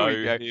we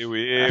go.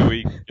 Here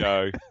we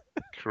go.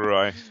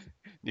 Christ.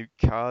 New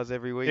cars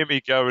every week. Here we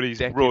go with these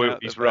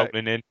royalties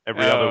rolling in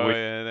every other week.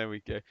 Yeah, there we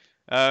we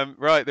go.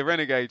 Right, the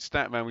Renegade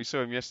Statman, we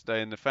saw him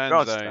yesterday in the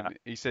fan zone.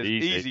 He says,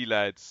 easy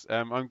lads.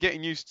 I'm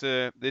getting used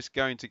to this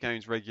going to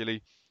games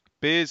regularly.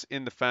 Beers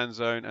in the fan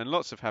zone and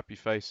lots of happy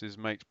faces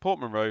makes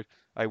Portman Road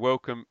a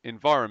welcome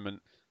environment.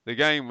 The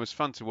game was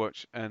fun to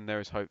watch and there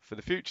is hope for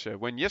the future.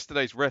 When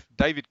yesterday's ref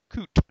David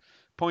Coote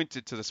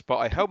pointed to the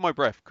spot, I held my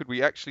breath. Could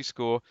we actually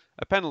score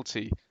a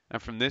penalty?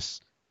 And from this,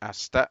 our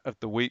stat of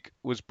the week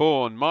was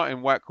born.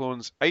 Martin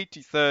Waghorn's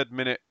 83rd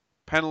minute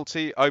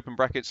penalty, open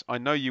brackets, I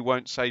know you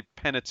won't say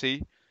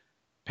penalty.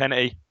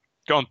 Penalty.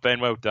 Go on, Ben,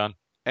 well done.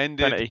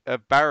 Ended a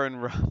barren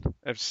run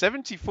of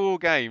 74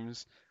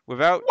 games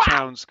without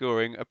Town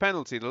scoring a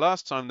penalty. The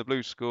last time the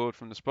Blues scored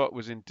from the spot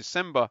was in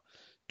December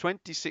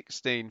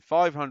 2016,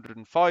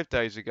 505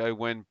 days ago,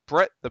 when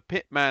Brett the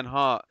Pitman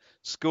Hart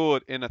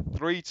scored in a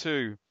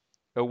 3-2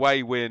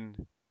 away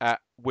win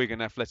at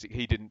Wigan Athletic.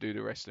 He didn't do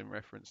the wrestling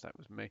reference, that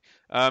was me.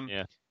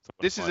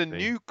 This is a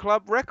new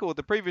club record.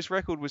 The previous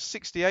record was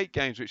 68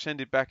 games, which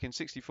ended back in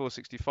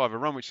 64-65, a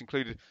run which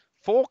included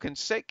 4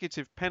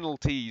 consecutive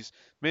penalties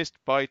missed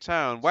by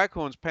Town.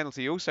 Waghorn's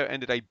penalty also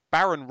ended a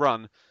barren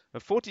run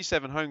of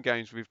 47 home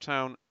games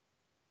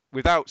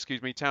without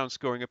Town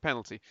scoring a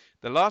penalty.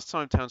 The last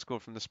time Town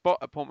scored from the spot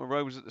at Portman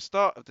Road was at the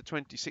start of the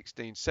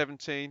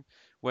 2016-17,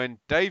 when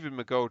David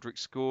McGoldrick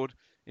scored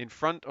in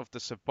front of the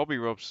Sir Bobby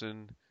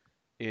Robson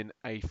in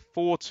a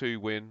 4-2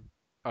 win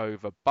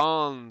over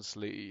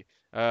Barnsley.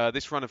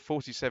 This run of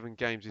 47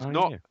 games is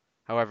not,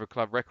 however, a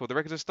club record. The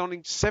record is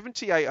astounding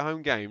 78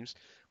 home games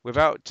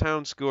without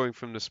Town scoring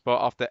from the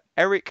spot after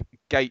Eric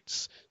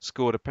Gates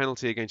scored a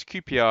penalty against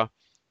QPR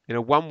in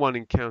a 1-1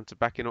 encounter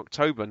back in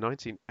October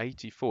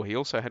 1984. He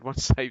also had one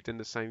saved in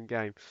the same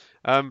game.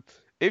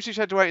 Ipswich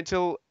had to wait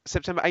until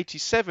September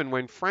 87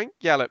 when Frank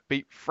Yallop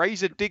beat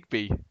Fraser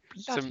Digby,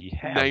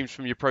 names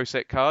from your Pro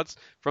Set cards,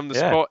 from the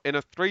spot in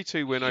a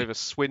 3-2 win over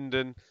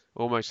Swindon.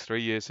 Almost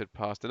 3 years had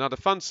passed. Another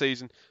fun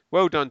season.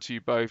 Well done to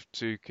you both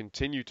to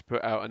continue to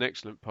put out an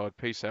excellent pod.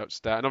 Peace out,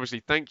 Stat. And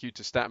obviously, thank you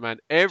to Statman.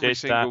 Every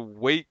single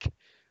week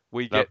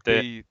we get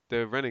the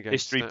Renegade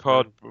History Statman.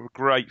 pod.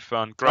 Great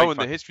fun. And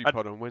the History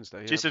pod on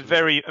Wednesday. Just a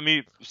very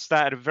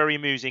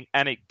amusing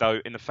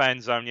anecdote in the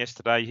fan zone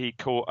yesterday. He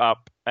caught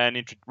up and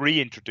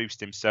reintroduced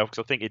himself,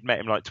 because I think he'd met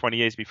him like 20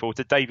 years before,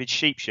 to David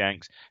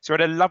Sheepshanks. So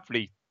we had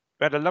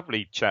a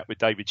lovely chat with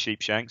David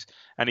Sheepshanks,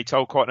 and he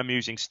told quite an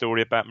amusing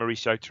story about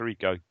Mauricio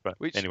Taricco.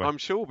 Which anyway, I'm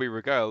sure will be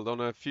regaled on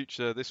a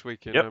future This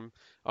Week in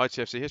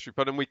ITFC History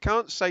Pod. And we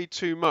can't say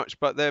too much,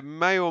 but there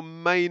may or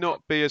may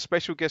not be a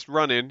special guest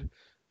running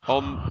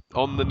on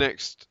the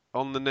next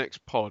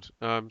pod.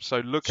 So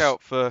look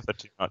out for.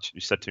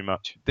 You said too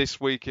much. This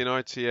Week in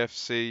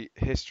ITFC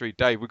History.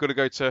 Dave, we've got to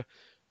go to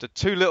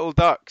Two Little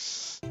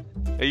Ducks.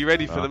 Are you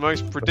ready for the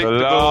most predictable?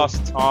 The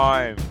last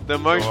time. The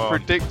most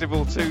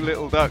predictable Two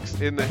Little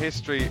Ducks in the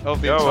history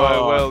of the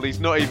entire world.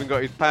 He's not even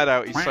got his pad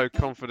out. He's so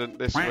confident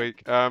this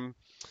week.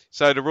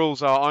 So the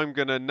rules are: I'm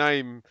going to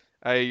name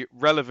a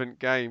relevant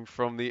game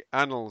from the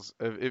annals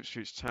of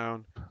Ipswich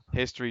Town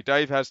history.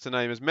 Dave has to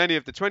name as many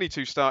of the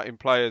 22 starting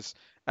players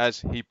as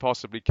he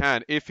possibly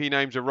can. If he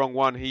names a wrong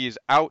one, he is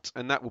out,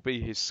 and that will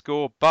be his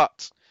score.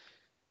 But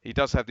he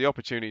does have the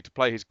opportunity to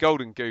play his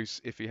golden goose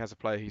if he has a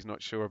player he's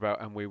not sure about,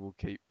 and we will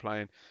keep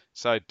playing.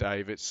 So,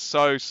 Dave, it's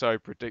so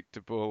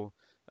predictable.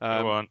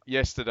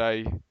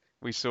 Yesterday,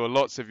 we saw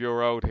lots of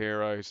your old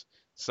heroes.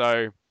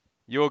 So,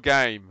 your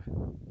game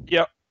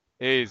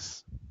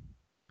is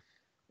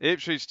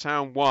Ipswich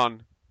Town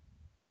 1,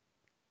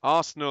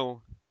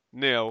 Arsenal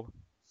 0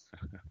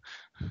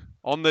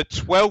 on the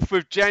 12th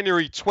of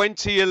January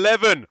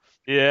 2011.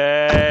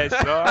 Yes,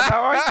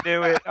 I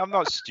knew it. I'm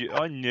not stupid.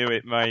 I knew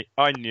it, mate.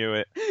 I knew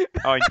it.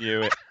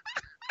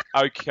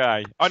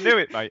 Okay, I knew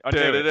it, mate. I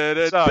knew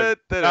it. So,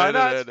 no,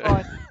 that's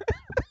fine.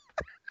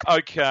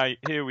 Okay,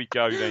 here we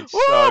go then.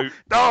 So,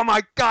 oh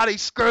my God, he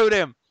screwed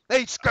him.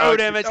 He screwed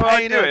him. It's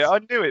heinous. I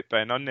knew it,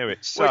 Ben. I knew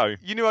it. So, wait,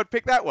 you knew I'd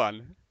pick that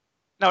one?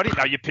 No, I didn't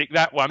know you picked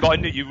that one, but I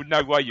knew you would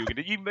know why you were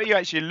going to. You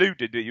actually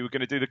alluded that you were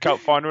going to do the cup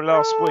final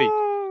last week.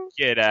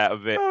 Get out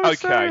of it. I'm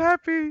so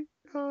happy.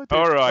 Oh,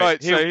 all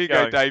right, so here you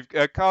go, Dave.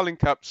 Carling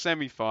Cup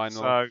semi-final.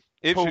 So,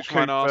 Ipswich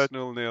 1,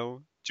 Arsenal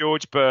 0.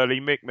 George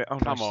Burley, Mick. Oh,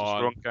 come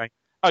on. Wrong game.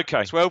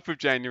 Okay. 12th of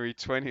January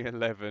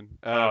 2011.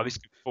 This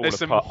could fall there's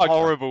apart. Some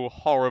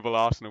horrible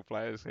Arsenal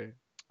players here.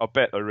 I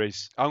bet there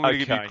is. I'm going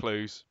to give you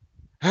clues.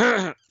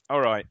 All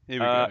right.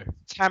 Here we go.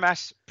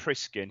 Tamas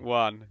Priskin.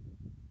 1.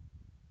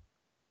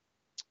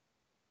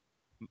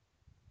 I'm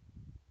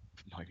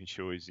not even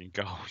sure he's in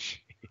goal.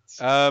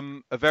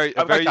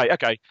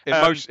 Okay.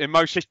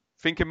 Emotion.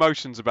 Think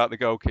emotions about the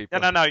goalkeeper.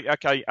 No.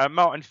 Okay.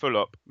 Martin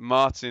Fulop.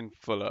 Martin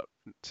Fulop,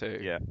 2.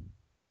 Yeah.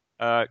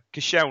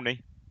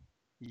 Koscielny.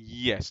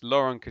 Yes,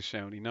 Laurent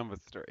Koscielny, number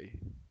 3.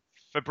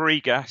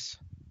 Fabregas.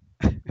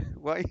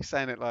 Why are you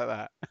saying it like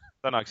that? I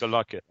don't know, because I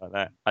like it like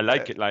that. I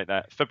like it like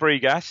that.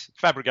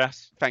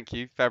 Fabregas. Thank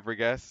you,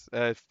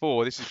 Fabregas.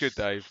 4. This is good,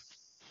 Dave.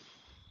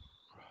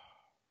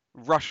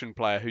 Russian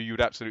player who you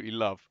would absolutely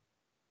love.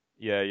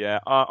 Yeah.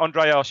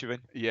 Andrei Arshavin.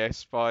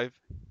 Yes, 5.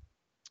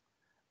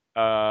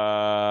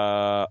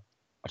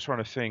 I'm trying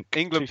to think.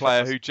 England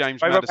player who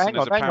James Maddison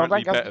is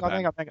apparently better than.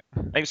 Hang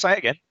on. Say it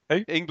again.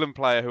 Who? England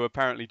player who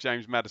apparently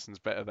James Maddison's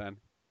better than.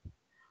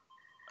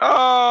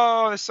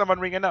 Oh, there's someone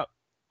ringing up.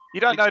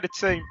 You don't know the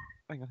team.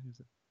 Hang on.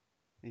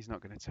 He's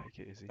not going to take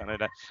it, is he? I don't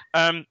know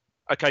that.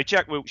 Okay,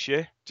 Jack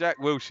Wilshere. Jack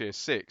Wilshere,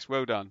 6.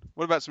 Well done.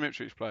 What about some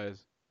Ipswich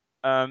players?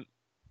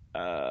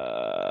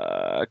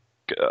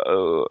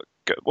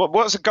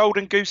 What's a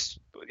golden goose?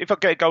 If I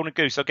get a golden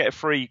goose, I'll get a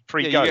free go.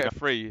 You get a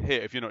free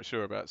hit if you're not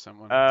sure about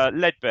someone.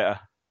 Ledbetter.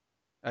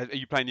 Are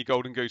you playing your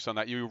golden goose on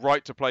that? You were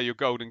right to play your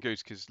golden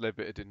goose because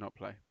Ledbetter did not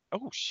play.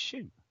 Oh,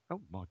 shoot.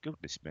 Oh, my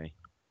goodness me.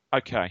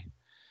 Okay.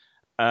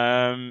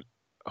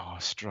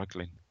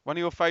 Struggling. One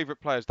of your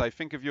favourite players, Dave.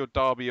 Think of your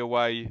Derby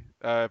away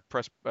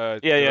press. So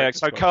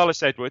squad.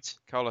 Carlos Edwards.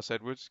 Carlos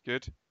Edwards,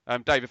 good.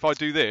 Dave, if I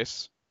do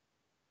this.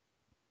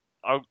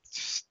 Oh,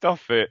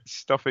 stop it.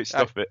 Stop it.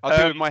 I'll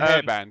do it with my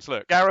hairbands.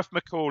 Look. Gareth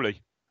McCauley.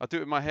 I'll do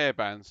it with my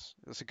hairbands.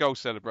 That's a goal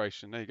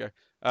celebration. There you go.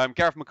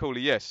 Gareth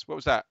McCauley, yes. What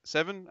was that?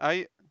 7,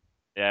 8?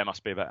 Yeah, it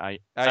must be about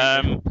 8.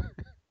 8.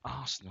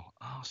 Arsenal.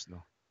 I'm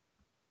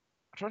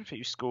trying to think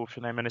who scored for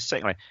them in a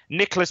second.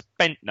 Nicholas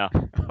Bentner.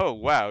 Oh,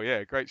 wow.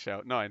 Yeah, great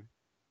shout. 9.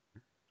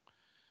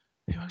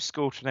 Who else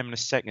scored for them in the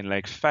second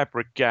leg?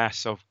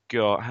 Fabregas I've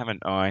got,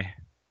 haven't I?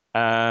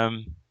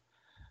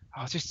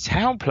 Just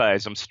town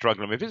players I'm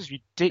struggling with. This is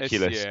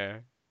ridiculous.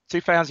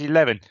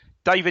 2011.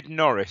 David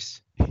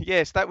Norris.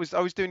 Yes, I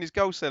was doing his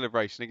goal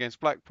celebration against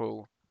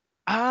Blackpool.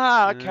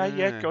 Okay.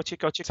 Yeah, gotcha.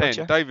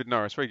 10. David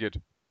Norris, very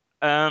good.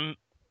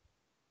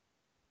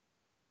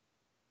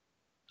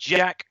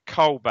 Jack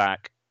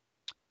Colback.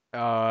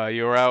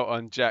 You're out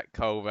on Jack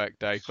Colback,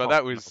 Dave. But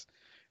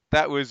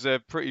that was a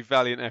pretty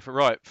valiant effort.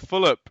 Right,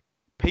 Fulop,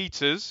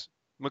 Peters,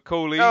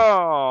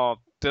 McCauley,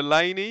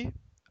 Delaney,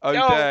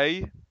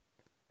 O'Day,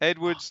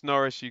 Edwards,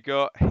 Norris. You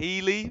got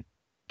Healy,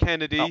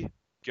 Kennedy. Oh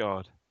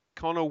God.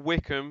 Connor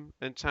Wickham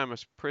and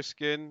Thomas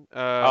Priskin.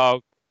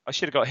 I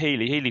should have got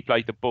Healy. Healy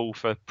played the ball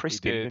for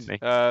Priskin, didn't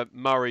he?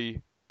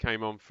 Murray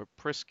came on for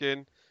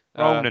Priskin.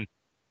 Ronan.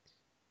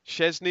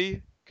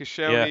 Chesney,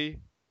 Koscielny,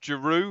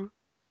 Giroud,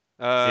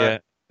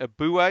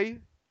 Aboué,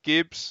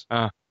 Gibbs,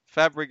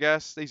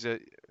 Fabregas. These are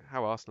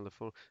how Arsenal are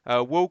full.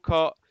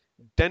 Walcott,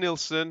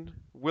 Denilson,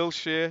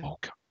 Wilshere,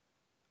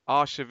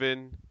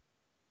 Arshavin,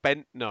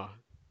 Bentner.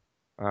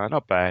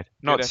 Not bad.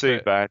 Not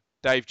too bad.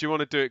 Dave, do you want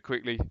to do it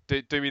quickly?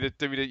 Do me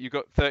the. You've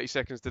got 30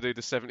 seconds to do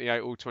the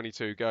 78 all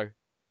 22. Go.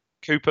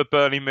 Cooper,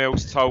 Burnley,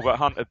 Mills, Talbot,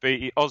 Hunter,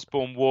 Beattie,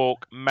 Osborne,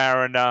 Walk,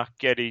 Mariner,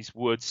 Geddes,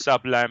 Wood,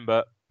 Sub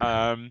Lambert,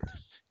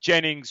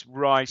 Jennings,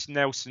 Rice,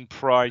 Nelson,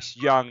 Price,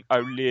 Young,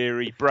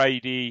 O'Leary,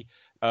 Brady,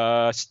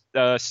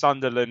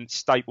 Sunderland,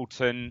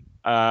 Stapleton,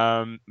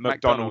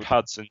 McDonald,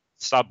 Hudson,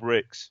 Sub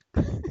Ricks.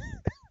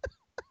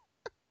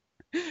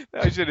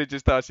 I should have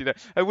just asked you that.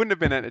 It wouldn't have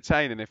been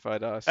entertaining if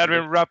I'd asked. That'd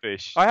have been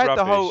rubbish. I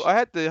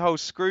had the whole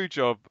screw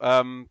job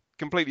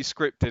completely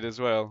scripted as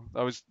well.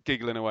 I was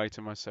giggling away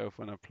to myself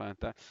when I planned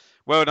that.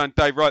 Well done,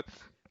 Dave. Right.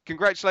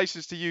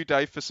 Congratulations to you,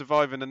 Dave, for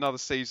surviving another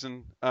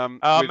season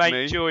with mate,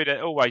 me. Enjoyed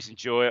it. Always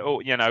enjoy it.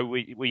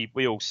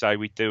 We all say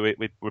we do it.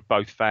 We're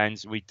both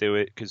fans. We do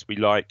it because we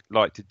like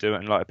to do it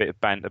and like a bit of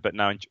banter. But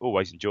no,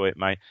 always enjoy it,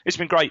 mate. It's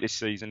been great this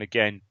season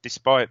again,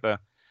 despite it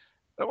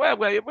would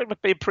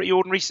have been a pretty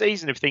ordinary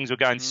season if things were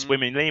going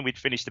swimmingly and we'd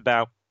finished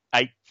about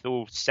 8th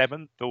or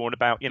 7th or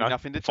about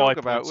nothing to talk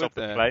about with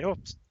the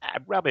playoffs.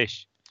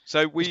 Rubbish.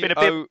 So we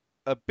owe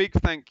a big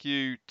thank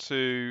you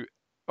to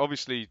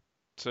obviously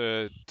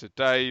to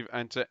Dave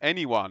and to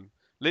anyone,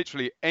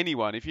 literally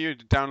anyone. If you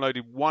had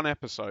downloaded one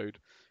episode,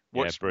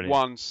 watched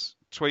once,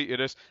 tweeted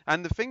us,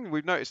 and the thing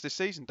we've noticed this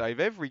season, Dave,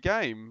 every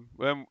game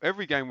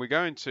we're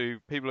going to,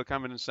 people are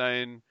coming and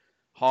saying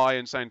hi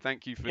and saying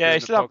thank you for doing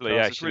it's the lovely, podcast.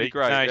 actually. It's really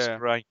great. No, it's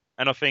great.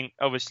 And I think,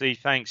 obviously,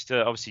 thanks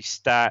to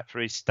Stat for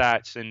his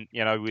stats and,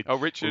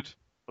 Richard.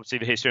 Obviously,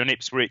 the history on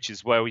Ipswich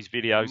as well, his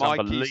videos,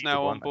 unbelievable. Mikey's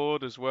now on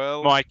board as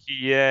well. Mikey,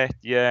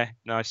 yeah.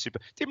 No, super.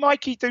 Did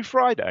Mikey do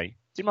Friday?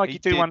 Did Mikey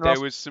do one last?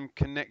 There was some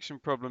connection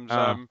problems.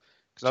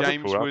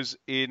 James was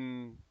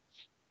in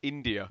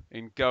India,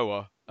 in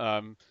Goa.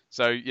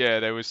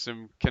 There was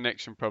some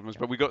connection problems,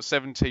 but we got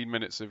 17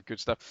 minutes of good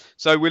stuff.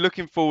 So we're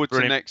looking forward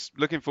to next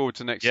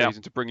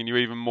season to bringing you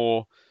even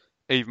more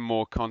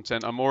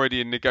content. I'm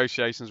already in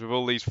negotiations with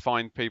all these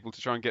fine people to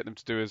try and get them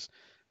to do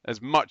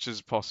as much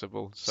as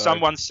possible. So.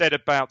 Someone said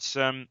about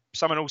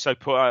someone also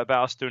put out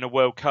about us doing a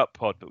World Cup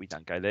pod, but we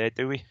don't go there,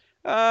 do we?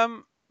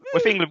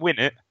 If England win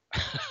it,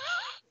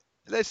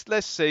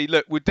 let's see.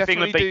 Look, we're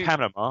definitely England beat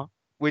Panama.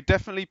 We're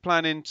definitely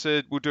planning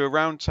we'll do a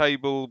round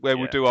table where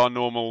we'll do our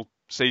normal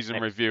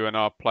season review and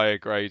our player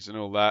grades and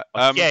all that.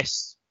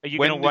 Yes. Are you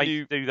going to wait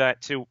to do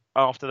that till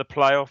after the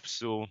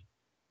playoffs, or?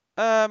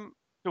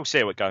 We'll see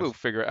how it goes. We'll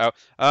figure it out.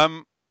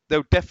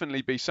 There'll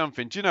definitely be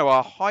something. Do you know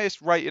our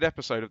highest rated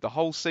episode of the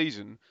whole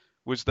season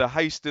was the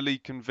hastily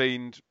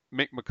convened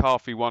Mick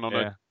McCarthy one on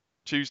a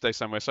Tuesday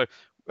somewhere. So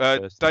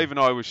Dave and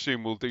I will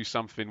assume we'll do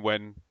something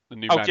when the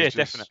new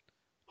manager's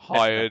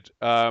hired.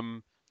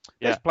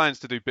 There's plans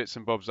to do bits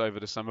and bobs over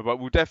the summer, but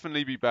we'll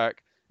definitely be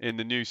back in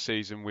the new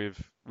season with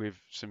with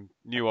some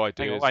new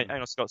ideas. Hang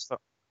on, Scott,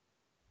 stop.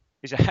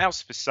 There's a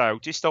house for sale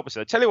just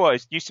opposite. I tell you what,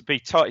 it used to be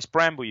Titus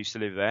Bramble used to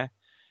live there,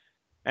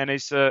 and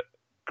there's a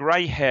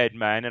grey-haired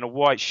man in a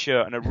white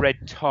shirt and a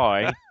red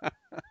tie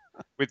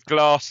with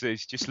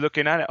glasses, just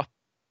looking at it.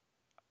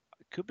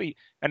 It could be,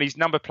 and his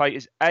number plate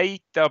is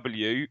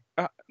AW.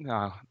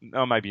 No,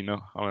 maybe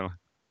not. I don't know.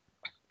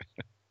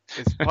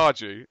 It's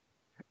Pardew.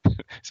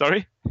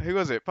 Sorry, who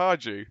was it?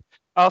 Pardew.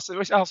 Arsene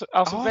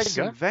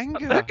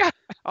Wenger.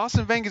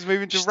 Arsene Wenger's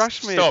moving to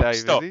Rushmere,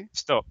 Dave.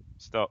 Stop.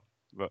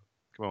 But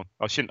come on,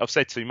 I've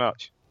said too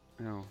much.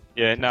 Oh.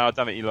 Yeah, no, I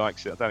don't think he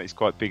likes it. I don't think it's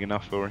quite big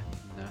enough for him.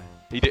 No,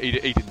 he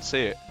didn't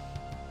see it.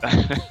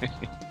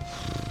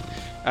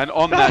 And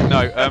on that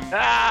note,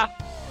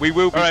 we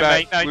will be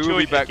back. Mate, we will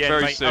be back again,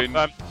 very mate. soon.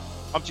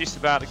 I'm just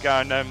about to go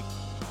and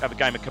have a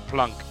game of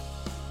Kaplunk.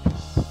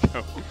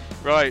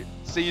 Right,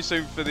 see you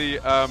soon for the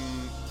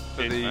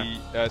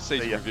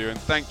season review, and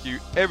thank you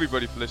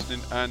everybody for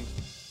listening. And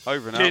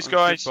over and Cheers, out.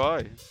 guys.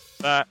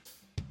 Goodbye.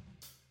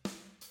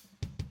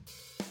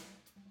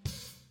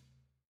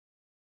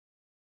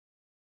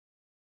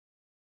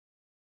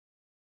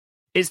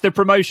 It's the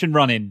promotion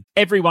run-in.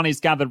 Everyone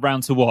is gathered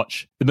round to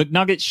watch. The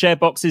McNuggets share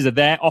boxes are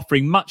there,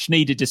 offering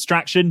much-needed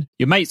distraction.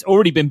 Your mate's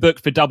already been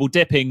booked for double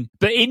dipping,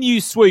 but in you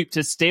swoop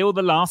to steal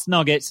the last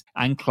nugget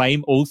and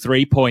claim all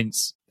 3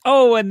 points.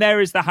 Oh, and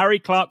there is the Harry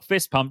Clark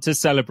fist pump to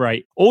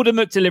celebrate. Order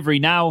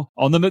McDelivery now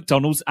on the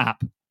McDonald's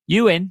app.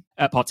 You in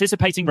at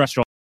participating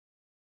restaurants.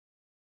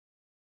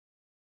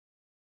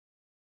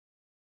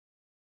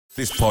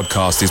 This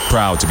podcast is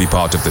proud to be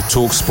part of the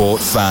TalkSport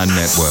Fan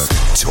Network.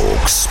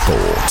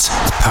 TalkSport.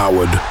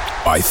 Powered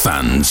by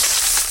fans.